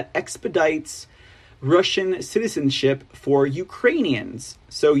decree that expedites Russian citizenship for Ukrainians.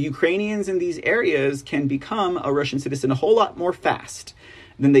 So Ukrainians in these areas can become a Russian citizen a whole lot more fast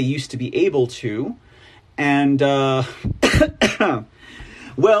than they used to be able to. And,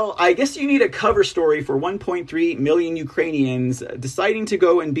 well, I guess you need a cover story for 1.3 million Ukrainians deciding to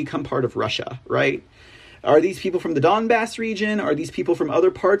go and become part of Russia, right? Are these people from the Donbass region? Are these people from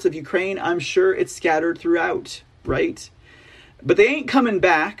other parts of Ukraine? I'm sure it's scattered throughout, right? But they ain't coming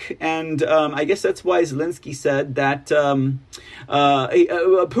back, and I guess that's why Zelensky said that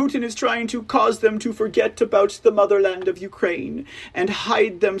Putin is trying to cause them to forget about the motherland of Ukraine and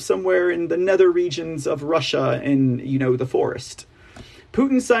hide them somewhere in the nether regions of Russia in, the forest.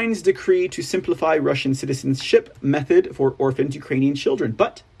 Putin signs decree to simplify Russian citizenship method for orphaned Ukrainian children,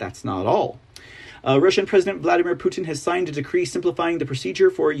 but that's not all. Russian President Vladimir Putin has signed a decree simplifying the procedure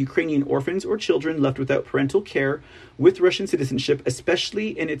for Ukrainian orphans or children left without parental care with Russian citizenship, especially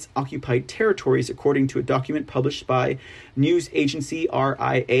in its occupied territories, according to a document published by news agency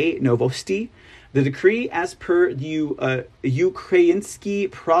RIA Novosti. The decree, as per the Ukrainsky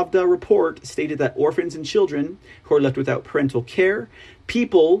Pravda report, stated that orphans and children who are left without parental care,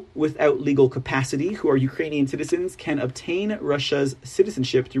 people without legal capacity who are Ukrainian citizens, can obtain Russia's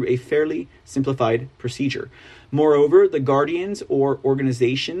citizenship through a fairly simplified procedure. Moreover, the guardians or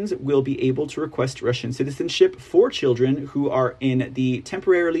organizations will be able to request Russian citizenship for children who are in the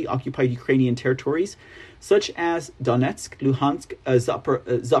temporarily occupied Ukrainian territories, such as Donetsk, Luhansk,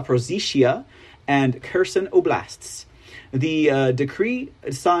 Zaporizhia, and Kherson Oblasts. The decree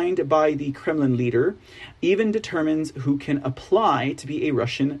signed by the Kremlin leader even determines who can apply to be a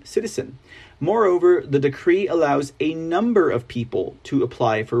Russian citizen. Moreover, the decree allows a number of people to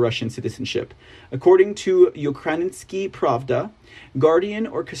apply for Russian citizenship. According to Ukrainsky Pravda, guardian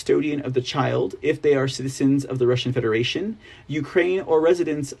or custodian of the child, if they are citizens of the Russian Federation, Ukraine, or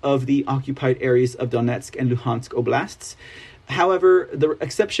residents of the occupied areas of Donetsk and Luhansk Oblasts. However, the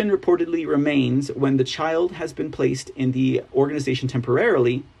exception reportedly remains when the child has been placed in the organization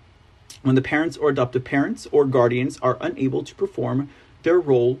temporarily, when the parents or adoptive parents or guardians are unable to perform their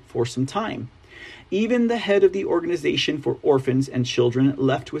role for some time. Even the head of the organization for orphans and children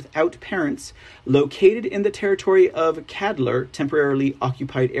left without parents, located in the territory of Kadler, temporarily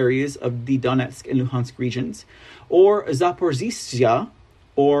occupied areas of the Donetsk and Luhansk regions, or Zaporizhia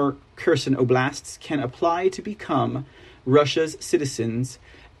or Kherson Oblasts, can apply to become Russia's citizens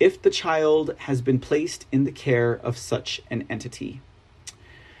if the child has been placed in the care of such an entity.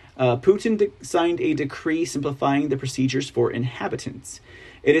 Putin signed a decree simplifying the procedures for inhabitants.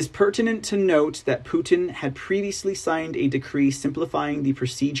 It is pertinent to note that Putin had previously signed a decree simplifying the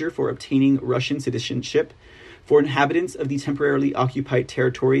procedure for obtaining Russian citizenship for inhabitants of the temporarily occupied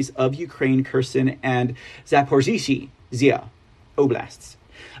territories of Ukraine, Kherson, and Zaporizhia oblasts.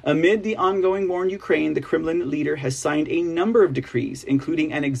 Amid the ongoing war in Ukraine, the Kremlin leader has signed a number of decrees,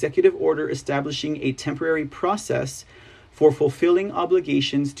 including an executive order establishing a temporary process for fulfilling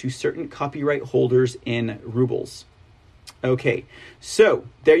obligations to certain copyright holders in rubles. Okay, so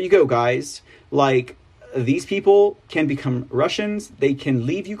there you go, guys. Like, these people can become Russians, they can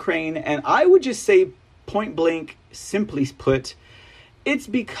leave Ukraine, and I would just say, point blank, simply put, it's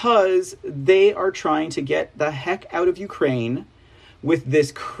because they are trying to get the heck out of Ukraine with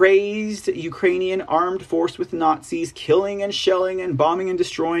this crazed Ukrainian armed force with Nazis killing and shelling and bombing and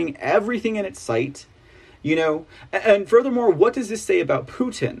destroying everything in its sight. You know, and furthermore, what does this say about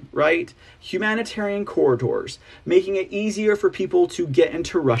Putin, right? Humanitarian corridors, making it easier for people to get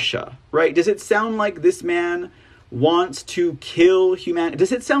into Russia, right? Does it sound like this man wants to kill humanity?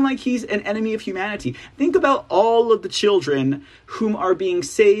 Does it sound like he's an enemy of humanity? Think about all of the children whom are being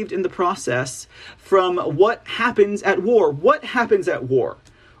saved in the process from what happens at war. What happens at war?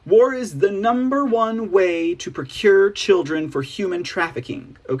 War is the number one way to procure children for human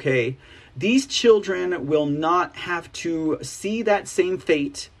trafficking, okay? These children will not have to see that same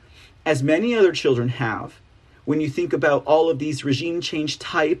fate as many other children have when you think about all of these regime change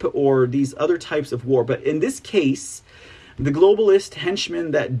type or these other types of war. But in this case, the globalist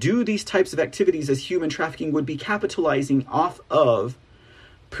henchmen that do these types of activities as human trafficking would be capitalizing off of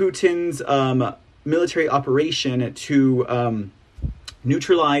Putin's military operation to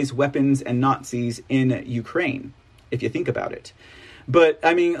neutralize weapons and Nazis in Ukraine, if you think about it. But,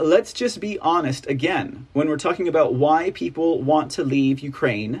 I mean, let's just be honest again, when we're talking about why people want to leave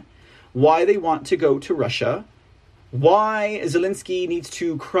Ukraine, why they want to go to Russia, why Zelensky needs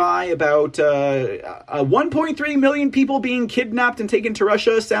to cry about 1.3 million people being kidnapped and taken to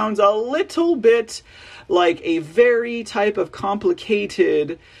Russia sounds a little bit like a very type of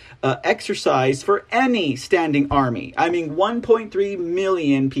complicated exercise for any standing army. I mean, 1.3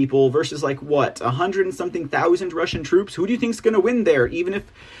 million people versus like what, 100 and something thousand Russian troops. Who do you think's going to win there? Even if,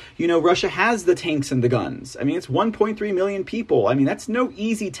 you know, Russia has the tanks and the guns. I mean, it's 1.3 million people. I mean, that's no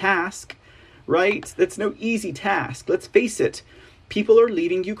easy task, right? That's no easy task. Let's face it. People are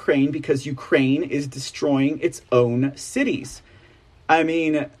leaving Ukraine because Ukraine is destroying its own cities. I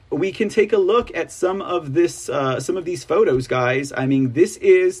mean, we can take a look at some of these photos, guys. I mean, this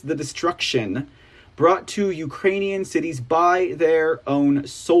is the destruction brought to Ukrainian cities by their own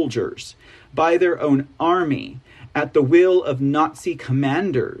soldiers, by their own army, at the will of Nazi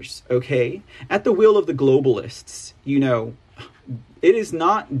commanders, okay? At the will of the globalists, you know. It is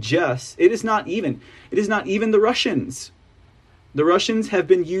not even the Russians. The Russians have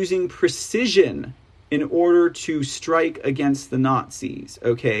been using precision in order to strike against the Nazis,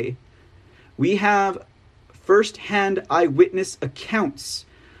 okay? We have first-hand eyewitness accounts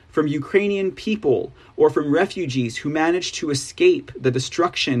from Ukrainian people or from refugees who managed to escape the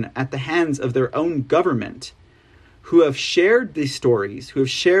destruction at the hands of their own government, who have shared these stories, who have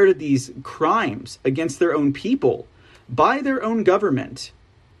shared these crimes against their own people by their own government.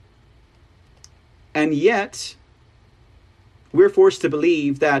 And yet, we're forced to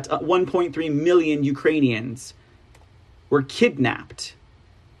believe that 1.3 million Ukrainians were kidnapped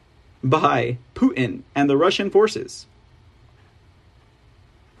by Putin and the Russian forces.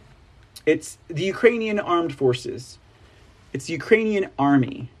 It's the Ukrainian armed forces. It's the Ukrainian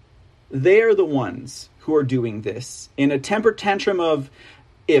army. They're the ones who are doing this in a temper tantrum of,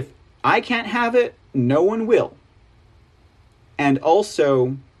 if I can't have it, no one will. And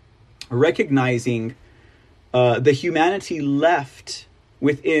also recognizing the humanity left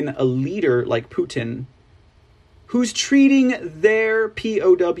within a leader like Putin, who's treating their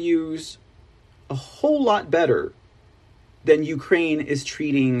POWs a whole lot better than Ukraine is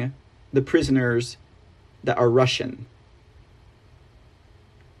treating the prisoners that are Russian.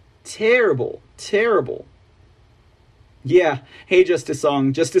 Terrible, terrible. Yeah, hey, Justice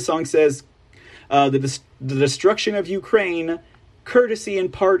Song. Justice Song says, the destruction of Ukraine, courtesy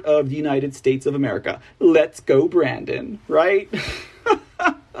and part of the United States of America. Let's go, Brandon, right?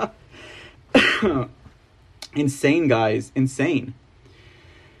 Insane, guys, insane.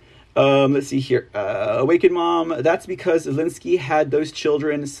 Let's see here. Awakened Mom, that's because Zelensky had those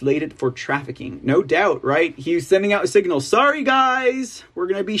children slated for trafficking. No doubt, right? He was sending out a signal. Sorry, guys, we're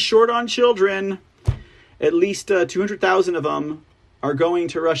going to be short on children. At least 200,000 of them are going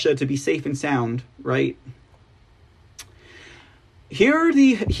to Russia to be safe and sound, right? Here are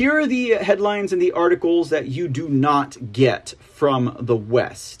the headlines and the articles that you do not get from the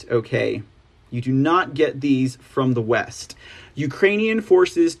West, okay? You do not get these from the West. Ukrainian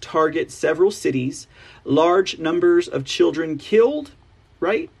forces target several cities, large numbers of children killed,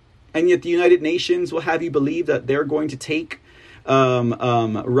 right? And yet the United Nations will have you believe that they're going to take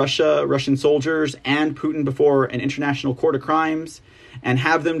Russian soldiers and Putin before an international court of crimes and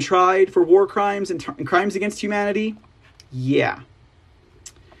have them tried for war crimes and crimes against humanity. Yeah.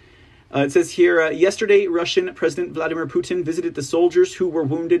 It says here, yesterday, Russian President Vladimir Putin visited the soldiers who were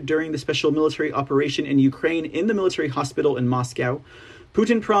wounded during the special military operation in Ukraine in the military hospital in Moscow.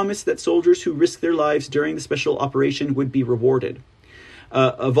 Putin promised that soldiers who risked their lives during the special operation would be rewarded.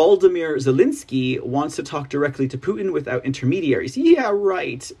 Volodymyr Zelensky wants to talk directly to Putin without intermediaries. Yeah,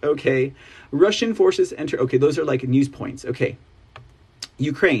 right. Okay. Russian forces enter. Okay, those are like news points. Okay.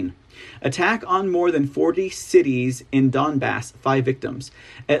 Ukraine. Attack on more than 40 cities in Donbass, 5 victims.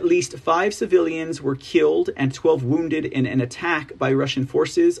 At least 5 civilians were killed and 12 wounded in an attack by Russian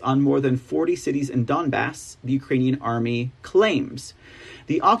forces on more than 40 cities in Donbass, the Ukrainian army claims.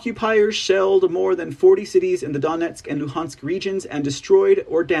 The occupiers shelled more than 40 cities in the Donetsk and Luhansk regions and destroyed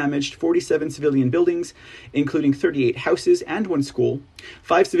or damaged 47 civilian buildings, including 38 houses and 1 school.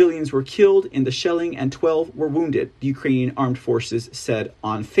 5 civilians were killed in the shelling and 12 were wounded, the Ukrainian armed forces said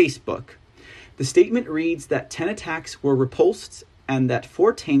on Facebook. The statement reads that 10 attacks were repulsed and that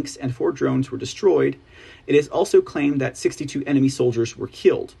 4 tanks and 4 drones were destroyed. It is also claimed that 62 enemy soldiers were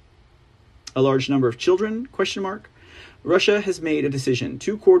killed. A large number of children, ? Russia has made a decision.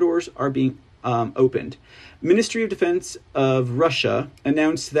 2 corridors are being opened. Ministry of Defense of Russia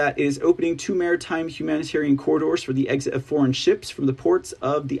announced that it is opening 2 maritime humanitarian corridors for the exit of foreign ships from the ports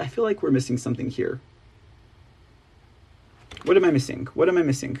of the... I feel like we're missing something here. What am I missing? Let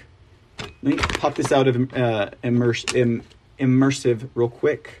me pop this out of immersive real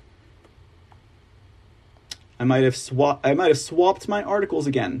quick. I might have swapped my articles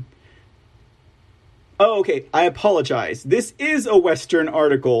again. Oh, okay. I apologize. This is a Western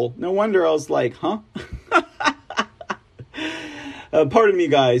article. No wonder I was like, huh? Pardon me,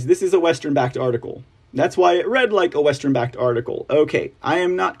 guys. This is a Western-backed article. That's why it read like a Western-backed article. Okay. I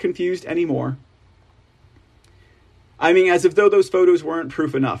am not confused anymore. I mean, as if though those photos weren't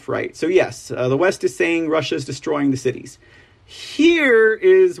proof enough, right? So yes, the West is saying Russia's destroying the cities. Here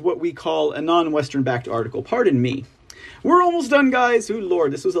is what we call a non-Western-backed article. Pardon me. We're almost done, guys. Ooh,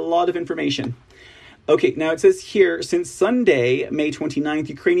 Lord, this was a lot of information. Okay, now it says here, since Sunday, May 29th,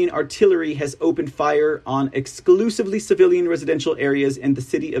 Ukrainian artillery has opened fire on exclusively civilian residential areas in the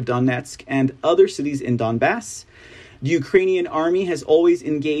city of Donetsk and other cities in Donbass. The Ukrainian army has always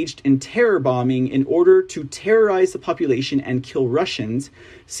engaged in terror bombing in order to terrorize the population and kill Russians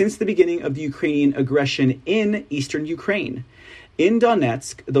since the beginning of the Ukrainian aggression in eastern Ukraine. In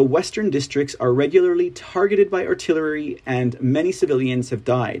Donetsk, the western districts are regularly targeted by artillery and many civilians have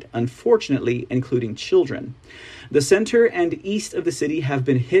died, unfortunately, including children. The center and east of the city have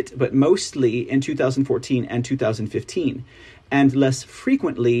been hit, but mostly in 2014 and 2015, and less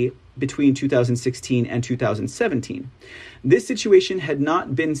frequently between 2016 and 2017. This situation had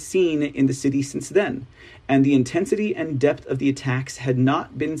not been seen in the city since then, and the intensity and depth of the attacks had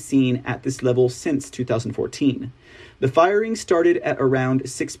not been seen at this level since 2014. The firing started at around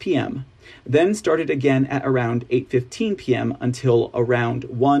 6 p.m., then started again at around 8:15 p.m. until around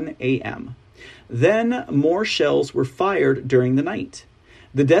 1 a.m. Then more shells were fired during the night.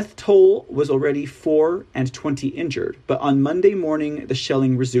 The death toll was already 4 and 20 injured, but on Monday morning the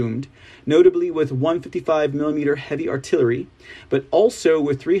shelling resumed, notably with 155mm heavy artillery, but also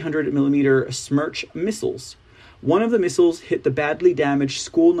with 300mm Smerch missiles. One of the missiles hit the badly damaged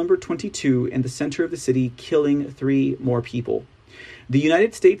school number 22 in the center of the city, killing 3 more people. The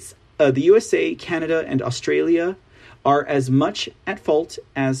United States, the USA, Canada, and Australia are as much at fault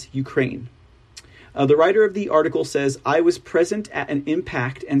as Ukraine. The writer of the article says, I was present at an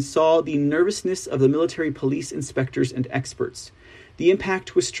impact and saw the nervousness of the military police inspectors and experts. The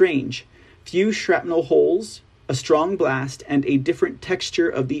impact was strange. Few shrapnel holes, a strong blast, and a different texture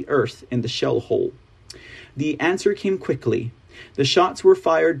of the earth in the shell hole. The answer came quickly. The shots were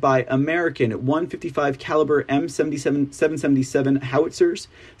fired by American 155 caliber M777 howitzers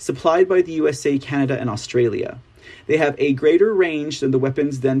supplied by the USA, Canada, and Australia. They have a greater range than the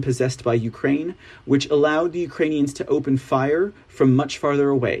weapons then possessed by Ukraine, which allowed the Ukrainians to open fire from much farther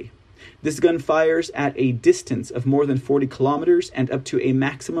away. This gun fires at a distance of more than 40 kilometers and up to a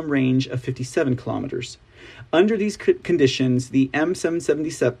maximum range of 57 kilometers. Under these conditions, the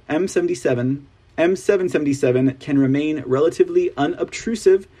M777 can remain relatively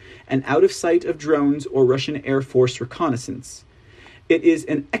unobtrusive and out of sight of drones or Russian Air Force reconnaissance. It is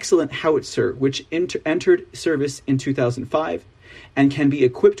an excellent howitzer which entered service in 2005 and can be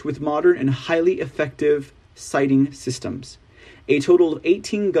equipped with modern and highly effective sighting systems. A total of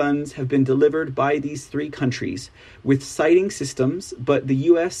 18 guns have been delivered by these 3 countries with sighting systems, but the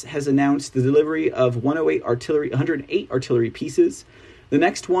U.S. has announced the delivery of 108 artillery pieces, the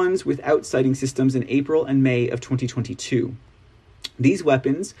next ones without sighting systems in April and May of 2022. These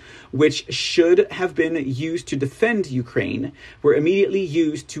weapons, which should have been used to defend Ukraine, were immediately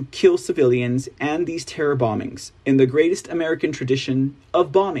used to kill civilians and these terror bombings, in the greatest American tradition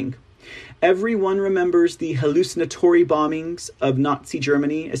of bombing. Everyone remembers the hallucinatory bombings of Nazi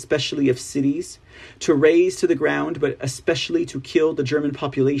Germany, especially of cities, to raze to the ground, but especially to kill the German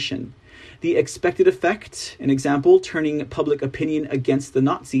population. The expected effect, an example, turning public opinion against the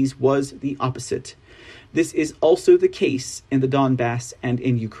Nazis, was the opposite. This is also the case in the Donbass and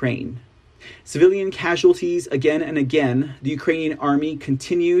in Ukraine. Civilian casualties again and again, the Ukrainian army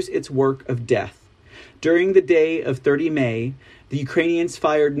continues its work of death. During the day of 30 May, the Ukrainians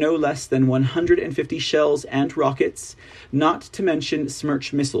fired no less than 150 shells and rockets, not to mention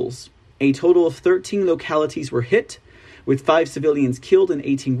Smerch missiles. A total of 13 localities were hit, with 5 civilians killed and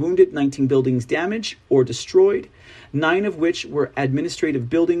 18 wounded, 19 buildings damaged or destroyed, 9 of which were administrative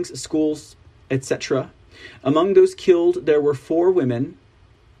buildings, schools, etc. Among those killed, there were 4 women.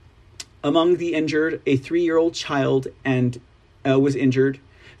 Among the injured, a 3-year-old child was injured,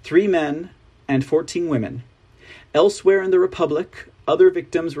 3 men, and 14 women. Elsewhere in the Republic, other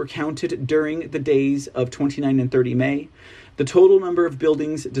victims were counted during the days of 29 and 30 May. The total number of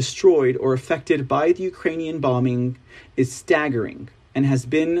buildings destroyed or affected by the Ukrainian bombing is staggering and has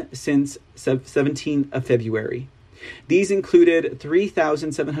been since 17th of February. These included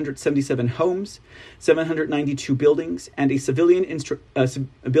 3,777 homes, 792 buildings, and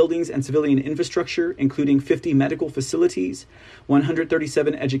buildings and civilian infrastructure, including 50 medical facilities,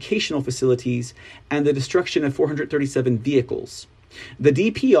 137 educational facilities, and the destruction of 437 vehicles. The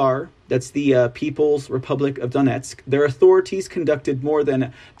DPR, that's the People's Republic of Donetsk, their authorities conducted more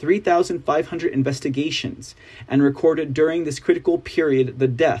than 3,500 investigations and recorded during this critical period the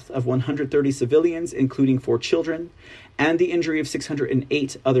death of 130 civilians, including 4 children, and the injury of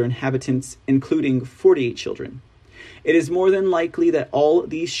 608 other inhabitants, including 48 children. It is more than likely that all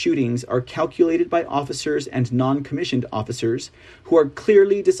these shootings are calculated by officers and non-commissioned officers who are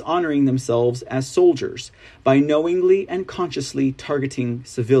clearly dishonoring themselves as soldiers by knowingly and consciously targeting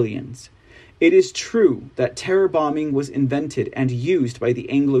civilians. It is true that terror bombing was invented and used by the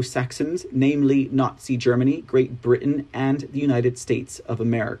Anglo-Saxons, namely Nazi Germany, Great Britain, and the United States of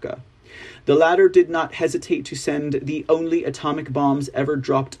America. The latter did not hesitate to send the only atomic bombs ever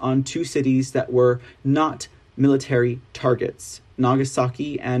dropped on 2 cities that were not military targets,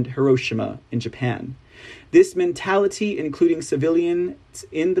 Nagasaki and Hiroshima in Japan. This mentality, including civilians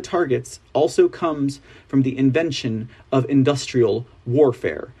in the targets, also comes from the invention of industrial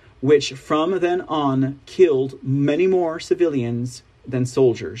warfare, which from then on killed many more civilians than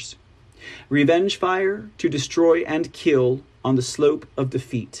soldiers. Revenge fire to destroy and kill on the slope of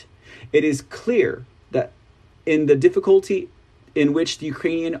defeat. It is clear that in the difficulty in which the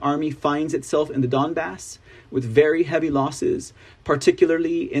Ukrainian army finds itself in the Donbass, with very heavy losses,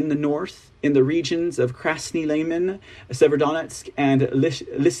 particularly in the north, in the regions of Krasny Lyman, Severodonetsk, and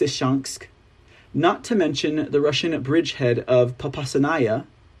Lysychansk, not to mention the Russian bridgehead of Popasnaya,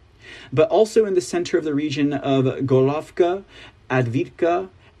 but also in the center of the region of Golovka, Advitka,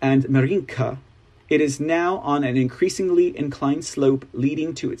 and Marinka. It is now on an increasingly inclined slope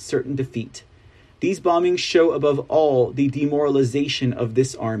leading to its certain defeat. These bombings show above all the demoralization of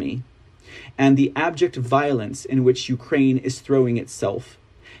this army and the abject violence in which Ukraine is throwing itself,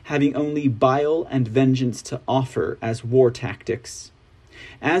 having only bile and vengeance to offer as war tactics.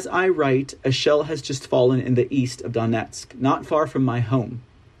 As I write, a shell has just fallen in the east of Donetsk, not far from my home,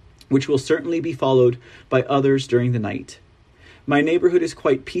 which will certainly be followed by others during the night. My neighborhood is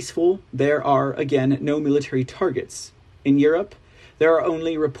quite peaceful. There are, again, no military targets. In Europe, there are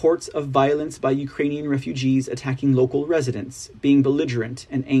only reports of violence by Ukrainian refugees attacking local residents, being belligerent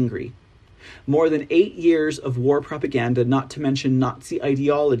and angry. More than 8 years of war propaganda, not to mention Nazi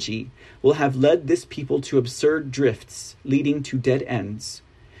ideology, will have led this people to absurd drifts, leading to dead ends.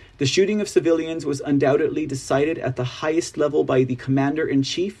 The shooting of civilians was undoubtedly decided at the highest level by the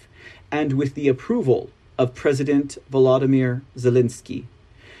commander-in-chief and with the approval of President Volodymyr Zelensky.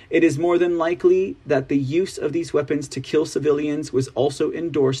 It is more than likely that the use of these weapons to kill civilians was also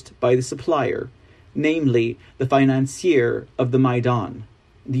endorsed by the supplier, namely the financier of the Maidan,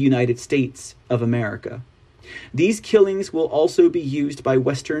 the United States of America. These killings will also be used by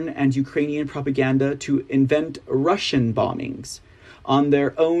Western and Ukrainian propaganda to invent Russian bombings on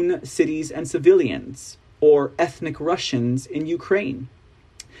their own cities and civilians, or ethnic Russians in Ukraine.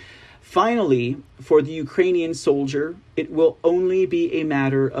 Finally, for the Ukrainian soldier, it will only be a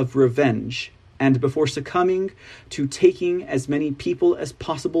matter of revenge, and before succumbing to taking as many people as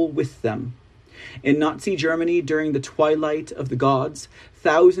possible with them. In Nazi Germany during the twilight of the gods,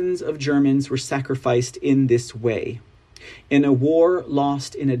 thousands of Germans were sacrificed in this way, in a war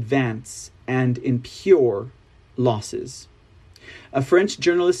lost in advance and in pure losses. A French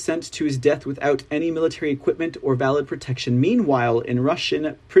journalist sent to his death without any military equipment or valid protection. Meanwhile, in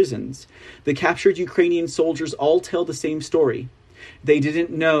Russian prisons, the captured Ukrainian soldiers all tell the same story. They didn't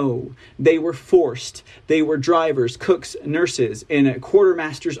know. They were forced. They were drivers, cooks, nurses in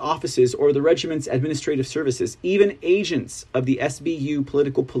quartermasters' offices or the regiment's administrative services. Even agents of the SBU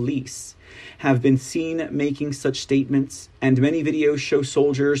political police have been seen making such statements, and many videos show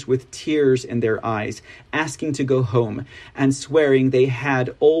soldiers with tears in their eyes, asking to go home, and swearing they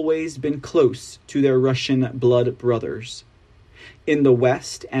had always been close to their Russian blood brothers. In the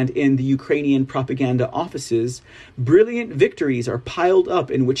West and in the Ukrainian propaganda offices, brilliant victories are piled up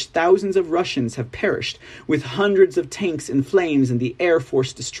in which thousands of Russians have perished, with hundreds of tanks in flames and the air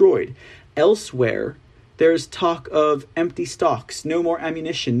force destroyed. Elsewhere, there is talk of empty stocks, no more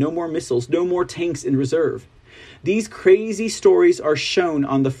ammunition, no more missiles, no more tanks in reserve. These crazy stories are shown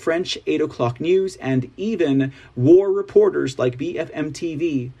on the French 8 o'clock news, and even war reporters like BFM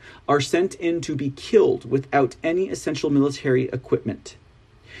TV are sent in to be killed without any essential military equipment.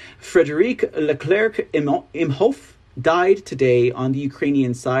 Frédéric Leclerc Imhoff died today on the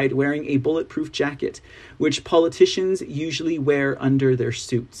Ukrainian side wearing a bulletproof jacket, which politicians usually wear under their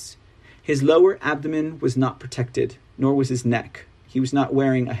suits. His lower abdomen was not protected, nor was his neck. He was not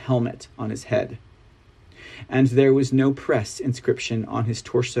wearing a helmet on his head. And there was no press inscription on his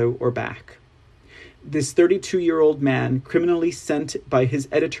torso or back. This 32-year-old man, criminally sent by his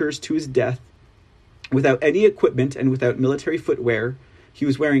editors to his death, without any equipment and without military footwear, he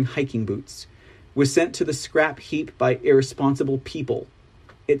was wearing hiking boots, was sent to the scrap heap by irresponsible people.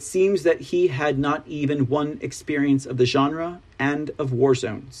 It seems that he had not even one experience of the genre and of war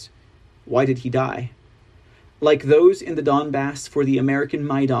zones. Why did he die? Like those in the Donbass for the American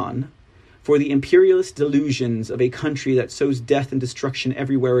Maidan, for the imperialist delusions of a country that sows death and destruction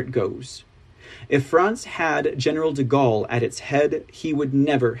everywhere it goes. If France had General de Gaulle at its head, he would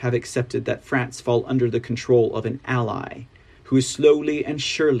never have accepted that France fall under the control of an ally who is slowly and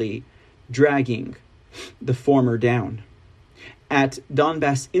surely dragging the former down. At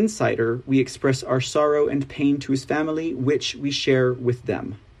Donbass Insider, we express our sorrow and pain to his family, which we share with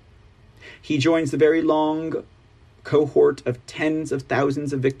them. He joins the very long cohort of tens of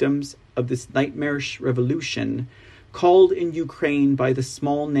thousands of victims of this nightmarish revolution, called in Ukraine by the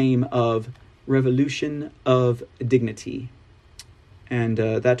small name of Revolution of Dignity. And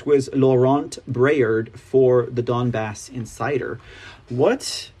that was Laurent Braillard for the Donbass Insider.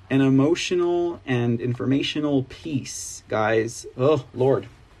 What an emotional and informational piece, guys. Oh, Lord.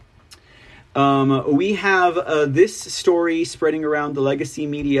 We have this story spreading around the legacy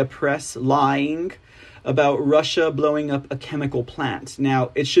media press, lying about Russia blowing up a chemical plant. Now,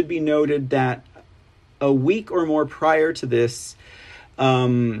 it should be noted that a week or more prior to this,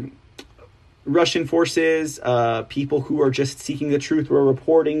 Russian forces, people who are just seeking the truth, were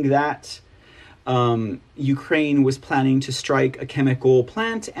reporting that Ukraine was planning to strike a chemical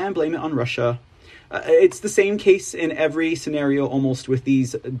plant and blame it on Russia. It's the same case in every scenario almost with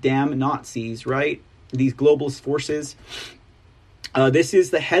these damn Nazis, right? These globalist forces. This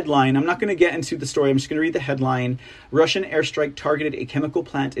is the headline. I'm not going to get into the story. I'm just going to read the headline. Russian airstrike targeted a chemical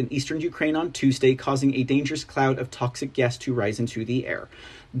plant in eastern Ukraine on Tuesday, causing a dangerous cloud of toxic gas to rise into the air.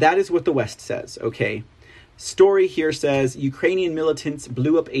 That is what the West says, okay? Story here says Ukrainian militants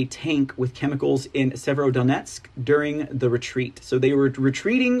blew up a tank with chemicals in Severodonetsk during the retreat. So they were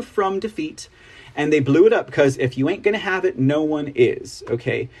retreating from defeat, and they blew it up because if you ain't going to have it, no one is,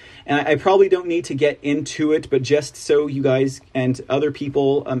 okay? And I probably don't need to get into it, but just so you guys and other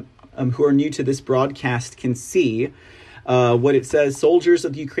people who are new to this broadcast can see what it says. Soldiers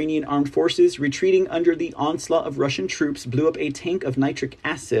of the Ukrainian armed forces retreating under the onslaught of Russian troops blew up a tank of nitric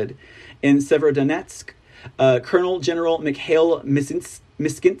acid in Severodonetsk. Colonel General Mikhail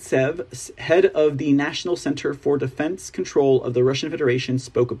Miskintsev, head of the National Center for Defense Control of the Russian Federation,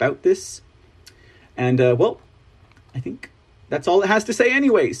 spoke about this. And, well, I think that's all it has to say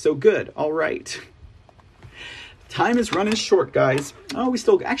anyway. So good. All right. Time is running short, guys. Oh, we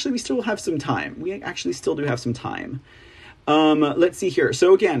still have some time. We actually still do have some time. Let's see here.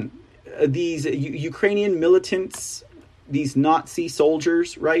 So again, these Ukrainian militants, these Nazi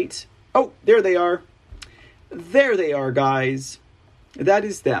soldiers, right? Oh, there they are. There they are, guys. That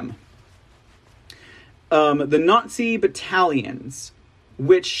is them. The Nazi battalions,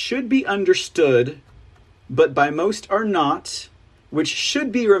 which should be understood, but by most are not, which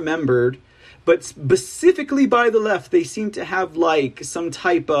should be remembered, but specifically by the left, they seem to have like some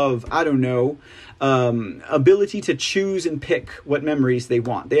type of, I don't know, ability to choose and pick what memories they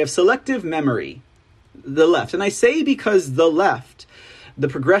want. They have selective memory, the left. And I say because the left, the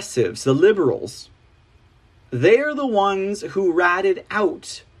progressives, the liberals, they are the ones who ratted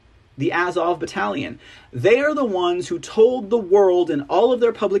out the Azov Battalion. They are the ones who told the world in all of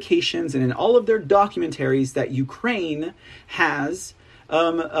their publications and in all of their documentaries that Ukraine has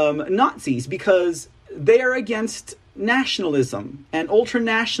Nazis, because they are against nationalism and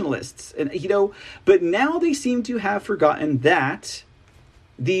ultra-nationalists. And, but now they seem to have forgotten that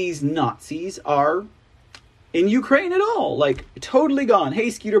these Nazis are in Ukraine at all. Like, totally gone. Hey,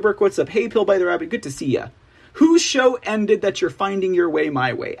 Skeeter Burke, what's up? Hey, Pill by the Rabbit, good to see ya. Whose show ended that you're finding your way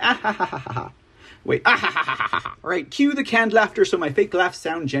my way? Ah ha ha ha ha. Wait, ah ha ha ha ha ha. Right, cue the canned laughter so my fake laughs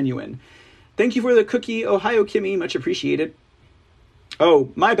sound genuine. Thank you for the cookie, Ohio Kimmy, much appreciated.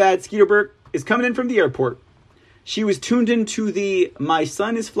 Oh, my bad, Skeeter Burke is coming in from the airport. She was tuned into the "My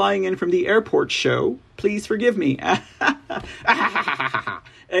son is flying in from the airport" show. Please forgive me.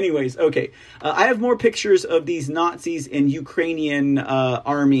 Anyways, okay. I have more pictures of these Nazis in Ukrainian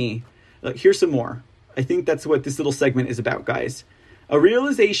army. Here's some more. I think that's what this little segment is about, guys. A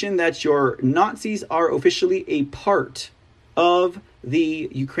realization that your Nazis are officially a part of the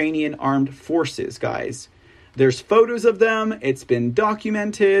Ukrainian armed forces, guys. There's photos of them. It's been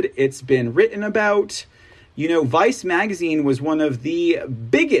documented. It's been written about. Vice magazine was one of the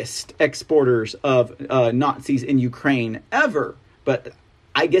biggest exporters of Nazis in Ukraine ever. But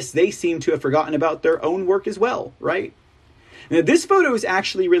I guess they seem to have forgotten about their own work as well, right? Now, this photo is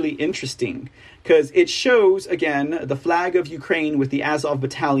actually really interesting because it shows, again, the flag of Ukraine with the Azov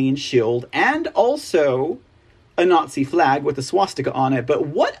Battalion shield and also a Nazi flag with a swastika on it. But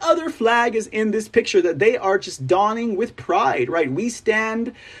what other flag is in this picture that they are just donning with pride, right? We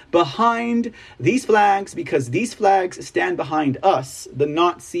stand behind these flags because these flags stand behind us, the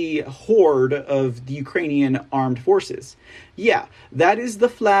Nazi horde of the Ukrainian armed forces. Yeah, that is the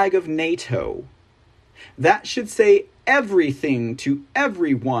flag of NATO. That should say everything to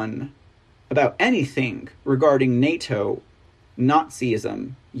everyone about anything regarding NATO,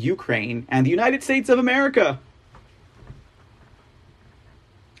 Nazism, Ukraine, and the United States of America.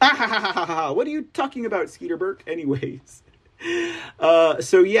 What are you talking about, Skeeter Burke? Anyways.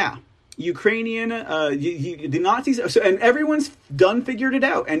 So yeah, Ukrainian, the Nazis, and everyone's figured it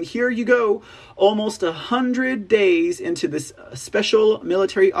out. And here you go, almost 100 days into this special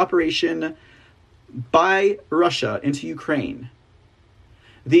military operation by Russia into Ukraine.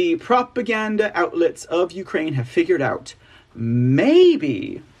 The propaganda outlets of Ukraine have figured out,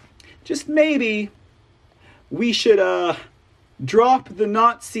 maybe, just maybe, we should, drop the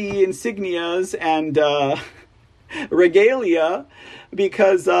Nazi insignias and regalia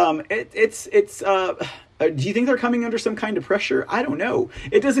because do you think they're coming under some kind of pressure? I don't know.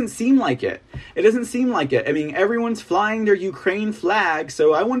 It doesn't seem like it. I mean, everyone's flying their Ukraine flag,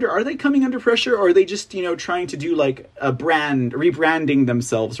 so I wonder, are they coming under pressure, or are they just, trying to do like a rebranding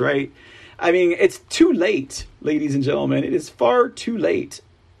themselves, right? I mean, it's too late, ladies and gentlemen. It is far too late.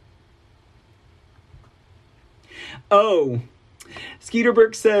 Oh, Skeeter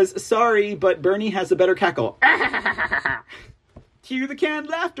Burke says, sorry, but Bernie has a better cackle. Cue the canned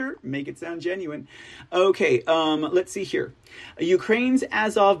laughter. Make it sound genuine. Okay, let's see here. Ukraine's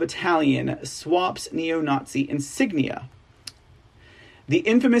Azov Battalion swaps neo-Nazi insignia. The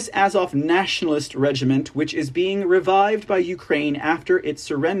infamous Azov Nationalist Regiment, which is being revived by Ukraine after it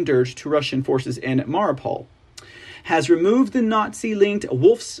surrendered to Russian forces in Mariupol, has removed the Nazi-linked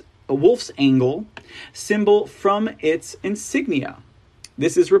wolf's angle symbol from its insignia.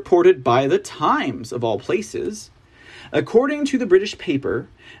 This is reported by The Times, of all places. According to the British paper,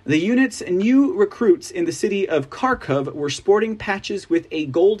 the unit's new recruits in the city of Kharkov were sporting patches with a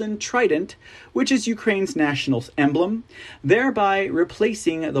golden trident, which is Ukraine's national emblem, thereby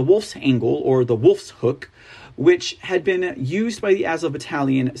replacing the wolf's angle, or the wolf's hook, which had been used by the Azov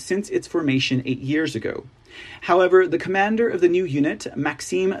Battalion since its formation 8 years ago. However, the commander of the new unit,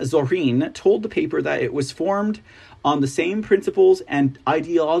 Maxim Zorin, told the paper that it was formed on the same principles and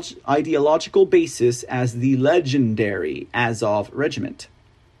ideological basis as the legendary Azov Regiment.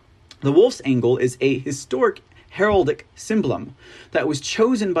 The wolf's angle is a historic heraldic symbol that was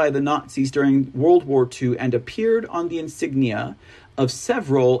chosen by the Nazis during World War II and appeared on the insignia of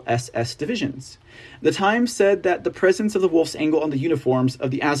several SS divisions. The Times said that the presence of the wolf's angle on the uniforms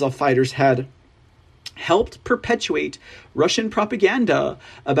of the Azov fighters had helped perpetuate Russian propaganda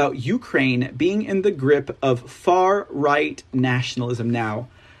about Ukraine being in the grip of far-right nationalism. Now,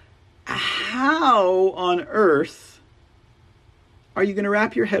 how on earth are you going to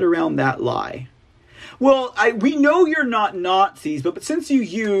wrap your head around that lie? Well, we know you're not Nazis, but since you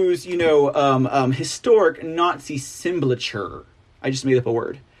use, historic Nazi symbolatry, I just made up a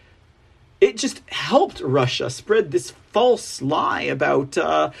word. It just helped Russia spread this false lie about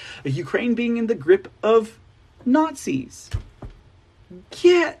Ukraine being in the grip of Nazis.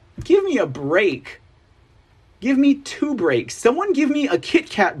 Get Give me a break. Give me 2 breaks. Someone give me a Kit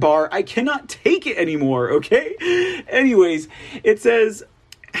Kat bar. I cannot take it anymore, okay? Anyways, it says,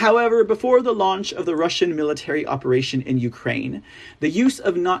 however, before the launch of the Russian military operation in Ukraine, the use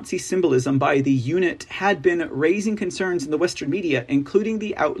of Nazi symbolism by the unit had been raising concerns in the Western media, including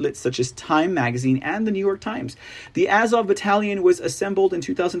the outlets such as Time magazine and the New York Times. The Azov Battalion was assembled in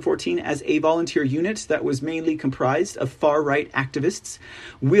 2014 as a volunteer unit that was mainly comprised of far-right activists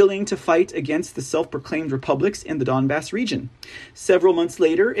willing to fight against the self-proclaimed republics in the Donbass region. Several months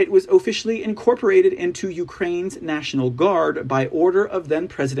later, it was officially incorporated into Ukraine's National Guard by order of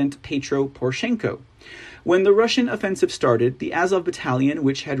then-President Petro Poroshenko. When the Russian offensive started, the Azov Battalion,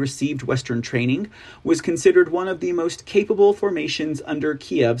 which had received Western training, was considered one of the most capable formations under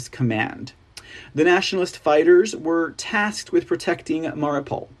Kiev's command. The nationalist fighters were tasked with protecting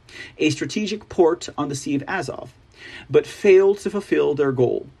Mariupol, a strategic port on the Sea of Azov, but failed to fulfill their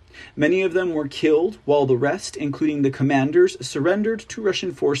goal. Many of them were killed, while the rest, including the commanders, surrendered to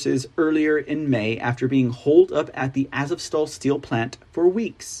Russian forces earlier in May after being holed up at the Azovstal steel plant for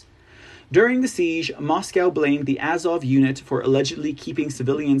weeks. During the siege, Moscow blamed the Azov unit for allegedly keeping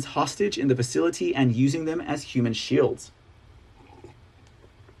civilians hostage in the facility and using them as human shields.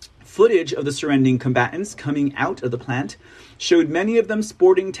 Footage of the surrendering combatants coming out of the plant showed many of them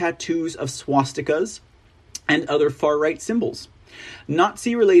sporting tattoos of swastikas and other far-right symbols.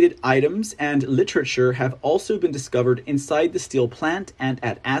 Nazi-related items and literature have also been discovered inside the steel plant and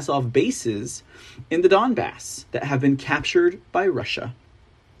at Azov bases in the Donbass that have been captured by Russia.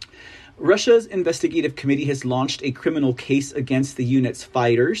 Russia's investigative committee has launched a criminal case against the unit's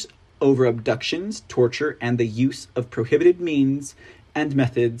fighters over abductions, torture, and the use of prohibited means and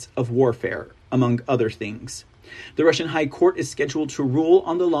methods of warfare, among other things. The Russian High Court is scheduled to rule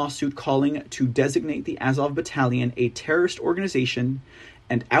on the lawsuit calling to designate the Azov Battalion a terrorist organization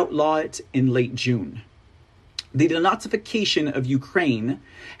and outlaw it in late June. The denazification of Ukraine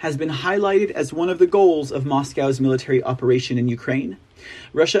has been highlighted as one of the goals of Moscow's military operation in Ukraine.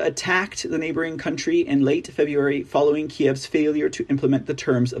 Russia attacked the neighboring country in late February following Kiev's failure to implement the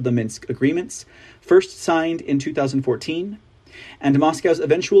terms of the Minsk agreements, first signed in 2014, and Moscow's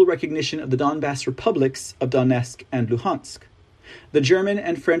eventual recognition of the Donbass republics of Donetsk and Luhansk. The German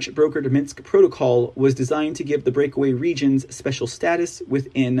and French brokered Minsk Protocol was designed to give the breakaway regions special status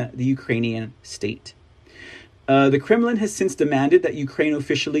within the Ukrainian state. The Kremlin has since demanded that Ukraine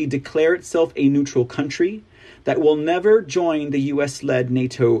officially declare itself a neutral country that will never join the US-led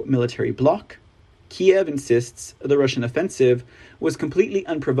NATO military bloc. Kiev insists the Russian offensive was completely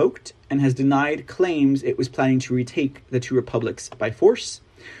unprovoked and has denied claims it was planning to retake the 2 republics by force,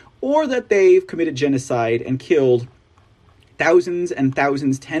 or that they've committed genocide and killed thousands and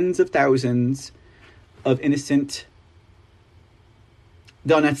thousands, tens of thousands of innocent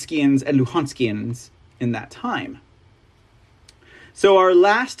Donetskians and Luhanskians in that time. So our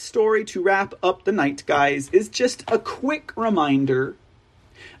last story to wrap up the night, guys, is just a quick reminder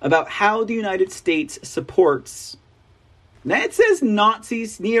about how the United States supports... Now it says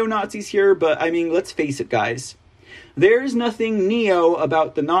Nazis, neo-Nazis here, but I mean, let's face it, guys. There's nothing neo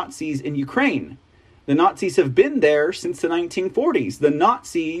about the Nazis in Ukraine. The Nazis have been there since the 1940s. The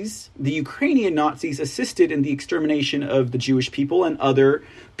Nazis, the Ukrainian Nazis, assisted in the extermination of the Jewish people and other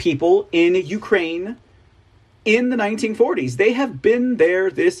people in Ukraine in the 1940s. They have been there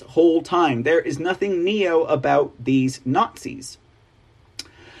this whole time. There is nothing neo about these Nazis.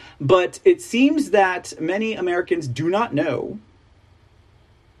 But it seems that many Americans do not know,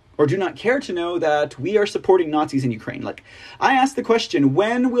 or do not care to know, that we are supporting Nazis in Ukraine. Like, I asked the question,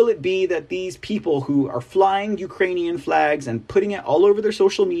 when will it be that these people who are flying Ukrainian flags and putting it all over their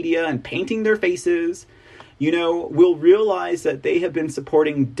social media and painting their faces, will realize that they have been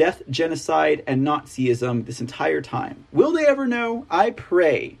supporting death, genocide, and Nazism this entire time? Will they ever know? I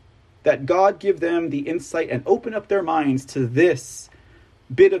pray that God give them the insight and open up their minds to this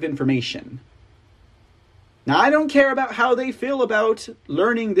bit of information. Now, I don't care about how they feel about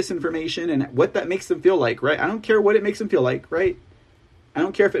learning this information and what that makes them feel like, right? I don't care what it makes them feel like, right? I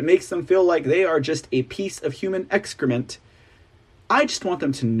don't care if it makes them feel like they are just a piece of human excrement. I just want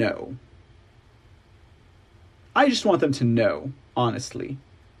them to know. I just want them to know, honestly.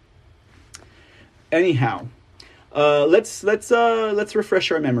 Anyhow, let's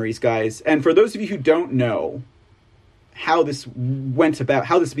refresh our memories, guys. And for those of you who don't know how this went about,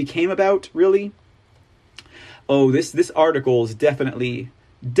 how this became about, really, this article is definitely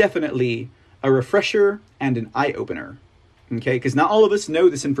a refresher and an eye-opener. Okay, because not all of us know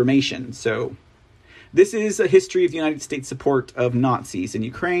this information, so This is a history of the United States support of Nazis in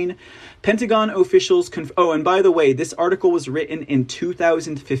Ukraine. Pentagon officials... oh, and by the way, this article was written in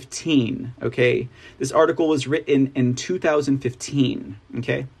 2015, okay? This article was written in 2015,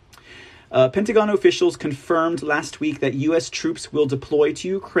 okay? Pentagon officials confirmed last week that U.S. troops will deploy to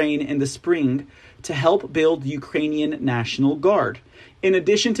Ukraine in the spring to help build the Ukrainian National Guard. In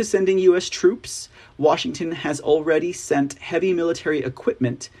addition to sending U.S. troops, Washington has already sent heavy military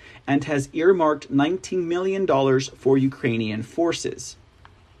equipment and has earmarked $19 million for Ukrainian forces.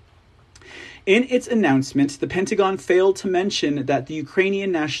 In its announcement, the Pentagon failed to mention that the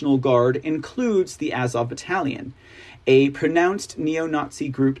Ukrainian National Guard includes the Azov Battalion, a pronounced neo-Nazi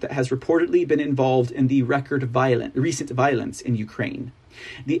group that has reportedly been involved in the recent violence in Ukraine.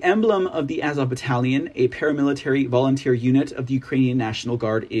 The emblem of the Azov Battalion, a paramilitary volunteer unit of the Ukrainian National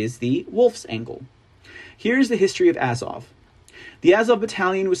Guard, is the wolf's angle. Here's the history of Azov. The Azov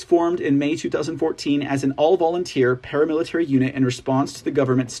Battalion was formed in May 2014 as an all-volunteer paramilitary unit in response to the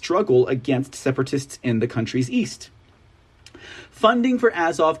government's struggle against separatists in the country's east. Funding for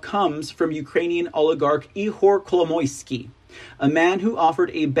Azov comes from Ukrainian oligarch Ihor Kolomoisky, a man who offered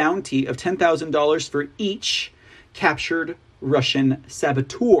a bounty of $10,000 for each captured Russian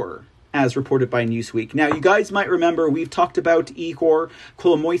saboteur, as reported by Newsweek. Now, you guys might remember we've talked about Ihor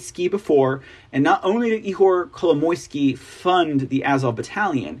Kolomoisky before, and not only did Ihor Kolomoisky fund the Azov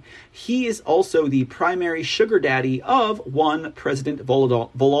Battalion, he is also the primary sugar daddy of one President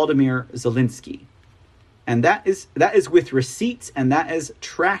Volodymyr Zelensky. And that is with receipts, and that is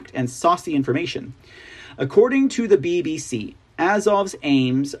tracked and saucy information. According to the BBC, Azov's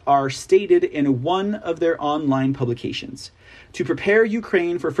aims are stated in one of their online publications: to prepare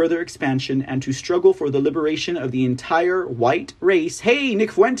Ukraine for further expansion and to struggle for the liberation of the entire white race. Hey,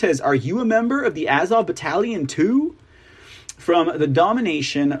 Nick Fuentes, are you a member of the Azov Battalion too? From the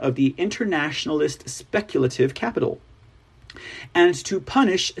domination of the internationalist speculative capital. And to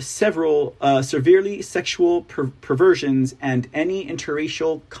punish several severely sexual perversions and any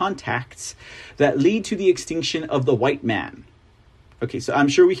interracial contacts that lead to the extinction of the white man. Okay, so I'm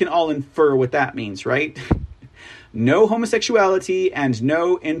sure we can all infer what that means, right? No homosexuality and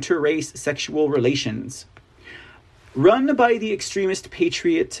no interrace sexual relations. Run by the extremist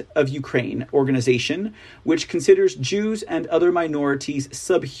Patriot of Ukraine organization, which considers Jews and other minorities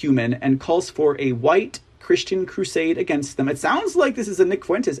subhuman and calls for a white Christian crusade against them. It sounds like this is a Nick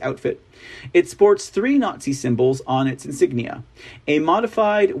Fuentes outfit. It sports 3 Nazi symbols on its insignia: a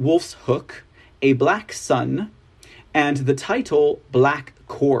modified wolf's hook, a black sun, and the title Black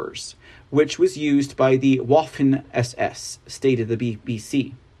Corps, which was used by the Waffen SS, stated the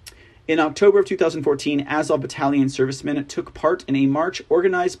BBC. In October of 2014, Azov Battalion servicemen took part in a march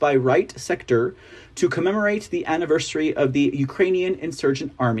organized by Right Sector to commemorate the anniversary of the Ukrainian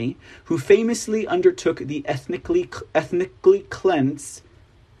insurgent army, who famously undertook the ethnically cleanse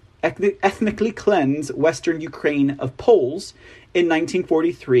Western Ukraine of Poles in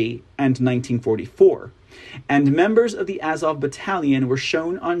 1943 and 1944. And members of the Azov Battalion were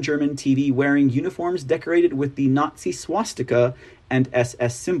shown on German TV wearing uniforms decorated with the Nazi swastika and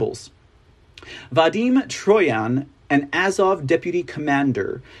SS symbols. Vadim Troyan, an Azov deputy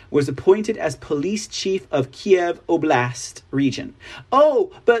commander, was appointed as police chief of Kiev Oblast region.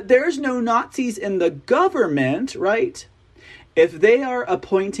 Oh, but there's no Nazis in the government, right? If they are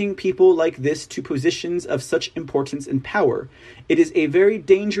appointing people like this to positions of such importance and power, it is a very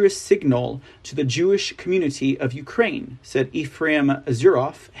dangerous signal to the Jewish community of Ukraine, said Ephraim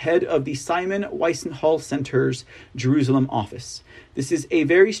Zurov, head of the Simon Wiesenthal Center's Jerusalem office. This is a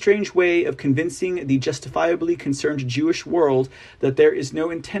very strange way of convincing the justifiably concerned Jewish world that there is no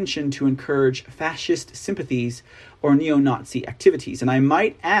intention to encourage fascist sympathies or neo-Nazi activities. And I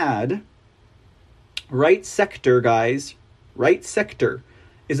might add, Right Sector, guys, Right Sector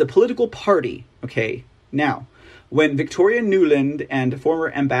is a political party, okay? Now, when Victoria Nuland and former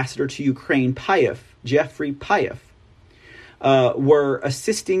ambassador to Ukraine, Jeffrey Payev, were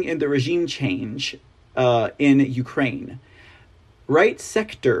assisting in the regime change in Ukraine, Right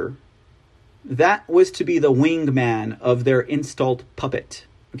Sector, that was to be the wingman of their installed puppet,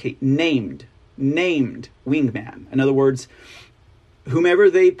 okay? Named wingman. In other words, whomever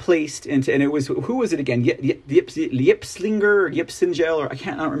they placed into, and it was, who was it again? Yipslinger or Yipsingel, or I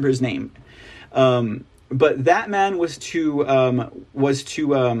can't remember his name. But that man was to have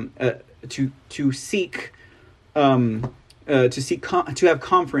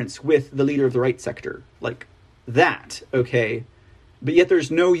conference with the leader of the Right Sector, like that, okay? But yet there's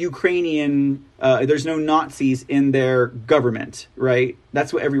no Ukrainian, there's no Nazis in their government, right?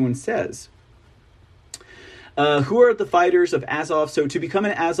 That's what everyone says. Who are the fighters of Azov? So to become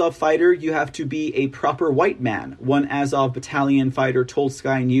an Azov fighter, you have to be a proper white man. One Azov battalion fighter told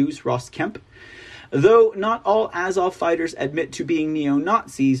Sky News, Ross Kemp. Though not all Azov fighters admit to being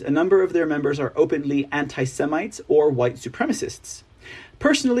neo-Nazis, a number of their members are openly anti-Semites or white supremacists.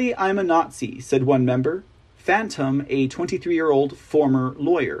 Personally, I'm a Nazi, said one member. Phantom, a 23-year-old former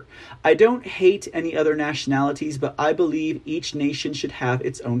lawyer. I don't hate any other nationalities, but I believe each nation should have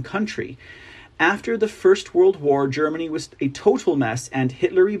its own country. After the First World War, Germany was a total mess, and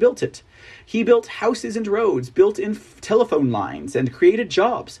Hitler rebuilt it. He built houses and roads, built in telephone lines, and created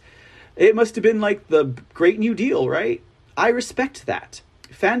jobs. It must have been like the Great New Deal, right? I respect that.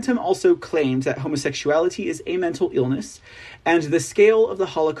 Phantom also claimed that homosexuality is a mental illness, and the scale of the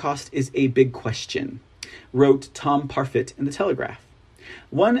Holocaust is a big question, wrote Tom Parfit in The Telegraph.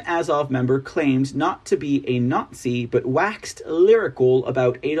 One Azov member claimed not to be a Nazi, but waxed lyrical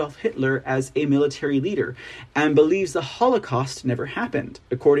about Adolf Hitler as a military leader, and believes the Holocaust never happened,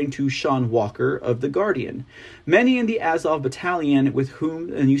 according to Sean Walker of The Guardian. Many in the Azov battalion with whom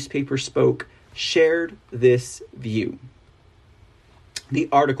the newspaper spoke shared this view. The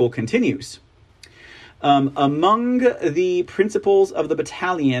article continues. Among the principals of the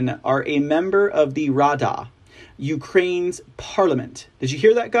battalion are a member of the Rada, Ukraine's parliament. Did you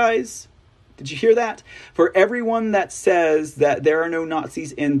hear that, guys? Did you hear that? For everyone that says that there are no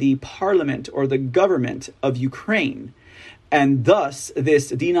Nazis in the parliament or the government of Ukraine, and thus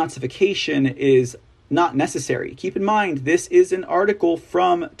this denazification is not necessary. Keep in mind, this is an article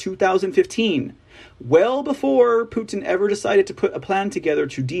from 2015, well before Putin ever decided to put a plan together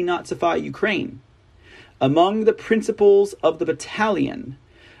to denazify Ukraine. Among the principals of the battalion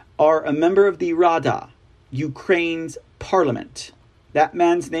are a member of the Rada, Ukraine's parliament. That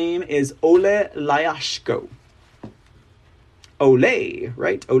man's name is Ole Lyashko. Ole,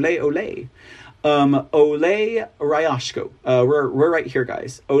 right? Ole. Ole Ryashko. We're right here,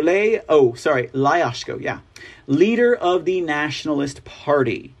 guys. Lyashko, yeah. Leader of the Nationalist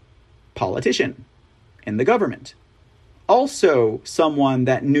Party. Politician in the government. Also someone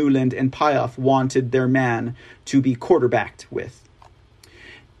that Newland and Payoff wanted their man to be quarterbacked with.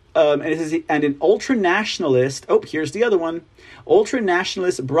 And an ultra-nationalist, here's the other one,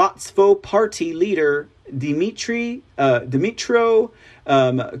 ultra-nationalist Bratstvo party leader Dmitro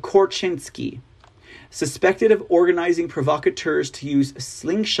Korchinsky, suspected of organizing provocateurs to use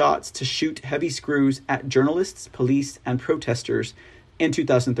slingshots to shoot heavy screws at journalists, police, and protesters in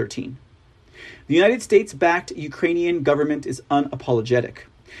 2013. The United States-backed Ukrainian government is unapologetic.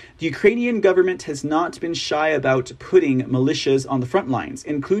 The Ukrainian government has not been shy about putting militias on the front lines,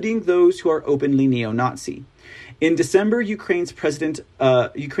 including those who are openly neo-Nazi. In December, Ukraine's President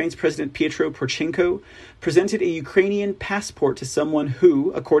Piotr Poroshenko presented a Ukrainian passport to someone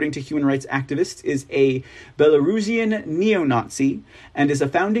who, according to human rights activists, is a Belarusian neo-Nazi and is a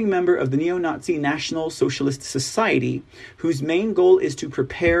founding member of the Neo-Nazi National Socialist Society, whose main goal is to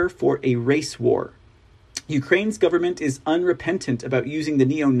prepare for a race war. Ukraine's government is unrepentant about using the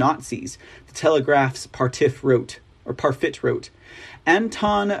neo-Nazis, the Telegraph's Parfit wrote.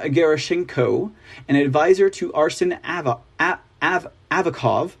 Anton Gerashenko, an advisor to Arsen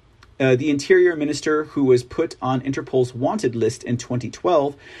Avakov, the interior minister who was put on Interpol's wanted list in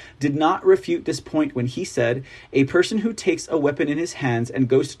 2012, did not refute this point when he said, "A person who takes a weapon in his hands and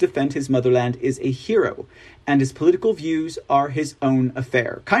goes to defend his motherland is a hero, and his political views are his own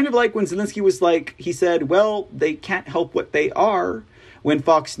affair." Kind of like when Zelensky was like, he said, well, they can't help what they are, when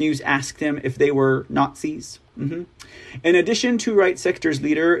Fox News asked him if they were Nazis. In addition to right sector's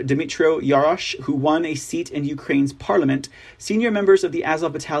leader Dmytro Yarosh, who won a seat in Ukraine's parliament, senior members of the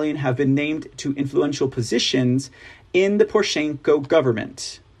Azov battalion have been named to influential positions in the Poroshenko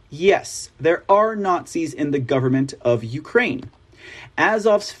government. Yes, there are Nazis in the government of Ukraine.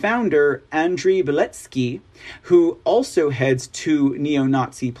 Azov's founder, Andriy Beletsky, who also heads two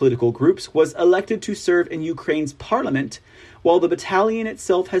neo-Nazi political groups, was elected to serve in Ukraine's parliament, while the battalion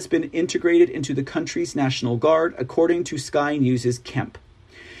itself has been integrated into the country's National Guard, according to Sky News' Kemp.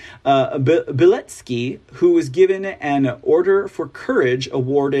 Beletsky, who was given an Order for Courage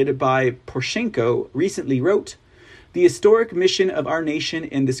awarded by Poroshenko, recently wrote, "The historic mission of our nation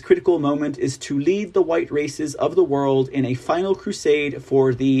in this critical moment is to lead the white races of the world in a final crusade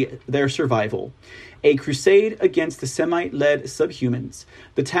for their survival. A crusade against the Semite-led subhumans.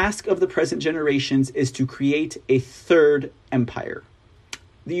 The task of the present generations is to create a third empire."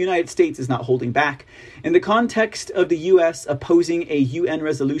 The United States is not holding back. In the context of the U.S. opposing a UN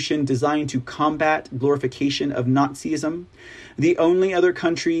resolution designed to combat glorification of Nazism, the only other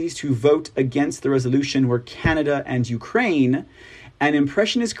countries to vote against the resolution were Canada and Ukraine, An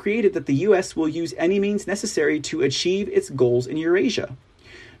impression is created that the U.S. will use any means necessary to achieve its goals in Eurasia.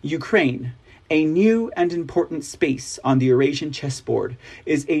 Ukraine, a new and important space on the Eurasian chessboard,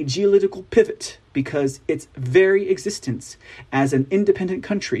 is a geopolitical pivot because its very existence as an independent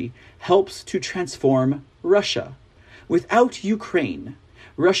country helps to transform Russia. Without Ukraine,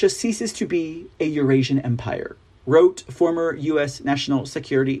 Russia ceases to be a Eurasian empire, wrote former U.S. National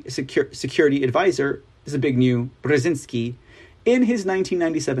Security Advisor, this is a big new, Brzezinski, in his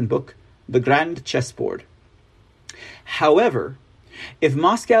 1997 book, The Grand Chessboard. However, if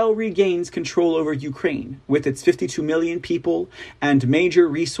Moscow regains control over Ukraine with its 52 million people and major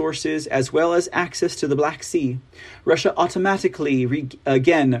resources as well as access to the Black Sea, Russia automatically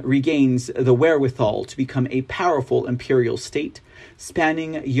again regains the wherewithal to become a powerful imperial state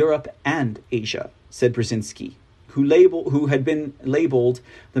spanning Europe and Asia, said Brzezinski, who had been labeled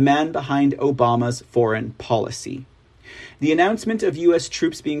the man behind Obama's foreign policy. The announcement of U.S.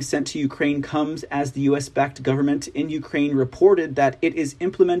 troops being sent to Ukraine comes as the U.S.-backed government in Ukraine reported that it is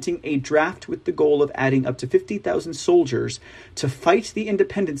implementing a draft with the goal of adding up to 50,000 soldiers to fight the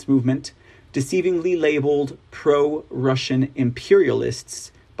independence movement, deceivingly labeled pro-Russian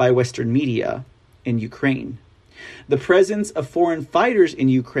imperialists by Western media in Ukraine. The presence of foreign fighters in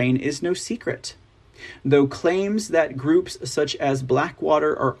Ukraine is no secret, though claims that groups such as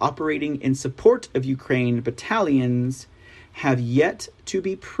Blackwater are operating in support of Ukraine battalions have yet to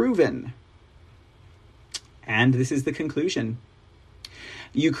be proven. And this is the conclusion.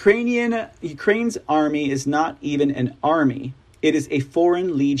 Ukraine's army is not even an army. It is a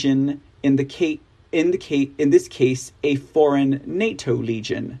foreign legion, in this case, a foreign NATO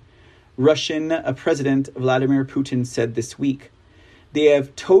legion, Russian President Vladimir Putin said this week. They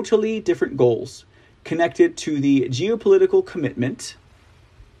have totally different goals, connected to the geopolitical commitment,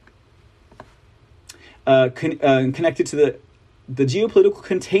 connected to the geopolitical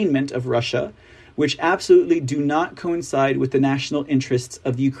containment of Russia, which absolutely do not coincide with the national interests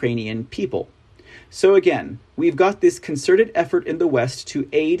of the Ukrainian people. So again, we've got this concerted effort in the West to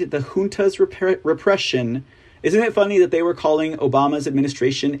aid the junta's repression. Isn't it funny that they were calling Obama's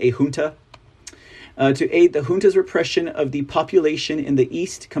administration a junta? To aid the junta's repression of the population in the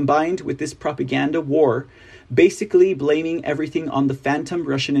East, combined with this propaganda war, basically blaming everything on the phantom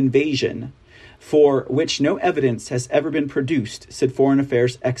Russian invasion, for which no evidence has ever been produced, said Foreign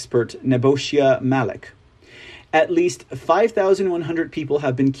Affairs expert Nebojsa Malik. At least 5,100 people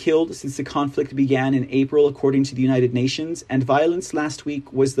have been killed since the conflict began in April, according to the United Nations, and violence last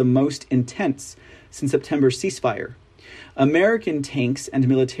week was the most intense since September's ceasefire. American tanks and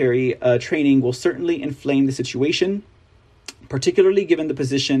military training will certainly inflame the situation, particularly given the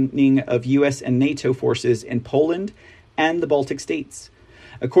positioning of U.S. and NATO forces in Poland and the Baltic states.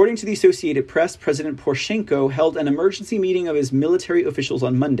 According to the Associated Press, President Poroshenko held an emergency meeting of his military officials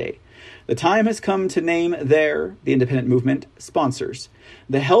on Monday. The time has come to name the independent movement, sponsors.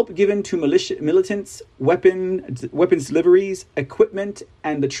 The help given to militants, weapons deliveries, equipment,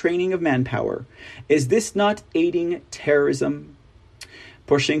 and the training of manpower. Is this not aiding terrorism?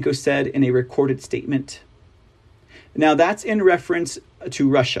 Poroshenko said in a recorded statement. Now that's in reference to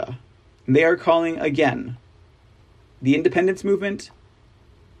Russia. They are calling, again, the independence movement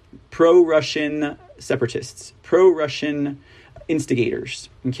pro-Russian separatists, pro-Russian instigators,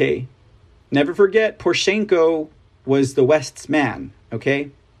 okay? Never forget, Poroshenko was the West's man,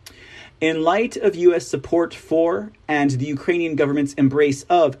 okay? In light of U.S. support for and the Ukrainian government's embrace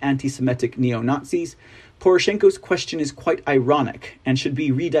of anti-Semitic neo-Nazis, Poroshenko's question is quite ironic and should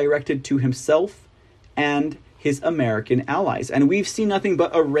be redirected to himself and his American allies. And we've seen nothing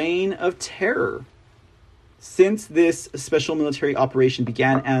but a reign of terror since this special military operation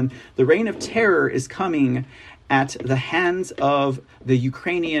began, and the reign of terror is coming at the hands of the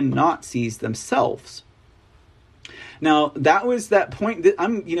Ukrainian Nazis themselves. Now, that was that point that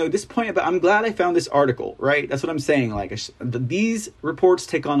I'm glad I found this article, right? That's what I'm saying. Like, these reports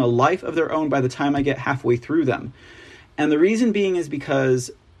take on a life of their own by the time I get halfway through them. And the reason being is because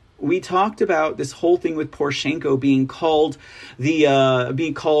we talked about this whole thing with Poroshenko being called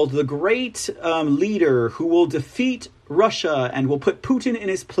the great leader who will defeat Russia and will put Putin in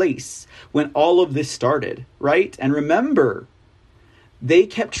his place when all of this started, right? And remember, they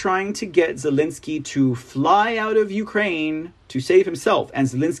kept trying to get Zelensky to fly out of Ukraine to save himself, and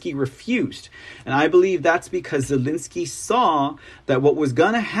Zelensky refused. And I believe that's because Zelensky saw that what was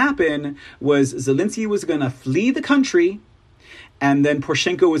going to happen was Zelensky was going to flee the country, and then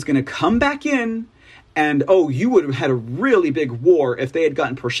Poroshenko was going to come back in, and you would have had a really big war if they had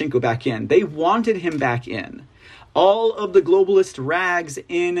gotten Poroshenko back in. They wanted him back in. All of the globalist rags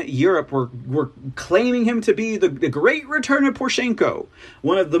in Europe were claiming him to be the great return of Poroshenko,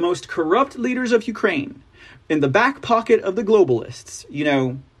 one of the most corrupt leaders of Ukraine, in the back pocket of the globalists, you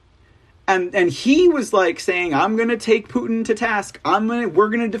know. And he was like saying, I'm going to take Putin to task. We're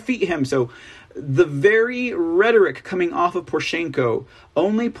going to defeat him. So the very rhetoric coming off of Poroshenko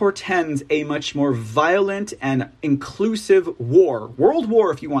only portends a much more violent and inclusive war, world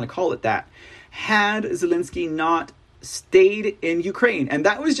war, if you want to call it that, had Zelensky not stayed in Ukraine. And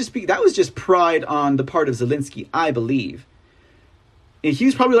that was just pride on the part of Zelensky, I believe. And he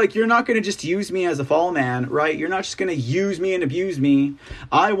was probably like, you're not going to just use me as a fall man, right? You're not just going to use me and abuse me.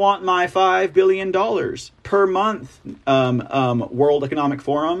 I want my $5 billion per month, World Economic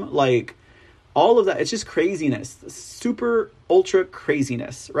Forum. Like, all of that, it's just craziness. Super, ultra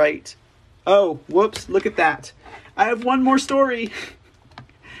craziness, right? Oh, whoops, look at that. I have one more story.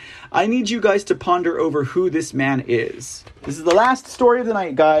 I need you guys to ponder over who this man is. This is the last story of the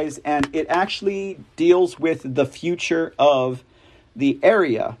night, guys, and it actually deals with the future of the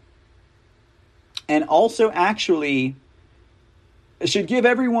area, and also actually should give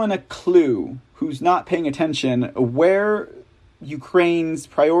everyone a clue who's not paying attention where Ukraine's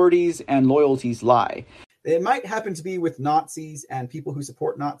priorities and loyalties lie. It might happen to be with Nazis and people who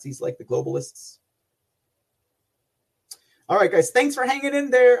support Nazis like the globalists. All right, guys, thanks for hanging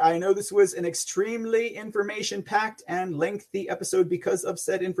in there. I know this was an extremely information-packed and lengthy episode because of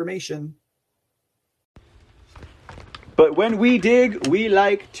said information. But when we dig, we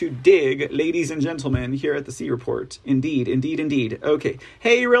like to dig, ladies and gentlemen, here at the C Report. Indeed, indeed, indeed. Okay.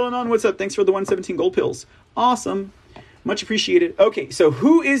 Hey, Relanon, what's up? Thanks for the 117 gold pills. Awesome. Much appreciated. Okay, so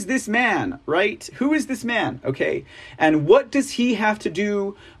who is this man, right? Who is this man, okay? And what does he have to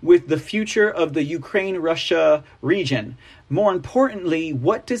do with the future of the Ukraine-Russia region? More importantly,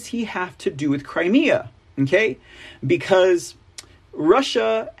 what does he have to do with Crimea, okay? Because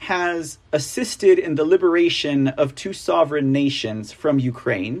Russia has assisted in the liberation of two sovereign nations from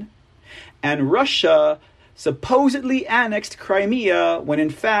Ukraine, and Russia supposedly annexed Crimea when in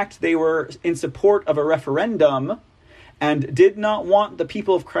fact they were in support of a referendum and did not want the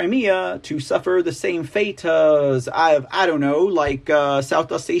people of Crimea to suffer the same fate as, I don't know, like South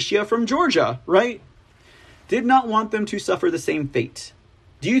Ossetia from Georgia, right? Did not want them to suffer the same fate.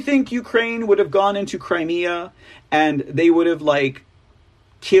 Do you think Ukraine would have gone into Crimea and they would have, like,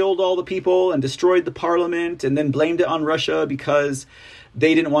 killed all the people and destroyed the parliament and then blamed it on Russia because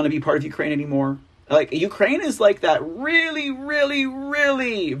they didn't want to be part of Ukraine anymore? Like, Ukraine is like that really, really,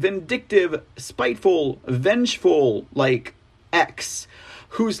 really vindictive, spiteful, vengeful, like, ex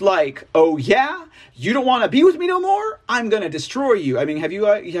who's like, oh yeah? You don't want to be with me no more? I'm going to destroy you. I mean, have you...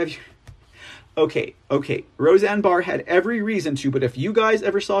 Okay. Roseanne Barr had every reason to, but if you guys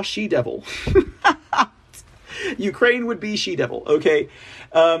ever saw She-Devil, Ukraine would be She-Devil, okay?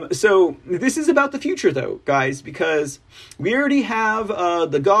 So this is about the future, though, guys, because we already have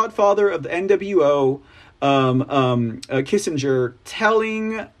the godfather of the NWO, Kissinger,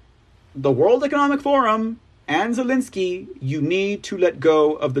 telling the World Economic Forum and Zelensky, you need to let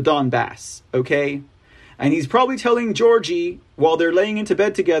go of the Donbass, okay? And he's probably telling Georgie while they're laying in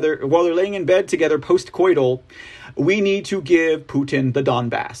bed together post-coital, we need to give Putin the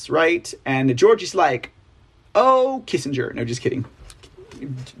Donbass, right? And Georgie's like, oh, Kissinger. No, just kidding.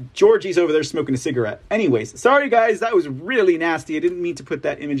 Georgie's over there smoking a cigarette. Anyways, sorry guys, that was really nasty. I didn't mean to put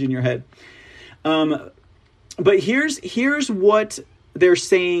that image in your head. But here's what they're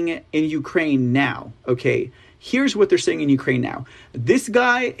saying in Ukraine now, okay? Here's what they're saying in Ukraine now. This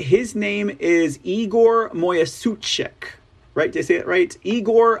guy, his name is Igor Moyasuchek, right? Did I say it right?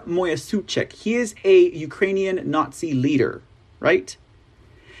 Igor Moyasuchek. He is a Ukrainian Nazi leader, right?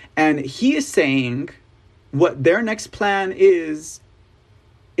 And he is saying what their next plan is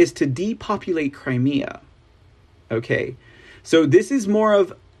to depopulate Crimea, okay? So this is more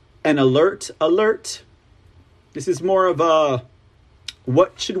of an alert. This is more of a,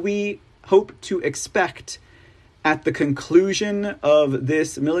 what should we hope to expect at the conclusion of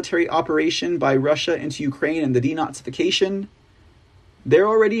this military operation by Russia into Ukraine and the denazification? They're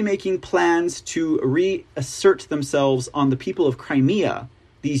already making plans to reassert themselves on the people of Crimea,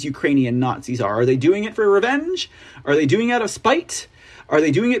 these Ukrainian Nazis are. Are they doing it for revenge? Are they doing it out of spite? Are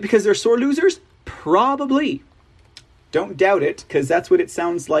they doing it because they're sore losers? Probably. Don't doubt it, because that's what it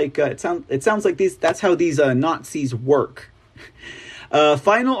sounds like. It sounds like that's how these Nazis work.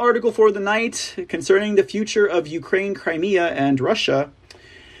 Final article for the night concerning the future of Ukraine, Crimea, and Russia.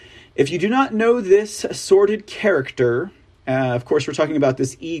 If you do not know this sordid character, of course we're talking about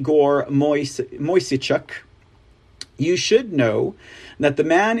this Igor Moysichuk. You should know that the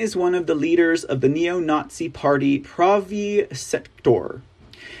man is one of the leaders of the neo-Nazi party Pravi Sektor,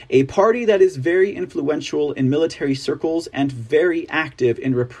 a party that is very influential in military circles and very active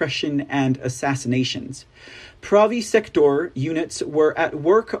in repression and assassinations. Pravi Sektor units were at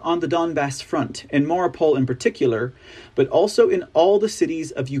work on the Donbass front, in Mariupol in particular, but also in all the cities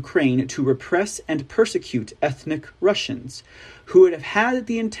of Ukraine to repress and persecute ethnic Russians, who would have had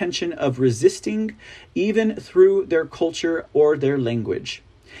the intention of resisting even through their culture or their language.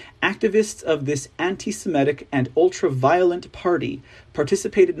 Activists of this anti-Semitic and ultra-violent party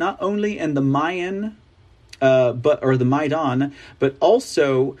participated not only in the Maidan, but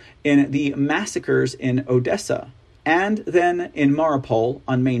also in the massacres in Odessa, and then in Mariupol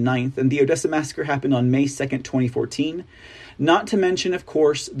on May 9th, and the Odessa massacre happened on May 2nd, 2014, not to mention, of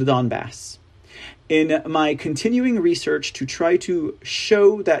course, the Donbass. In my continuing research to try to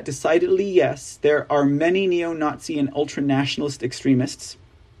show that decidedly, yes, there are many neo-Nazi and ultra-nationalist extremists,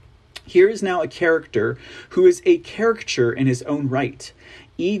 here is now a character who is a caricature in his own right,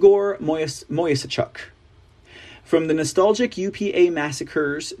 Igor Moiseachuk. From the nostalgic UPA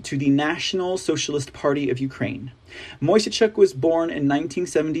massacres to the National Socialist Party of Ukraine, Moiseachuk was born in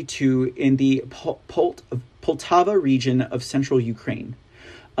 1972 in the Poltava region of central Ukraine.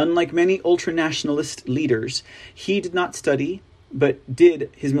 Unlike many ultranationalist leaders, he did not study, but did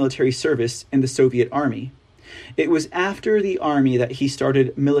his military service in the Soviet army. It was after the army that he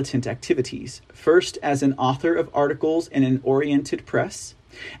started militant activities, first as an author of articles in an Oriented press,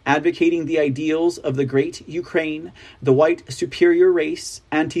 advocating the ideals of the great Ukraine, the white superior race,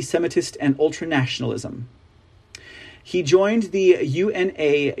 anti-Semitist and ultranationalism. He joined the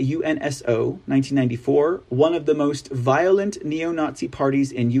UNA-UNSO 1994, one of the most violent neo-Nazi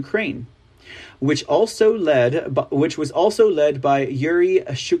parties in Ukraine, which was also led by Yuri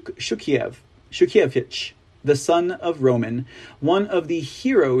Shukievich, the son of Roman, one of the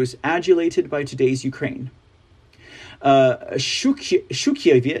heroes adulated by today's Ukraine.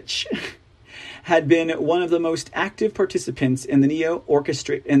 Shukievich had been one of the most active participants in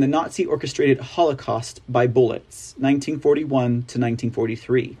the Nazi-orchestrated Holocaust by bullets, 1941 to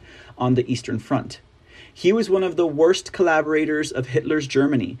 1943, on the Eastern Front. He was one of the worst collaborators of Hitler's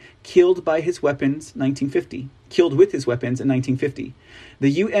Germany, killed with his weapons in 1950.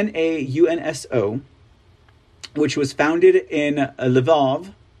 The UNA-UNSO, which was founded in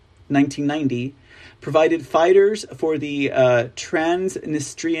Lvov, 1990, provided fighters for the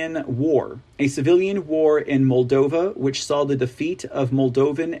Transnistrian War, a civilian war in Moldova, which saw the defeat of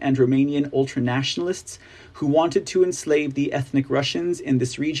Moldovan and Romanian ultranationalists who wanted to enslave the ethnic Russians in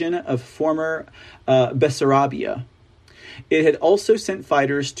this region of former Bessarabia. It had also sent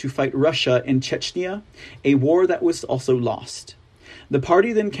fighters to fight Russia in Chechnya, a war that was also lost. The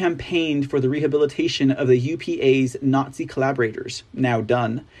party then campaigned for the rehabilitation of the UPA's Nazi collaborators, now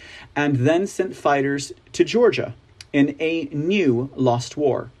done, and then sent fighters to Georgia in a new lost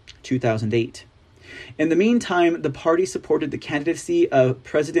war, 2008. In the meantime, the party supported the candidacy of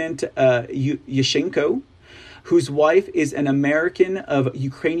President Yushchenko, whose wife is an American of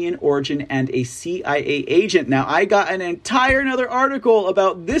Ukrainian origin and a CIA agent. Now, I got an entire another article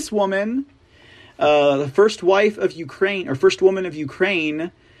about this woman, the first wife of Ukraine, or first woman of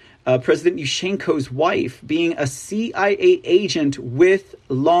Ukraine, President Yushchenko's wife, being a CIA agent with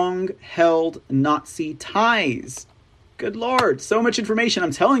long-held Nazi ties. Good Lord, so much information,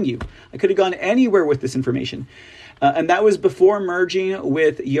 I'm telling you. I could have gone anywhere with this information. And that was before merging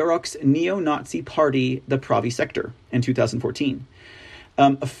with Yarok's neo-Nazi party, the Pravi Sektor, in 2014.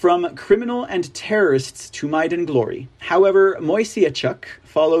 From criminal and terrorists to Maidan glory. However, Moiseachuk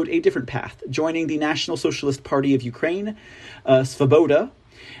followed a different path, joining the National Socialist Party of Ukraine, Svoboda,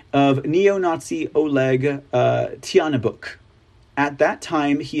 of neo-Nazi Oleg Tianabuk. At that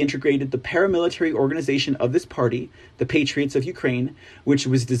time, he integrated the paramilitary organization of this party, the Patriots of Ukraine, which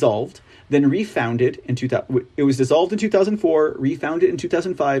was dissolved, then refounded in 2000. It was dissolved in 2004, refounded in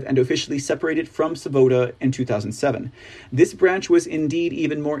 2005, and officially separated from Svoboda in 2007. This branch was indeed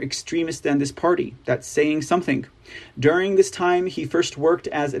even more extremist than this party. That's saying something. During this time, he first worked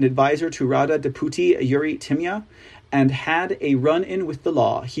as an advisor to Rada Deputy Yuri Timya, and had a run-in with the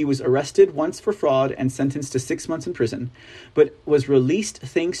law. He was arrested once for fraud and sentenced to 6 months in prison, but was released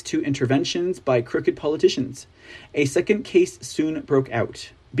thanks to interventions by crooked politicians. A second case soon broke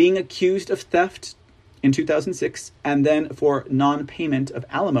out, being accused of theft in 2006, and then for non-payment of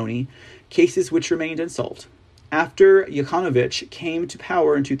alimony, cases which remained unsolved. After Yanukovych came to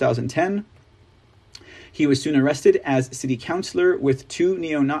power in 2010, he was soon arrested as city councillor with two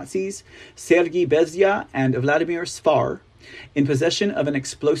neo-Nazis, Sergei Bezya and Vladimir Svar, in possession of an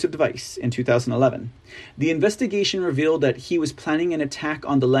explosive device in 2011. The investigation revealed that he was planning an attack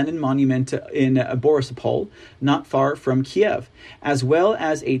on the Lenin Monument in Borisopol, not far from Kiev, as well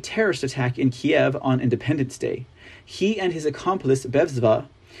as a terrorist attack in Kiev on Independence Day. He and his accomplice, Bevzva,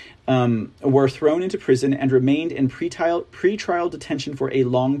 were thrown into prison and remained in pre-trial detention for a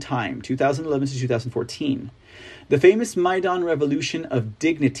long time, 2011 to 2014. The famous Maidan Revolution of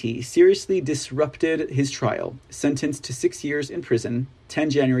Dignity seriously disrupted his trial. Sentenced to 6 years in prison,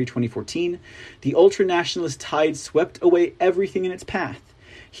 10 January 2014, the ultra-nationalist tide swept away everything in its path.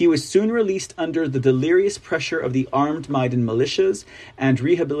 He was soon released under the delirious pressure of the armed Maidan militias and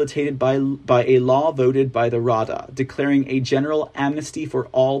rehabilitated by a law voted by the Rada, declaring a general amnesty for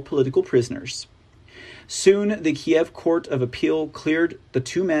all political prisoners. Soon, the Kiev Court of Appeal cleared the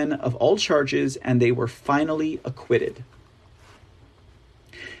two men of all charges, and they were finally acquitted.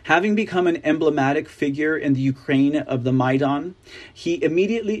 Having become an emblematic figure in the Ukraine of the Maidan, he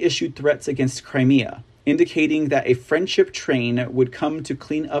immediately issued threats against Crimea, indicating that a friendship train would come to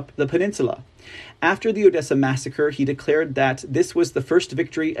clean up the peninsula. After the Odessa massacre, he declared that this was the first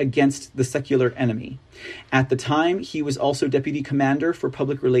victory against the secular enemy. At the time, he was also deputy commander for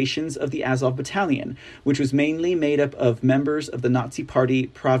public relations of the Azov Battalion, which was mainly made up of members of the Nazi Party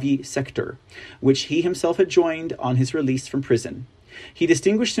Pravi Sector, which he himself had joined on his release from prison. He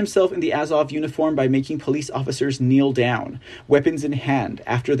distinguished himself in the Azov uniform by making police officers kneel down, weapons in hand,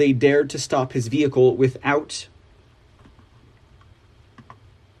 after they dared to stop his vehicle without...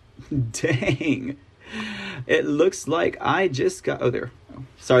 Dang. It looks like I just got... Oh, there. Oh,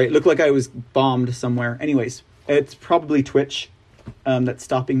 sorry, it looked like I was bombed somewhere. Anyways, it's probably Twitch that's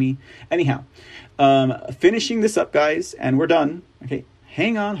stopping me. Anyhow, finishing this up, guys, and we're done. Okay,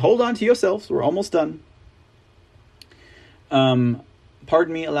 hang on. Hold on to yourselves. We're almost done.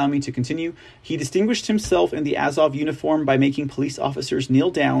 Pardon me, allow me to continue. He distinguished himself in the Azov uniform by making police officers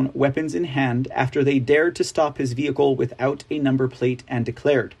kneel down, weapons in hand, after they dared to stop his vehicle without a number plate, and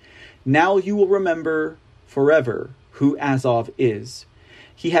declared, "Now you will remember forever who Azov is."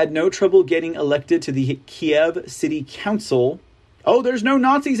 He had no trouble getting elected to the Kiev City Council. Oh, there's no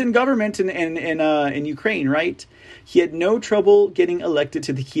Nazis in government in Ukraine, right? He had no trouble getting elected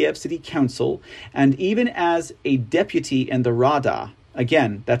to the Kiev City Council, and even as a deputy in the Rada,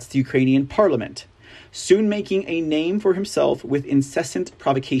 again, that's the Ukrainian parliament, soon making a name for himself with incessant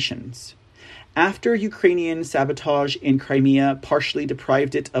provocations. After Ukrainian sabotage in Crimea partially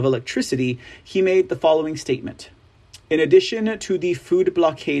deprived it of electricity, he made the following statement. In addition to the food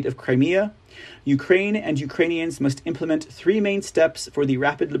blockade of Crimea, Ukraine and Ukrainians must implement three main steps for the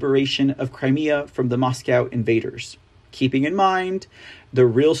rapid liberation of Crimea from the Moscow invaders. Keeping in mind, the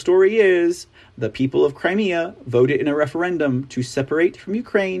real story is the people of Crimea voted in a referendum to separate from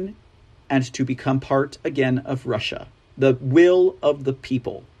Ukraine and to become part again of Russia. The will of the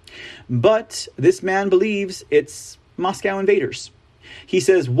people. But this man believes it's Moscow invaders. He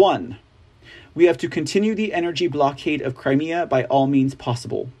says, 1. We have to continue the energy blockade of Crimea by all means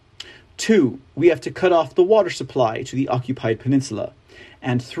possible. 2. We have to cut off the water supply to the occupied peninsula.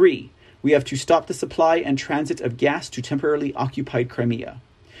 And 3. We have to stop the supply and transit of gas to temporarily occupied Crimea.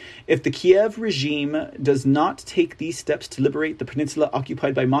 If the Kiev regime does not take these steps to liberate the peninsula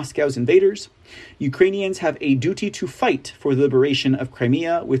occupied by Moscow's invaders, Ukrainians have a duty to fight for the liberation of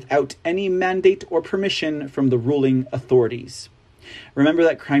Crimea without any mandate or permission from the ruling authorities. Remember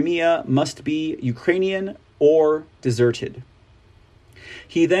that Crimea must be Ukrainian or deserted.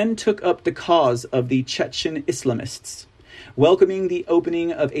 He then took up the cause of the Chechen Islamists, welcoming the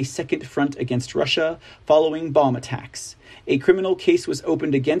opening of a second front against Russia following bomb attacks. A criminal case was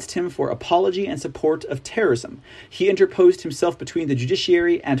opened against him for apology and support of terrorism. He interposed himself between the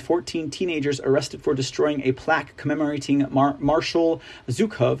judiciary and 14 teenagers arrested for destroying a plaque commemorating Marshal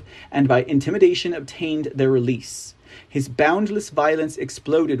Zhukov, and by intimidation obtained their release. His boundless violence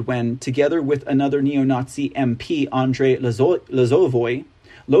exploded when, together with another neo-Nazi MP, Andrei Lozovoy,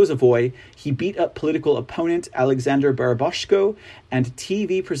 he beat up political opponent Alexander Baraboshko and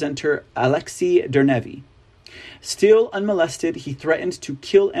TV presenter Alexei Dernevy. Still unmolested, he threatened to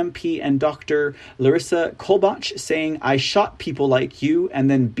kill MP and Dr. Larissa Kolbach, saying, "I shot people like you," and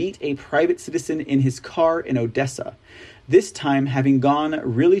then beat a private citizen in his car in Odessa. This time, having gone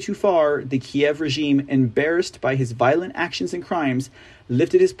really too far, the Kiev regime, embarrassed by his violent actions and crimes,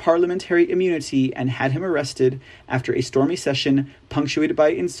 lifted his parliamentary immunity and had him arrested after a stormy session punctuated by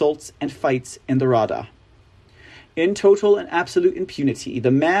insults and fights in the Rada. In total and absolute impunity,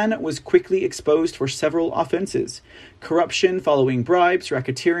 the man was quickly exposed for several offenses: corruption following bribes,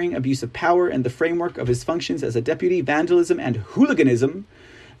 racketeering, abuse of power in the framework of his functions as a deputy, vandalism and hooliganism,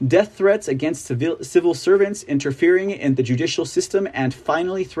 death threats against civil servants interfering in the judicial system, and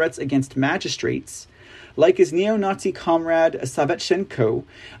finally threats against magistrates. Like his neo-Nazi comrade Savchenko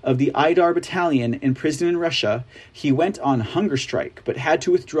of the Aidar Battalion imprisoned in Russia, he went on hunger strike, but had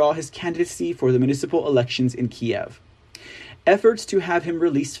to withdraw his candidacy for the municipal elections in Kiev. Efforts to have him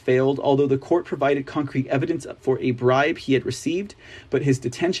released failed, although the court provided concrete evidence for a bribe he had received, but his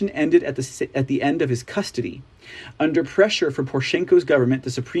detention ended at the end of his custody. Under pressure from Poroshenko's government,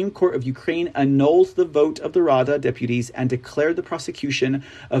 the Supreme Court of Ukraine annulled the vote of the Rada deputies and declared the prosecution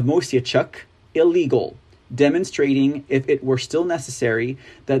of Moisychuk illegal, demonstrating, if it were still necessary,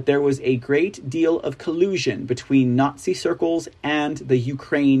 that there was a great deal of collusion between Nazi circles and the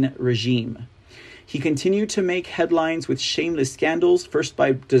Ukraine regime. He continued to make headlines with shameless scandals, first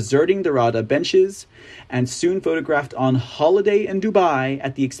by deserting the Rada benches, and soon photographed on holiday in Dubai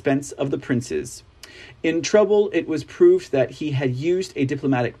at the expense of the princes. In trouble, it was proved that he had used a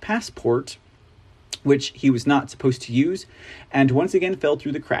diplomatic passport, which he was not supposed to use, and once again fell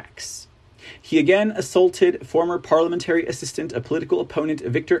through the cracks. He again assaulted former parliamentary assistant, a political opponent,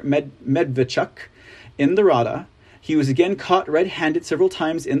 Viktor Medvedchuk, in the Rada. He was again caught red-handed several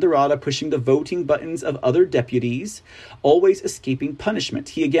times in the Rada, pushing the voting buttons of other deputies, always escaping punishment.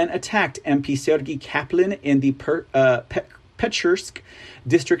 He again attacked MP Sergei Kaplan in the Pechursk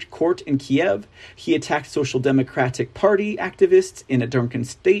district court in Kiev. He attacked Social Democratic Party activists in a drunken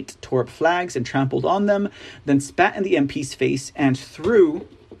state, tore up flags and trampled on them, then spat in the MP's face and threw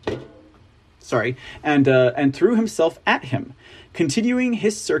himself at him. Continuing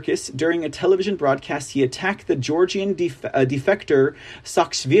his circus, during a television broadcast, he attacked the Georgian defector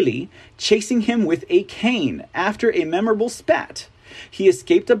Saakashvili, chasing him with a cane after a memorable spat. He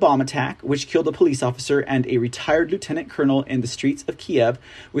escaped a bomb attack, which killed a police officer and a retired lieutenant colonel in the streets of Kiev.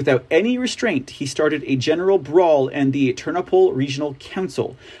 Without any restraint, he started a general brawl in the Ternopil Regional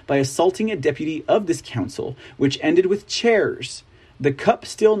Council by assaulting a deputy of this council, which ended with chairs. The cup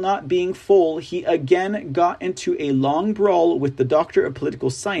still not being full, he again got into a long brawl with the doctor of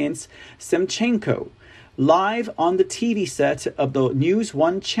political science, Semchenko, live on the TV set of the News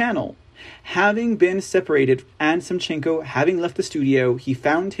 1 channel. Having been separated and Semchenko having left the studio, he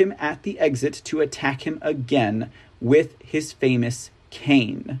found him at the exit to attack him again with his famous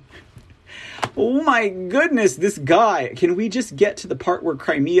cane. Oh my goodness, this guy. Can we just get to the part where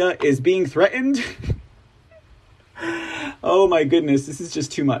Crimea is being threatened? Oh my goodness, this is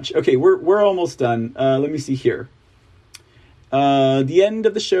just too much. Okay, we're almost done. Let me see here. The end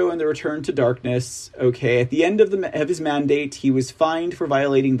of the show and the return to darkness. Okay, at the end of his mandate, he was fined for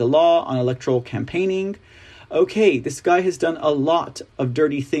violating the law on electoral campaigning. Okay, this guy has done a lot of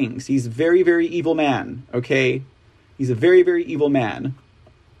dirty things. He's a very, very evil man. Okay, he's a very, very evil man.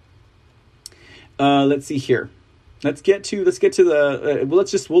 Let's see here. Let's get to the. We'll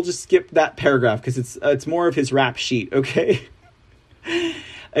just skip that paragraph because it's more of his rap sheet. Okay.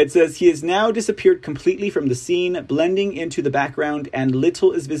 It says he has now disappeared completely from the scene, blending into the background, and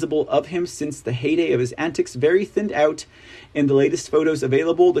little is visible of him since the heyday of his antics. Very thinned out in the latest photos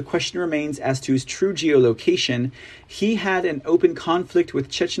available. The question remains as to his true geolocation. He had an open conflict with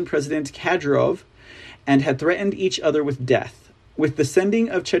Chechen President Kadyrov and had threatened each other with death. With the sending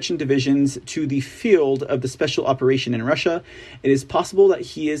of Chechen divisions to the field of the special operation in Russia, it is possible that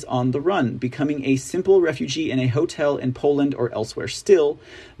he is on the run, becoming a simple refugee in a hotel in Poland or elsewhere. Still,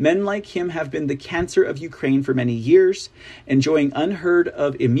 men like him have been the cancer of Ukraine for many years, enjoying unheard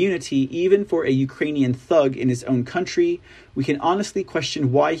of immunity even for a Ukrainian thug in his own country. We can honestly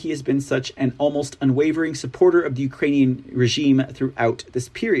question why he has been such an almost unwavering supporter of the Ukrainian regime throughout this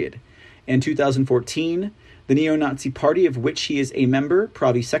period. In 2014, the neo-Nazi party of which he is a member,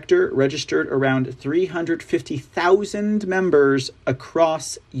 Pravi Sector, registered around 350,000 members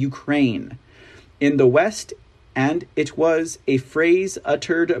across Ukraine. In the West, and it was a phrase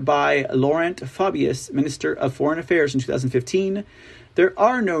uttered by Laurent Fabius, Minister of Foreign Affairs in 2015, there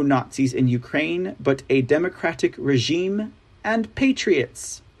are no Nazis in Ukraine, but a democratic regime and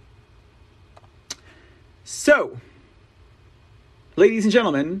patriots. So, ladies and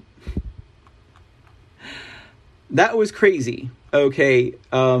gentlemen, that was crazy. Okay,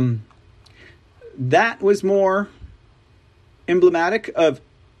 that was more emblematic of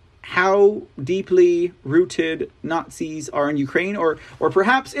how deeply rooted Nazis are in Ukraine, or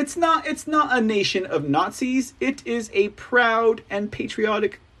perhaps it's not a nation of Nazis. It is a proud and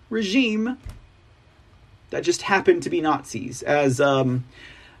patriotic regime that just happened to be Nazis. As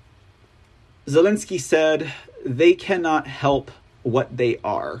Zelensky said, they cannot help what they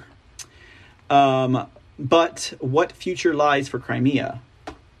are. But what future lies for Crimea?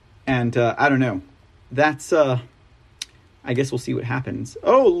 And I don't know. That's I guess we'll see what happens.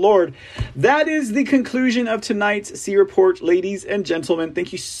 Oh, Lord. That is the conclusion of tonight's Sea Report, ladies and gentlemen.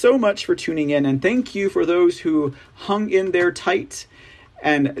 Thank you so much for tuning in, and thank you for those who hung in there tight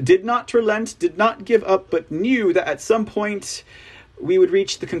and did not relent, did not give up, but knew that at some point we would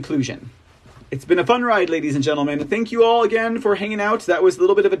reach the conclusion. It's been a fun ride, ladies and gentlemen. Thank you all again for hanging out. That was a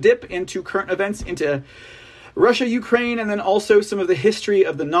little bit of a dip into current events, into Russia, Ukraine, and then also some of the history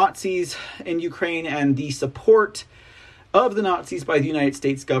of the Nazis in Ukraine and the support of the Nazis by the United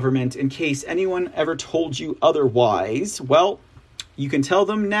States government. In case anyone ever told you otherwise, well, you can tell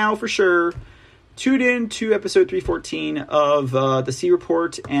them now for sure. Tune in to episode 314 of the Sea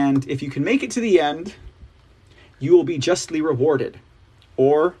Report, and if you can make it to the end, you will be justly rewarded,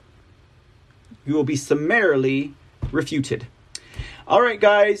 or you will be summarily refuted. All right,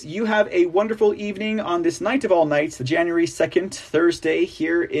 guys, you have a wonderful evening on this night of all nights, the January 2nd, Thursday,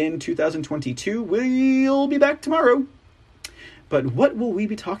 here in 2022. We'll be back tomorrow. But what will we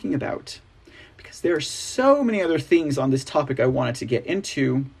be talking about? Because there are so many other things on this topic I wanted to get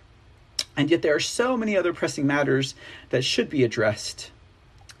into, and yet there are so many other pressing matters that should be addressed.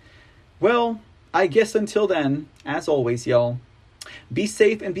 Well, I guess until then, as always, y'all, be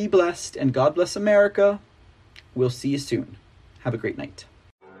safe and be blessed, and God bless America. We'll see you soon. Have a great night.